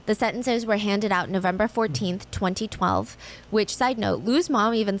guilty. The sentences were handed out November 14th, 2012, which, side note, Lu's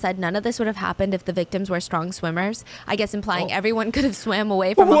mom even said none of this would have happened if the victims were strong swimmers, I guess implying everyone could have swam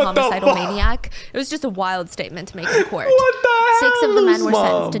away from a homicidal maniac. It was just a wild statement to make in court. What the hell? 6 of the men were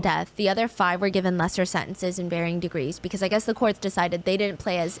sentenced to death. The other 5 were given lesser sentences in varying degrees because I guess the courts decided they didn't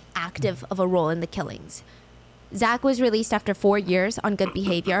play as active of a role in the killings. Zach was released after 4 years on good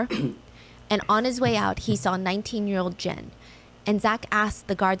behavior, and on his way out, he saw 19-year-old Jin. And Zach asked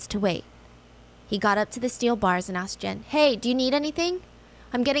the guards to wait. He got up to the steel bars and asked Jin, hey, do you need anything?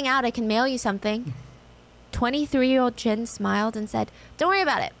 I'm getting out. I can mail you something. 23-year-old Jin smiled and said, don't worry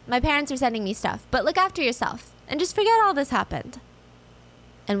about it. My parents are sending me stuff, but look after yourself and just forget all this happened.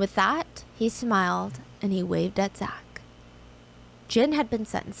 And with that, he smiled and he waved at Zach. Jin had been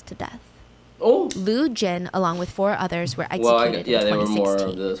sentenced to death. Lu Jin, along with 4 others, were executed in 2016. They were more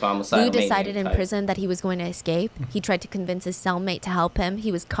of the homicidal Lu decided in type. prison that he was going to escape. He tried to convince his cellmate to help him.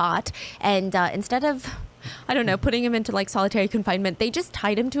 He was caught. And instead of, I don't know, putting him into like solitary confinement, they just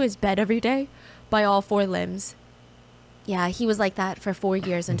tied him to his bed every day by all 4 limbs. Yeah, he was like that for 4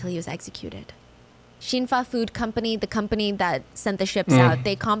 years until he was executed. Shinfa Food Company, the company that sent the ships out,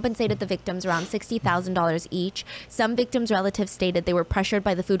 they compensated the victims around $60,000 each. Some victims' relatives stated they were pressured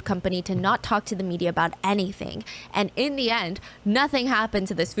by the food company to not talk to the media about anything. And in the end, nothing happened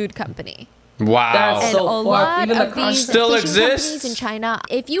to this food company. Wow. That's And so a lot Even of these still fishing exists? companies in China,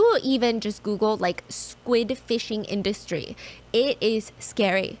 if you even just Google like squid fishing industry, it is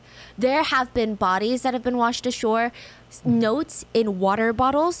scary. There have been bodies that have been washed ashore, notes in water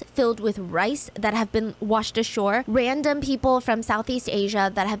bottles filled with rice that have been washed ashore. Random people from Southeast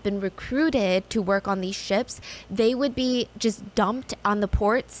Asia that have been recruited to work on these ships, they would be just dumped on the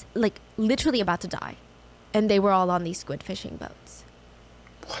ports, like literally about to die. And they were all on these squid fishing boats.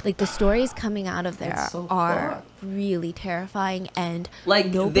 Like the stories coming out of there so are fucked. really terrifying, and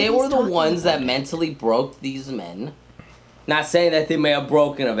Like, they nobody's were the talking ones about that it. mentally broke these men. Not saying that they may have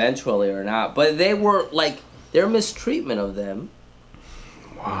broken eventually or not, but they were, like, their mistreatment of them.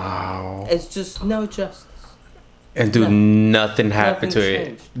 Wow. It's just no justice. And dude, nothing happened to Nothing it.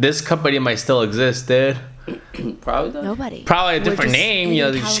 changed. This company might still exist, dude. Probably does. Nobody. Probably a We're different just name, you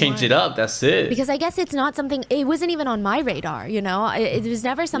know, they eating just changed it calamari. up. That's it. Because I guess it's not something, it wasn't even on my radar, you know? It was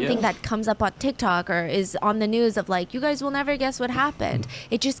never something Yeah. that comes up on TikTok or is on the news of like, you guys will never guess what happened.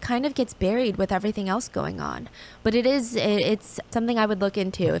 It just kind of gets buried with everything else going on. But it's something I would look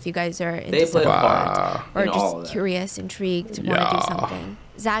into if you guys are into They played a something part or in all of just that. curious, intrigued, want to do something.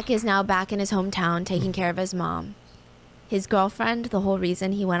 Zach is now back in his hometown taking care of his mom. His girlfriend, the whole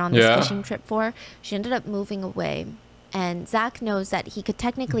reason he went on this fishing trip for, she ended up moving away. And Zach knows that he could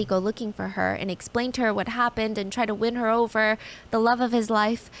technically go looking for her and explain to her what happened and try to win her over, the love of his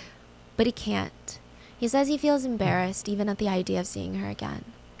life, but he can't. He says he feels embarrassed even at the idea of seeing her again.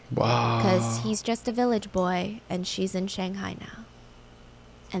 Wow. Because he's just a village boy and she's in Shanghai now.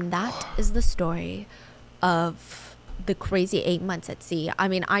 And that is the story of the crazy 8 months at sea. I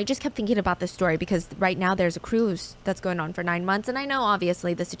mean, I just kept thinking about this story because right now there's a cruise that's going on for 9 months. And I know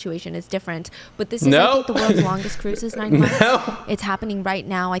obviously the situation is different, but this is I think the world's longest cruise is 9 months. It's happening right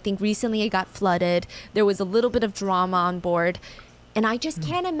now. I think recently it got flooded. There was a little bit of drama on board. And I just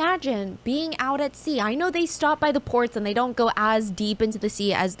can't imagine being out at sea. I know they stop by the ports and they don't go as deep into the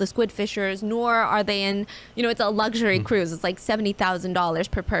sea as the squid fishers, nor are they in, you know, it's a luxury cruise. It's like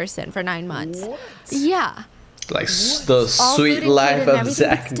 $70,000 per person for 9 months. What? Yeah. Like the All sweet food life included and of everything,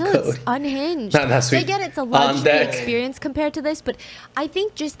 Zach but and still, Cody. it's unhinged. Not that sweet. I get it's a On luxury deck. experience compared to this, but I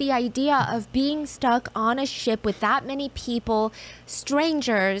think just the idea of being stuck on a ship with that many people,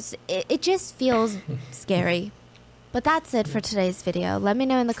 strangers, it just feels scary. But that's it for today's video. Let me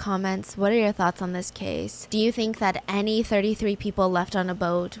know in the comments, what are your thoughts on this case? Do you think that any 33 people left on a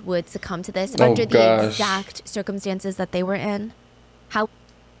boat would succumb to this under the exact circumstances that they were in? How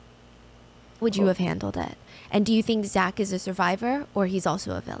would you have handled it? And do you think Zach is a survivor or he's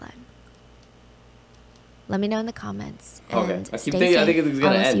also a villain? Let me know in the comments. And I stay keep thinking, safe. I think it's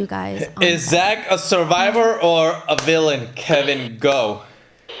gonna I'll see end. you guys on Is Zach a survivor or a villain? Kevin, go.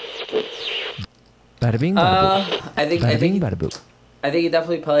 Bada bing, bada boop. I think Bada bing, bada boop. he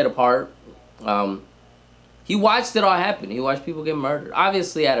definitely played a part. He watched it all happen. He watched people get murdered.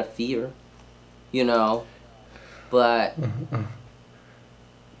 Obviously out of fear, you know. But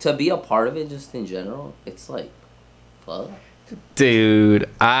to be a part of it just in general, it's like, fuck. Dude,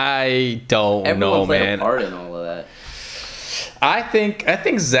 I don't Everyone know, played man. a part in all of that. I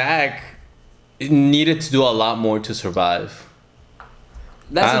think Zach needed to do a lot more to survive.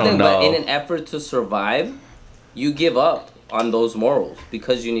 That's I the don't thing, know. but in an effort to survive, you give up on those morals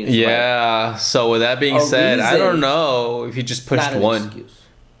because you need to survive. Yeah. So with that being A said, I don't reason- know if he just pushed Not an one. excuse.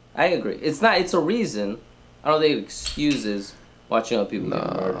 I agree. It's a reason. I don't think it excuses watching other people get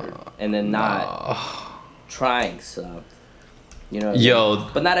murdered and then not trying stuff. You know what I mean?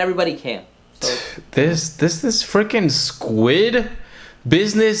 But not everybody can. So This freaking squid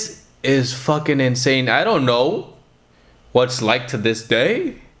business is fucking insane. I don't know what's like to this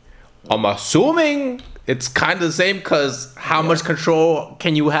day. I'm assuming it's kind of the same because how much control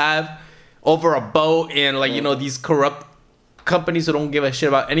can you have over a boat and like, you know, these corrupt companies who don't give a shit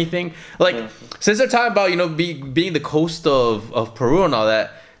about anything. Like, since they're talking about, you know, being the coast of Peru and all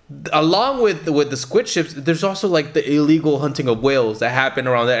that, along with the squid ships, there's also like the illegal hunting of whales that happen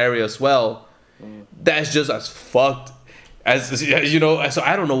around that area as well. That's just as fucked as you know. So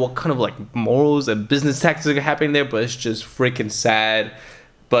I don't know what kind of like morals and business tactics are happening there, but it's just freaking sad.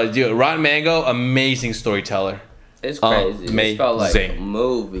 But dude, Rotten Mango, amazing storyteller. it's crazy. It felt like a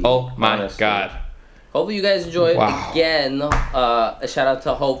movie. Oh my honestly. god. Hopefully you guys enjoyed. Wow. Again, a shout out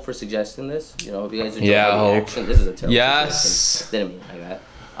to Hope for suggesting this. You know, hope you guys enjoyed Yeah, my Hope. reaction. This is a terrible Yes. situation. Didn't mean like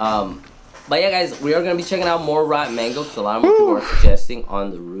that. But yeah, guys, we are going to be checking out more Rotten Mango because a lot more people are suggesting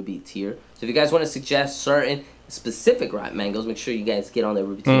on the Ruby tier. So if you guys want to suggest certain specific Rotten Mangoes, make sure you guys get on the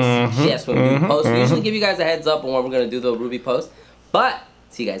Ruby tier. Suggest when we do the post. We usually give you guys a heads up on when we're going to do the Ruby post. But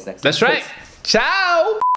see you guys next time. That's right. Peace. Ciao.